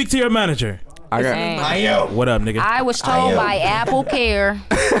 Let me speak to your manager. I got. Dang. What up, nigga? I was told by Apple Care.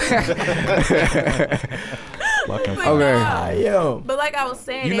 Okay. Yo. But like I was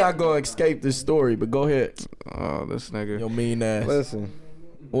saying, You're not gonna escape this story, but go ahead. Oh, this nigga. Yo, mean ass. Listen.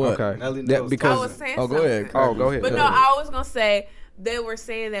 What? Okay. Nelly That knows. I because. was saying Oh, go ahead. something. Oh, go ahead. But no, I was gonna say they were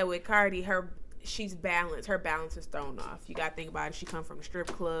saying that with Cardi, she's balanced. Her balance is thrown off. You gotta think about it. She come from a strip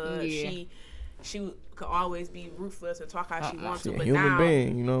club. Yeah. She could always be ruthless and talk how she wants to. She a But human now,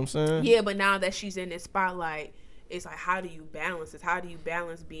 being, you know what I'm saying? yeah. But now that she's in this spotlight, it's like, how do you balance this? How do you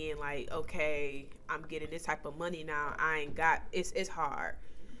balance being like, okay, I'm getting this type of money now. I ain't got. It's hard.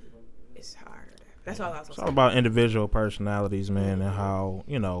 It's hard. That's all I was It's gonna all say. about individual personalities, man, and how,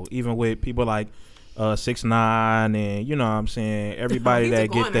 you know, even with people like 6ix9ine and, you know what I'm saying, everybody He's a that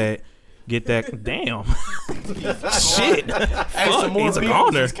goner. get that damn shit. Hey, Fuck, some more he's a people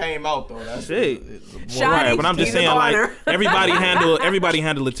goner. just came out though. That's Shit. Shawty, Right, but I'm just he's a saying, like, goner. everybody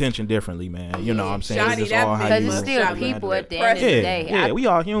handle attention differently, man. You know what I'm saying? Shawty, It's just that all how Because you it's Shawty still handle people it. at the end of the Yeah, day. yeah, we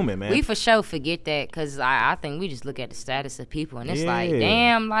all human, man. We for sure forget that because I think we just look at the status of people and it's like, Yeah.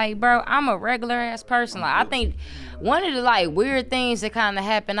 damn, like, bro, I'm a regular ass person. Like, I think one of the like weird things that kind of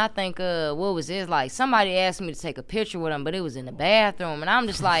happened, I think, what was it? Like, somebody asked me to take a picture with him, but it was in the bathroom, and I'm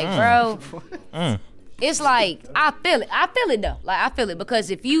just like, bro. It's like I feel it though. Like I feel it because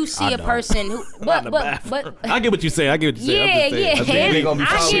if you see a person who, but I get what you say. yeah, They gonna be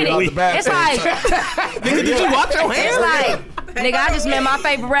I talking get about the it. bathroom. It's like, Nigga, did you watch your it's hands? like, nigga, I just met my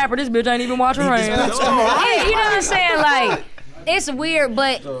favorite rapper. This bitch ain't even watch her hands. Yeah, you know what I'm saying? Like, it's weird,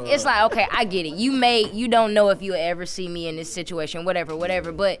 but it's like, okay, I get it. You don't know if you'll ever see me in this situation, whatever.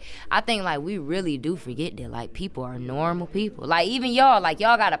 But I think like we really do forget that like people are normal people. Like even y'all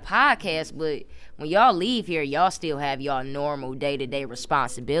got a podcast, but when y'all leave here, y'all still have y'all normal day-to-day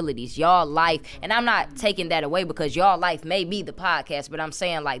responsibilities. Y'all life, and I'm not taking that away because y'all life may be the podcast, but I'm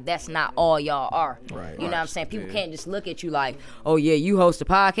saying like that's not all y'all are. Right. You know what I'm saying? People can't just look at you like, oh yeah, you host a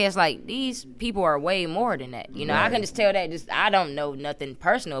podcast. Like these people are way more than that. You know, I can just tell that. I don't know nothing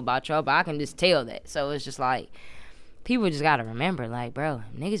personal about y'all, but I can just tell that. So it's just like, people just gotta remember, like, bro,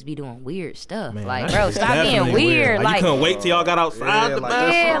 niggas be doing weird stuff. Man, like, that bro, shit is stop being definitely weird. Like, you couldn't wait till y'all got outside the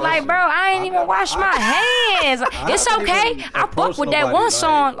bathroom. yeah, like, bro, I ain't even wash my hands. It's okay. I fuck with that one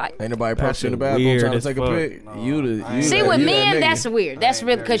song. Like, Ain't nobody approaching in the shit bathroom weird trying to as take a fuck. pic. You see, that- with you that men, nigga. that's weird. That's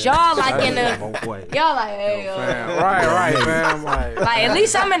really because y'all like in the, y'all like, hey, Right, fam. like at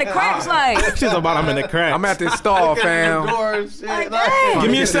least I'm in the cracks. Like, She's about I'm in the crack. I'm at this stall, fam. dang.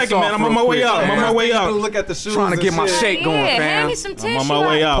 Give me a second, man. I'm on my way out. I'm on my way out. Look at the shoes. Trying to get my shake going, Yeah, hand me fam. some tissue. I'm on my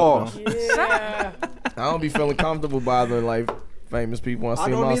way out. Pause. I don't be feeling comfortable bothering like famous people. I see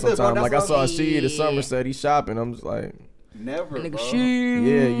them don't out either, bro. sometimes. Like I That's saw what Sheed at Somerset. He's shopping. I'm just like, Never, Nigga, bro. shit.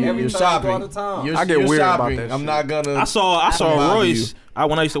 yeah, Every you're time, shopping. all the time. You're, I get you're weird about shopping. that I'm shit. not gonna. I saw bother Royce. you.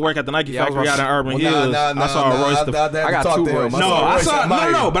 When I used to work at the Nike Yeah, I was factory out in gonna- Urban Well, Hills. I saw Royce. I got two Royce.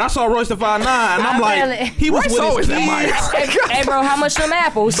 But I saw Royce the 5'9", and I'm feel like, it. he was Royce with always his at my kids. Hey, bro, how much them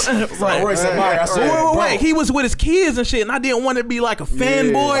apples? Right, Royce and Meyer. I said, Wait, he was with his kids and shit, and I didn't want to be like a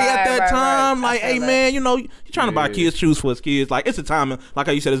fanboy at that Right. time. I Like, feel hey that. man, you know, you trying to buy kids shoes for his kids. Like, it's a time, like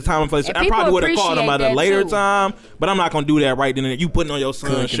how you said, it's a time and place. And I people probably would have called him at appreciate a that, later too. time, but I'm not gonna do that right then and there. You putting on your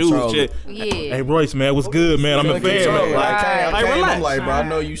son's Couldn't shoes control shit. Yeah. Hey Royce, man, what's good, man? I'm a Couldn't fan. control it. Like, I came, like, I'm relax. like, bro, I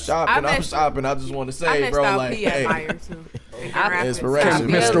know you shopping. I'm messed- shopping. I just want to I say, messed bro, out like, P hey, admire too. inspiration.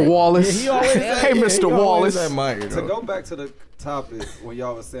 Mr. Wallace. He always Hey, Mr. Wallace. Admired, To though. go back to the topic when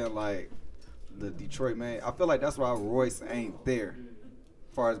y'all was saying like the Detroit man, I feel like that's why Royce ain't there.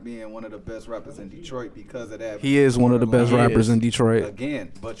 As far as being one of the best rappers in Detroit because of that. He is one of the best He rappers is. in Detroit. Again,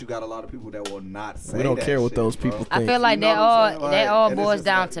 but you got a lot of people that will not say We don't that care what shit, those bro. people I think. feel like You know that what I'm all saying? Like, that all and it's boils just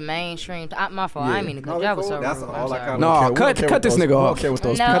down like- to mainstream. My fault. I ain't mean to cut. No, That was so that's rude. all I'm I sorry. kinda- No, We don't care cut what this those- nigga we don't off. care what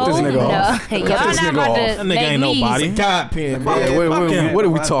those No, people Cut this nigga no. off. Y'all Cut not this nigga about off. to That nigga make ain't me- nobody. God pen, man. What are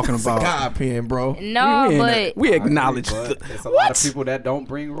we talking It's a about? God pen, bro. No, but We acknowledge. But it's a lot of people that don't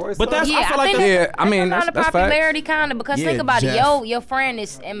bring Royce But up. that's- yeah, I feel I like think that- Yeah, I mean, that's that's facts. popularity kind of because Yeah, think about Jeff. it. Your friend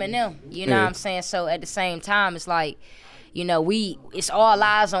is Eminem. You know Yeah. what I'm saying? So at the same time, it's like you know, it's all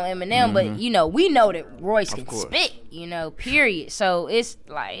eyes on Eminem, but you know, we know that Royce can spit, you know, period. So it's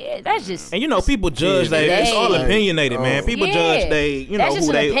like, yeah, that's just. And you know, people judge it's all opinionated, man. People judge you know,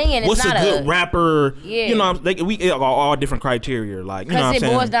 who they, opinion. What's a good rapper, you know, we all different criteria, like, you know what I'm saying?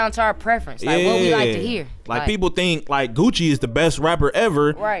 Because it boils down to our preference, like what we like to hear. Like people think like Gucci is the best rapper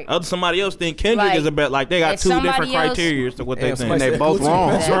ever. Right. Somebody else think Kendrick is the best. Like they got two different criteria to what they think. They both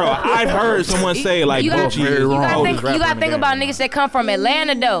wrong. Bro, I've heard someone say like Gucci is you wrong. gotta think about niggas that come from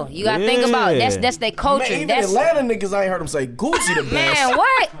Atlanta though. You gotta think about that's their culture. Man, even Atlanta niggas, I ain't heard them say Gucci the best. Man,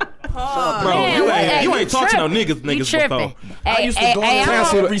 what? Bro, man, you ain't talking to no niggas. You tripping? I used to go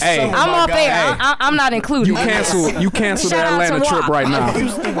to every summer. I'm up there. I'm not included. You cancel the Atlanta trip right now.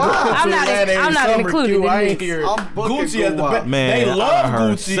 I'm not included. I ain't hear Gucci as the best. Man, they love Gucci,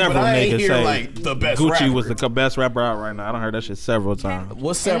 but several I ain't niggas hear say like the best Gucci rapper. was the best rapper out right now. I done heard that shit several times.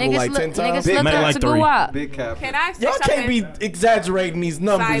 What's several, like 10 times? Niggas look Maybe up like to 3. Guwap. Big cap. Can I say Y'all something? can't be exaggerating these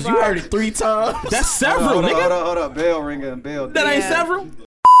numbers. You heard it 3 times. That's several, nigga. Hold up. Bell ringing. Bell. That ain't several.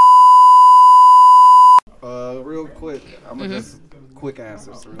 Real quick. I'm gonna just quick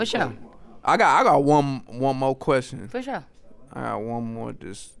answers. For sure. I got one more question. For sure. I got one more.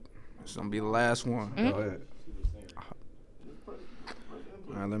 This is gonna be the last one. Go ahead.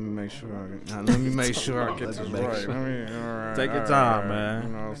 All right, let me make sure I get this right. Take your time, man. You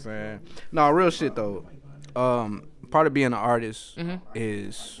know what I'm saying? No, real shit though. Part of being an artist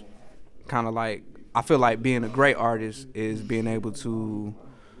is kind of like, I feel like being a great artist is being able to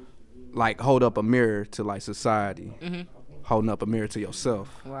like hold up a mirror to like society, holding up a mirror to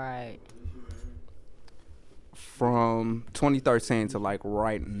yourself. Right. From 2013 to like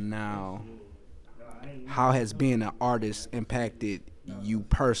right now, how has being an artist impacted you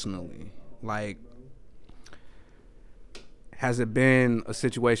personally? Like, has it been a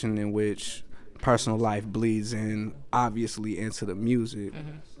situation in which personal life bleeds in obviously into the music?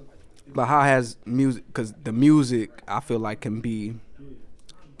 But how has music, because the music I feel like can be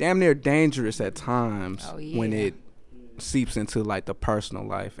damn near dangerous at times when it seeps into like the personal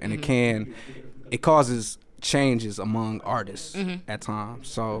life, and it causes changes among artists at times.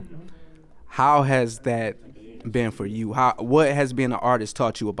 So how has that been for you? What has being an artist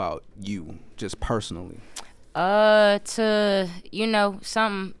taught you about you just personally? To, you know,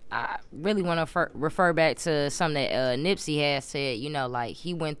 something I really want to refer back to something that Nipsey has said, you know, like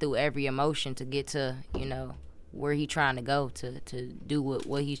he went through every emotion to get to, you know, where he trying to go to do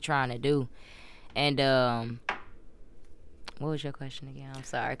what he's trying to do. And what was your question again? I'm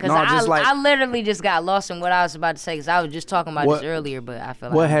sorry, because I literally just got lost in what I was about to say, because I was just talking about this earlier, but I feel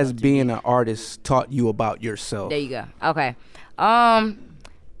like what has being an artist taught you about yourself? There you go. Okay.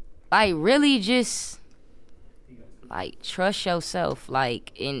 Like really just like trust yourself,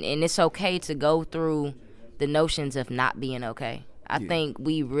 like and it's okay to go through the notions of not being okay. I think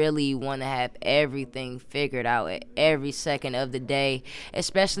we really want to have everything figured out at every second of the day,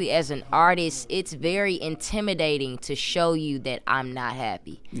 especially as an artist. It's very intimidating to show you that I'm not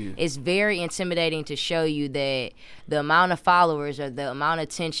happy. It's very intimidating to show you that the amount of followers or the amount of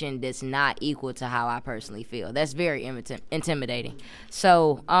attention does not equal to how I personally feel. That's very intimidating.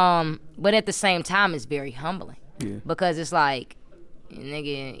 So, but at the same time, it's very humbling because it's like,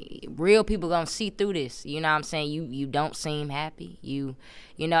 nigga, real people gonna see through this. You know what I'm saying? You don't seem happy. You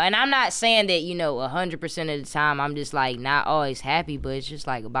know, and I'm not saying that, you know, 100% of the time I'm just like not always happy, but it's just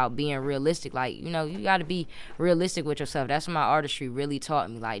like about being realistic. Like, you know, you gotta be realistic with yourself. That's what my artistry really taught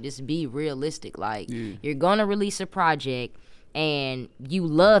me. Like, just be realistic. Like, you're gonna release a project and you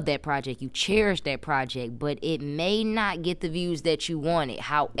love that project, you cherish that project, but it may not get the views that you wanted.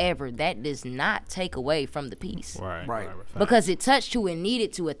 However, that does not take away from the piece. Right. Because it touched who it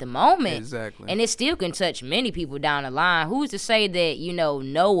needed to at the moment. Exactly. And it still can touch many people down the line. Who's to say that, you know,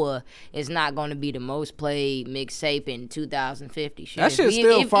 Noah is not going to be the most played mixtape in 2050? Shit. That shit's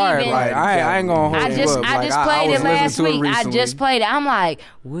still fire. Like, I ain't going to hold you up. I just played it last week. I just played it. I'm like,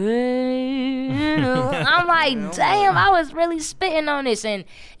 well, I'm like, damn, I was really spitting on this. And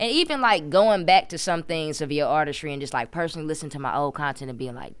even like going back to some things of your artistry and just like personally listening to my old content and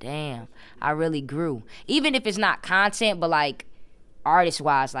being like, damn, I really grew. Even if it's not content, but like artist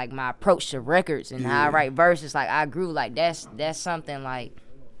wise, like my approach to records and how I write verses, like I grew. Like that's something. Like,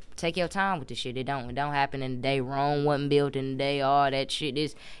 take your time with this shit. It don't happen in a day. Rome wasn't built in a day. All that shit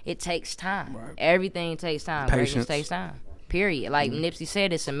it takes time. Right. Everything takes time. Patience takes time. Period. Like Nipsey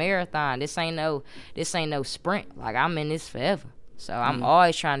said, it's a marathon. This ain't no sprint. Like, I'm in this forever. So I'm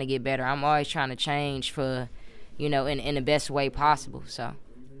always trying to get better. I'm always trying to change for, you know, in the best way possible. So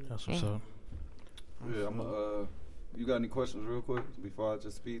that's what's up. Yeah, you got any questions real quick before I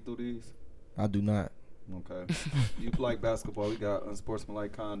just speed through these? I do not. Okay. You like basketball? We got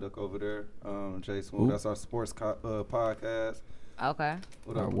unsportsmanlike conduct over there. Jason, that's our sports podcast. Okay.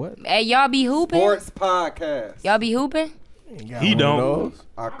 What? Hey, y'all be hooping? Sports podcast. Y'all be hooping? He don't.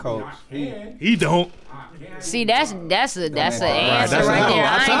 Our coach. He don't. See, that's an answer that's right there.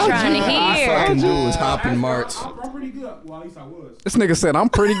 I ain't trying to hear. All I can do is hop and march. I'm pretty good. Well, at least I was. This nigga said I'm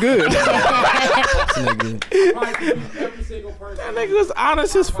pretty good. Every single person. That nigga was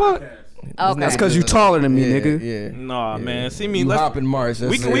honest as fuck. Okay. That's because you taller than me, nigga. Yeah. Nah, man. See me. You Let's hop and march.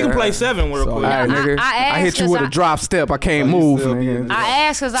 we can play 7 real quick. All right, nigga. I I hit you asked with a 'cause drop step. I can't move, nigga. I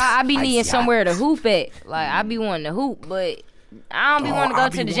ask because I be needing somewhere to hoop at. Like, I be wanting to hoop, but I don't be wanting to go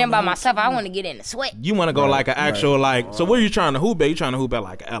to the gym by myself. I want to get in the sweat. You want to go like an actual like? So where you trying to hoop at? You trying to hoop at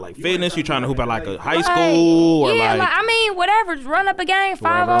like LA Fitness? You trying to hoop at like a high school or yeah, like? I mean, whatever. Run up a game,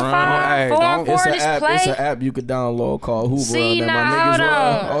 5-on-5, Hey, 4-on-4, It's just an play. app you could download called Hoop See, Run. now, My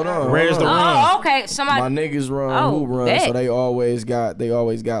niggas hold run. Where's the run? Oh, okay. Somebody. My niggas run Oh, Hoop Run, bet. so they always got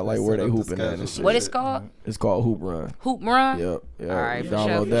like where they hooping at and shit. What it's called? It's called Hoop Run. Hoop Run. Yep. All right, for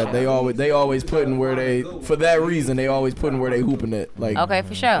download sure. that. They always putting where they for that reason they always putting where they hooping at. Like Okay,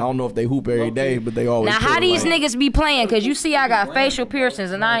 for sure. I don't know if they hoop every day, but they always. Now, how putting, these like, niggas be playing? Cause you see I got facial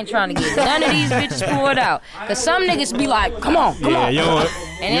piercings and I ain't trying to get none of these bitches pulled out. Cause some niggas be like, come on. Yeah, you don't.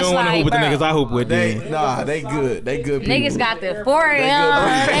 And You it's don't want to like, hoop with the bro, niggas I hoop with. Then. They good. They good people. Niggas got the 4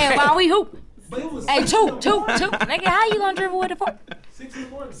 and while we hoop. Hey, two. Nigga, how you gonna dribble with the 4?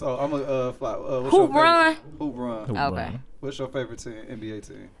 So I'm a fly. What's Hoop your run. favorite? Hoop run. Okay. What's your favorite team? NBA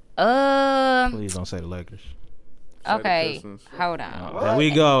team? Please don't say the Lakers. Okay. Hold on. There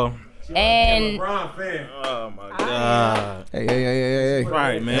we go. And LeBron fan. Oh my god. Hey.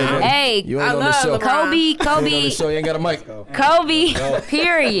 Right, man. hey, You ain't on the show. Kobe, You ain't on the show. You ain't got a mic. Kobe,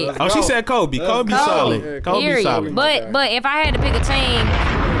 period. Oh, she said Kobe. Kobe solid. Kobe Period. solid. But if I had to pick a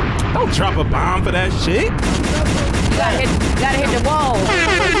team, Don't drop a bomb for that shit. you gotta hit the wall.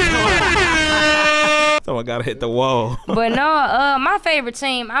 Someone gotta hit the wall. But no, my favorite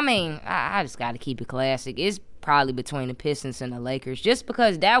team, I mean, I just gotta keep it classic. It's probably between the Pistons and the Lakers, just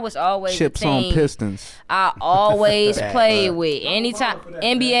because that was always Chips the team on Pistons. I always play with. Anytime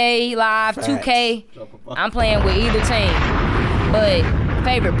NBA Live, 2K, I'm playing with either team. But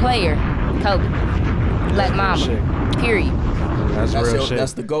favorite player, Kobe, Black Mamba, period. That's real shit.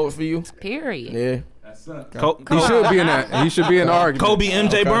 That's the GOAT for you. Period. Yeah. He should be in that. He should be in the argument. Kobe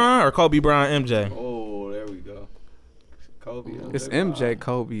MJ Bron or Kobe Bron MJ? Oh, there we go. Kobe. It's MJ,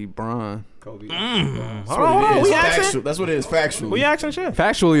 Kobe, Bron. Kobe. Hold on, we asking. That's what it is. Factual. We asking shit.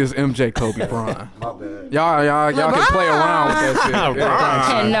 Factually, it's MJ, Kobe, Bron. My bad. Y'all can play around with that shit.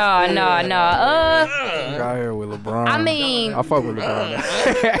 LeBron. No. Got here with LeBron. I mean, I fuck with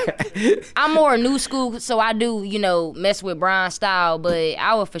LeBron. I'm more new school, so I do, mess with Bron style, but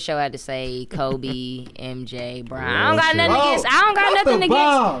I would for sure have to say Kobe, MJ, Bron. I don't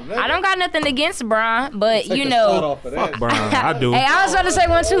got nothing against Bron, but Fuck Bron. I do. Hey, I was about to say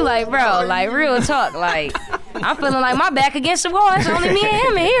one too, like, bro, like real talk, like I'm feeling like my back against the wall. It's only me and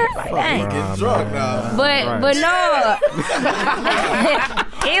him in here. Like, dang. Get drunk now. But no.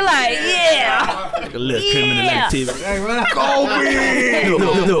 He like, yeah. A little criminal activity. Kobe.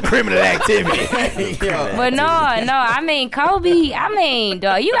 little criminal activity. But no, I mean Kobe.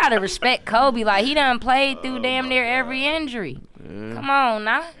 Dog, you gotta respect Kobe. Like he done played through damn near every injury. Come on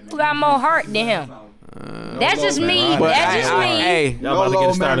now, who got more heart than him? That's just me. That's just me. Hey, Y'all about to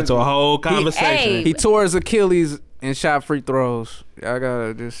get started to a whole conversation. he tore his Achilles and shot free throws. Y'all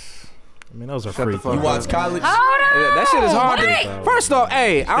gotta just. I mean, those are Shut free. the fuck You up. watch college? Hold on. That shit is hard. Wait. First off,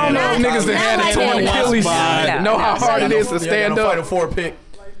 hey, I don't know if niggas that had a torn Achilles know how hard it is to stand up. Final four pick.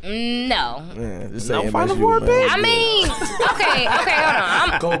 No. Yeah, just No say Final MSU, Four man. pick? I mean, okay,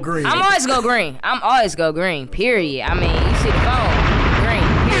 hold on. Go green. I'm always go green. Period. I mean, you see the phone. Green.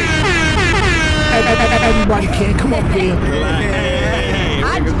 Period. Everybody can come up here.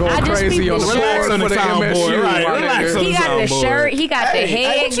 I just Crazy peep on the the Relax shirt. on the soundboard. Right, relax on He the got the soundboard. shirt. He got the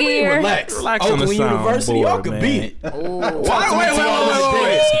headgear. Relax. Relax on the Oakland University, soundboard, y'all could man. beat it.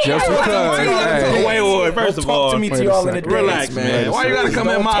 Wait. Just because. Hey, Wait. First of all, Talk to me till y'all in the relax, dance, man. Why you gotta come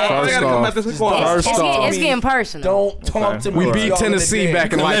at my? Why you gotta come at this squad? First off, It's getting personal. Don't talk to me. we till beat y'all in the Tennessee dance.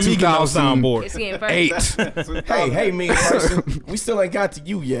 back in like Let me get on 2008. It's getting personal. Hey, mean person. We still ain't got to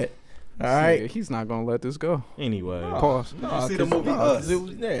you yet. All right. He's not gonna let this go. Anyway, Pause. You see the movie Us?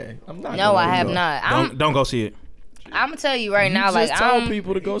 Yeah, I'm not. No, I have not. don't go see it. I'm gonna tell you right now, like Just tell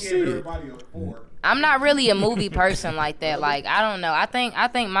people to go see it. Everybody a 4. I'm not really a movie person like that. Like I don't know. I think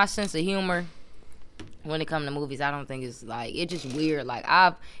my sense of humor when it comes to movies, I don't think it's like, it's just weird. Like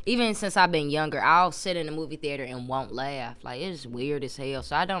even since I've been younger, I'll sit in the movie theater and won't laugh. Like it's weird as hell.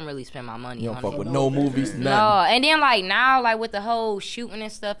 So I don't really spend my money on it. You don't fuck with no movies, nothing. No, and then like now, like with the whole shooting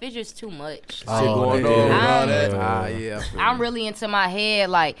and stuff, it's just too much. Shit going on. Yeah. I'm really into my head.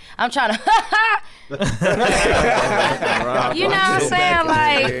 Like I'm trying to, you know what I'm saying?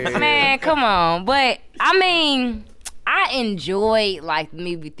 Like, man, come on. But I mean, I enjoyed like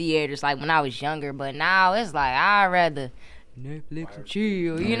movie theaters like when I was younger, but now it's like I'd rather Netflix and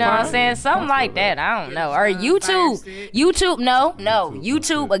chill. You know what I'm saying? Something like that. I don't know. Or YouTube. No.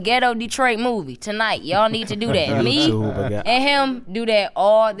 YouTube, a ghetto Detroit movie tonight. Y'all need to do that. Me and him do that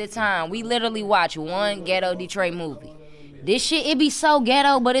all the time. We literally watch one ghetto Detroit movie. This shit, it be so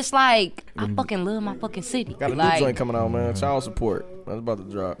ghetto, but it's like, I fucking love my fucking city. Got a new joint coming out, man. Child Support. That's about to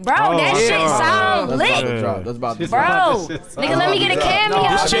drop. Bro, that shit sound lit. That's about to drop. Bro, nigga, let me get a cameo in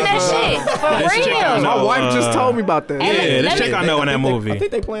that shit. For real. My wife just told me about that. Yeah, this chick I know in that movie. I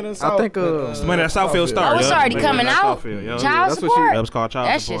think they playing in South. I think that Southfield Star. Oh, it's already coming out. Child Support. That was called Child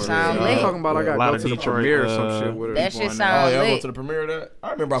That Support. shit sound lit. Talking about I gotta go to the premiere or some shit with her. That shit Oh, sound y'all go lit. to the premiere of that?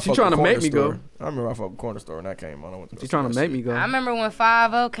 I remember I fucked trying with to make Corner me go. Store. I remember I fucked with Corner Store and that came on. She's trying to make me go. I remember when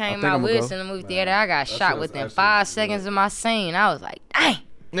 5-0 came think out I'ma with us go. in the movie theater. I got shot within 5 seconds of my scene. I was like, dang.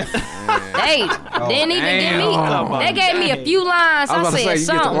 They didn't even give me. They gave me a few lines. I was about to I say, said you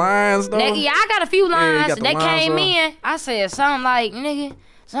get the something. lines though. Yeah, I got a few you lines. got the They lines, came bro. in. I said something like, nigga,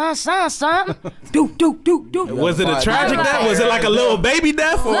 something. Do. Was it a tragic death? Was it like a little baby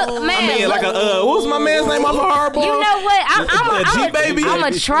death? Or, Look, man, I mean, like look. what was my man's name on the hardball? You know what? G-Baby? I'm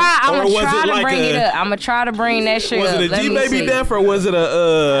gonna try Or was to it like bring a- it up. I'm gonna try to bring that shit Was up. it a Let me G-Baby see. death or was it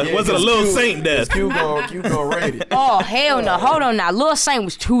a Little Saint death? Q gon' rate it. Oh hell no! Hold on now. Lil Saint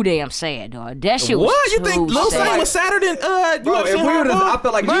was too damn sad, dog. That shit was What? You too think Lil sad. Saint was sadder than Bro, if we would've, I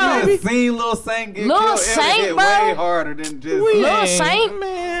feel like Bro. you would have seen Lil Saint get Lil killed. Saint, it hit bro. way harder than just. Lil Saint?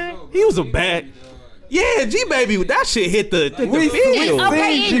 Man, he was a bad. Yeah, G-Baby, that shit hit the field.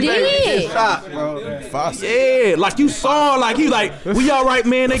 Okay, it G-Baby did. get shot, bro. Yeah, like you saw, like he like, we all right,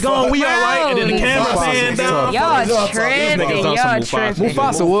 man, they gone, we all right, and then the camera panned down. Y'all tripping. Y'all tripping.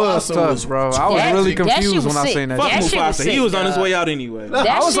 Mufasa was tough, bro. I was That- really that shit confused was when I sick. seen that. Fuck That shit was Mufasa, sick, he was on his dog. way out anyway. That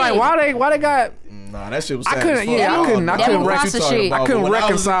I was shit- like, why they got? Nah, that shit was I sad. couldn't- as fuck. yeah, I couldn't That Mufasa shit. I couldn't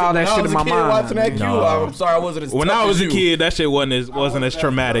reconcile that shit in my mind. Watching that Q, I'm sorry, I wasn't as When tough I was as a you. kid, that shit wasn't as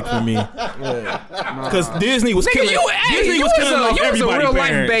traumatic for me. Cause Disney was killing. Disney was killing off you was a everybody. real life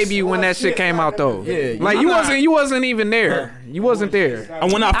parents. baby when that shit came out though. Yeah, like you wasn't even there. You wasn't there.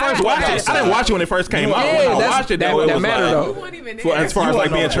 And when I first watched it, I didn't watch it when it first came out. Yeah, When I that's- watched it, that- though, it that was matter, like, though. You weren't even there. as far as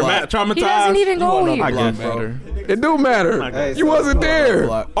like being traumatized. He doesn't even go here. I guess Matter. It do matter. Hey, You wasn't there.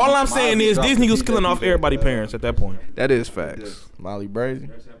 All I'm saying is Disney was killing off everybody's parents at that point. That is facts. Molly Brazy.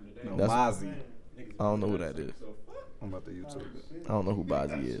 No, That's- Mozzie. I don't know who that is. I'm about to YouTube it. I don't know who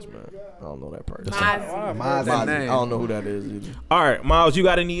Bozzy is, man. I don't know that person. Mozzie. Mozzie. That name. I don't know who that is either. All right, Miles, you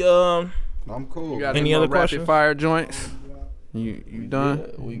got any I'm cool. You got Any more other rapid questions? fire joints? You done?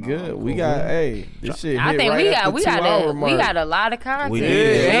 We good. We got this shit. I hit think right we at got the we 2 hour got mark. we got a lot of content. We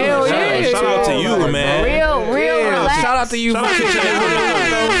did. Hell yeah. Shout out to you, man. Real relaxed. Shout out to you. Shout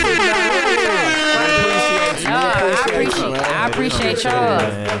out to I appreciate y'all.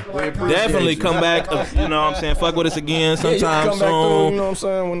 Definitely come back. You know what I'm saying? Fuck with us again Yeah, you can sometime come back through, soon. you know what I'm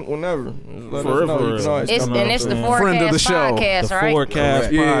saying? Whenever. Let For us know. real. You can always It's come and out it's the through. Friend of the Forecast show. podcast, The right? Forecast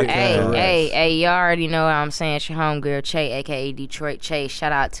Correct. Yeah. podcast. Hey, you already know what I'm saying. It's your homegirl, Che, aka Detroit Che.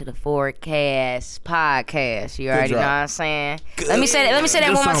 Shout out to the Forecast podcast. You already know what I'm saying. Let me say that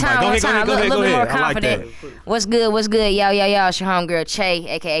Good one more soundbite. time. Go One ahead, time. go A ahead, little go bit more ahead. I like confident. What's good? Yo. It's your homegirl, Che,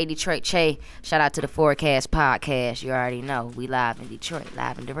 aka Detroit Che. Shout out to the Forecast podcast. You already know. We live in Detroit,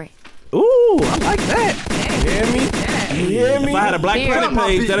 live and direct. Ooh, I like that. You hear me? You hear me? If I had a Black Planet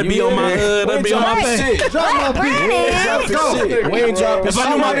page, that'd be on my that'd be on my page. Drop my beat. We ain't dropping shit. We ain't dropping If I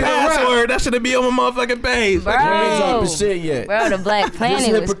knew my shit. password, that should be on my motherfucking page. Bro. We ain't dropping shit yet. Bro, the Black This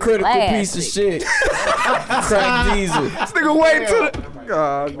Planet was hypocritical piece of classic. shit. Crack Diesel. This nigga wait till the.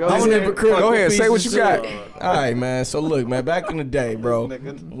 This hypocritical Go ahead, piece say of what you shit. got. All right, man. So look, man. Back in the day, bro,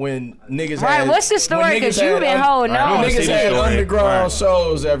 when niggas Right, had, what's the story? when niggas Because you had been holding Right, on. I niggas see the had story. underground Right.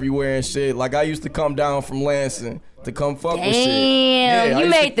 shows everywhere and shit. Like I used to come down from Lansing to come fuck with shit. Damn, I you used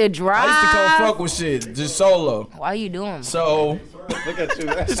made to- the drive. I used to come fuck with shit just solo. Why you doing? So, Look at you.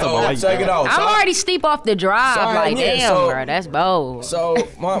 check it out. I'm already steep off the drive. So, like, yeah, damn, so- bro, that's bold. So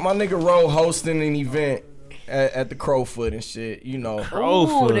my nigga Ro hosting an event at the Crowfoot and shit. You know,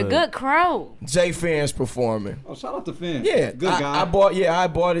 Ooh, the good crow. J Fans performing. Oh, shout out to Finn. Yeah, Good guy. I bought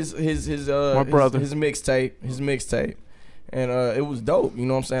his brother. his mixtape, And it was dope, you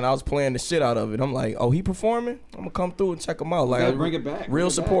know what I'm saying? I was playing the shit out of it. I'm like, oh, he performing? I'm gonna come through and check him out. Like, bring it back. Real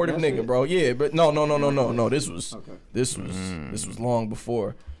supportive nigga, bro. Yeah, but no. This was Okay. this was long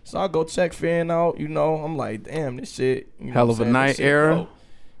before. So I go check Finn out, you know. I'm like, damn, this shit. You know Hell what of a I'm saying? night This shit era. dope.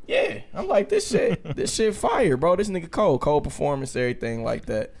 Yeah, I'm like, this shit fire, bro. This nigga cold performance, everything like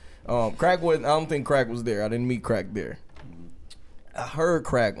that. Crack was, I don't think Crack was there. I didn't meet Crack there. I heard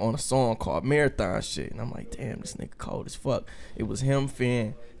Crack on a song called Marathon Shit, and I'm like, damn, this nigga cold as fuck. It was him,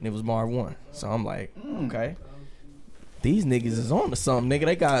 Finn, and it was Marv 1. So I'm like, okay, these niggas is on to something, nigga.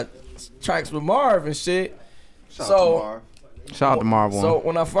 They got tracks with Marv and shit. Shout out to Marv. Shout out to Marv 1. So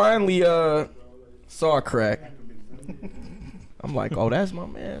when I finally saw Crack, I'm like, oh, that's my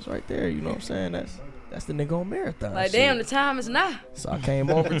man's right there. You know what I'm saying? That's the nigga on Marathon. Like, shit. damn, the time is now. So I came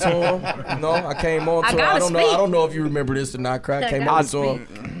over to him. I came on to him. gotta speak. I don't know if you remember this or not. Crack came gotta over to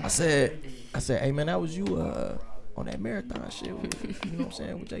him. I said, hey man, that was you on that Marathon shit. You know what I'm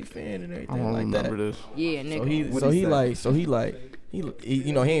saying, with Jay Finn and I everything don't like remember that. this. Yeah, nigga. He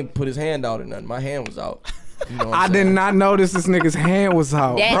you know, he ain't put his hand out or nothing. My hand was out. You know what I I'm did saying? not notice this nigga's hand was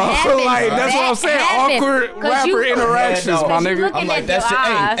out, That bro. happens, Like, bro. that's what I'm saying. That happens. Awkward 'Cause rapper you- interactions, Yeah, no. my you nigga. looking I'm like, at that your shit.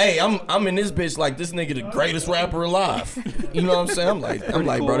 eyes. Hey, I'm in this bitch like this nigga the greatest rapper alive. You know what I'm saying? I'm like,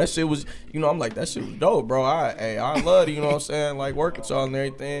 bro, that shit was, you know, I'm like, that shit was dope, bro. I love it, you know what I'm saying? Like, working with y'all and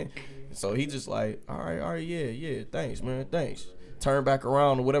everything. So he just like, all right, yeah, thanks, man, thanks. Turn back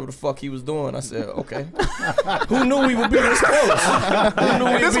around or whatever the fuck he was doing. I said, okay. Who knew we would be this close?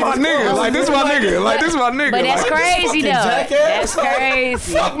 This my nigga. Like, this my nigga. Like, this my nigga. But that's Like, crazy, though. Jackass. That's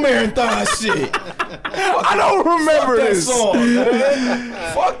crazy. Fuck Marathon shit. I don't remember Fuck that this. song,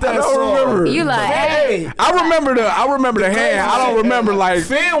 man. Fuck that I don't song. remember. You like, hey. I remember the hand. I don't remember like.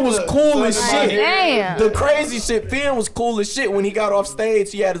 Finn was cool as shit. Damn. The crazy shit, Finn was cool as shit when he got off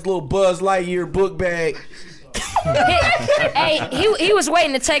stage. He had his little Buzz Lightyear book bag. Hey, he was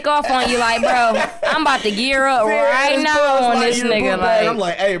waiting to take off on you, like, bro, I'm about to gear up right now on this nigga. Like, I'm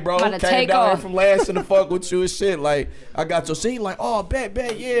like, hey, bro, about to came take down here off. from last in the fuck with you and shit. Like, I got your shit. He like, oh, bet,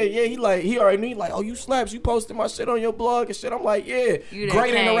 yeah. He already knew. Like, oh, you slaps. You posted my shit on your blog and shit. I'm like, yeah. You done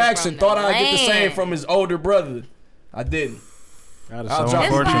Great came interaction. from Thought the I'd get the same land. from his older brother. I didn't. That is I'll so drop it.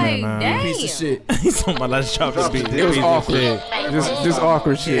 unfortunate, Like, man. damn. Piece of shit. He's talking about let's drop the beat. It was awkward. Just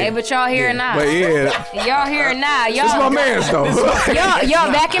awkward shit. Hey, but y'all here now. But yeah, Y'all here now. Y'all, this my man's though. y'all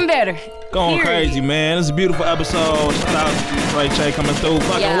back and better. Going Period. crazy, man. It's a beautiful episode. Shout out to Ray Che coming through,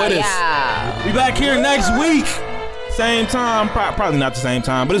 fucking with us. We back here next week. Same time, probably not the same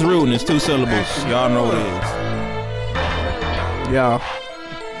time, but it's rudeness, 2 syllables. Y'all know what it is. Yeah.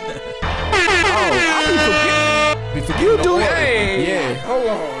 You do it. Hey. Yeah. Hold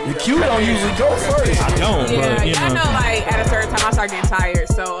on. The Q don't usually go first. I don't, Yeah, but you I know. know, like, at a certain time, I start getting tired,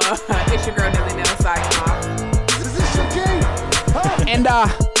 so it's your girl, Nelly Nell, signing off. And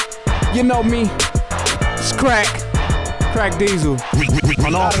you know me, it's Crack Diesel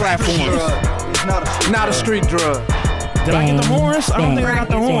on all platforms. It's not a street Not a street drug. Did I get the horns? I don't think I got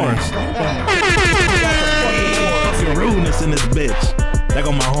the horns. Fucking rudeness in this bitch. There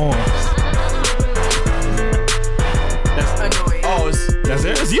go my horns. Annoying. Oh, That's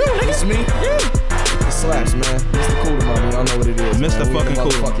it. It's you, nigga. it's me? Yeah. It slaps, man. Mr. Cooler, mommy. Y'all know what it is. Mr. man. We in fucking the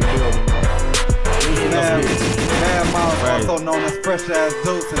Cooler. motherfucking building. Mad Miles, Right. also known as Fresh Ass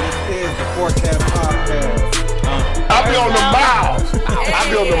Dukes, and this is the Forecast Podcast. I be on the miles. I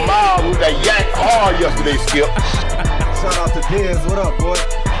be on the miles with that yak hard yesterday, Skip. Shout out to Diz. What up, boy?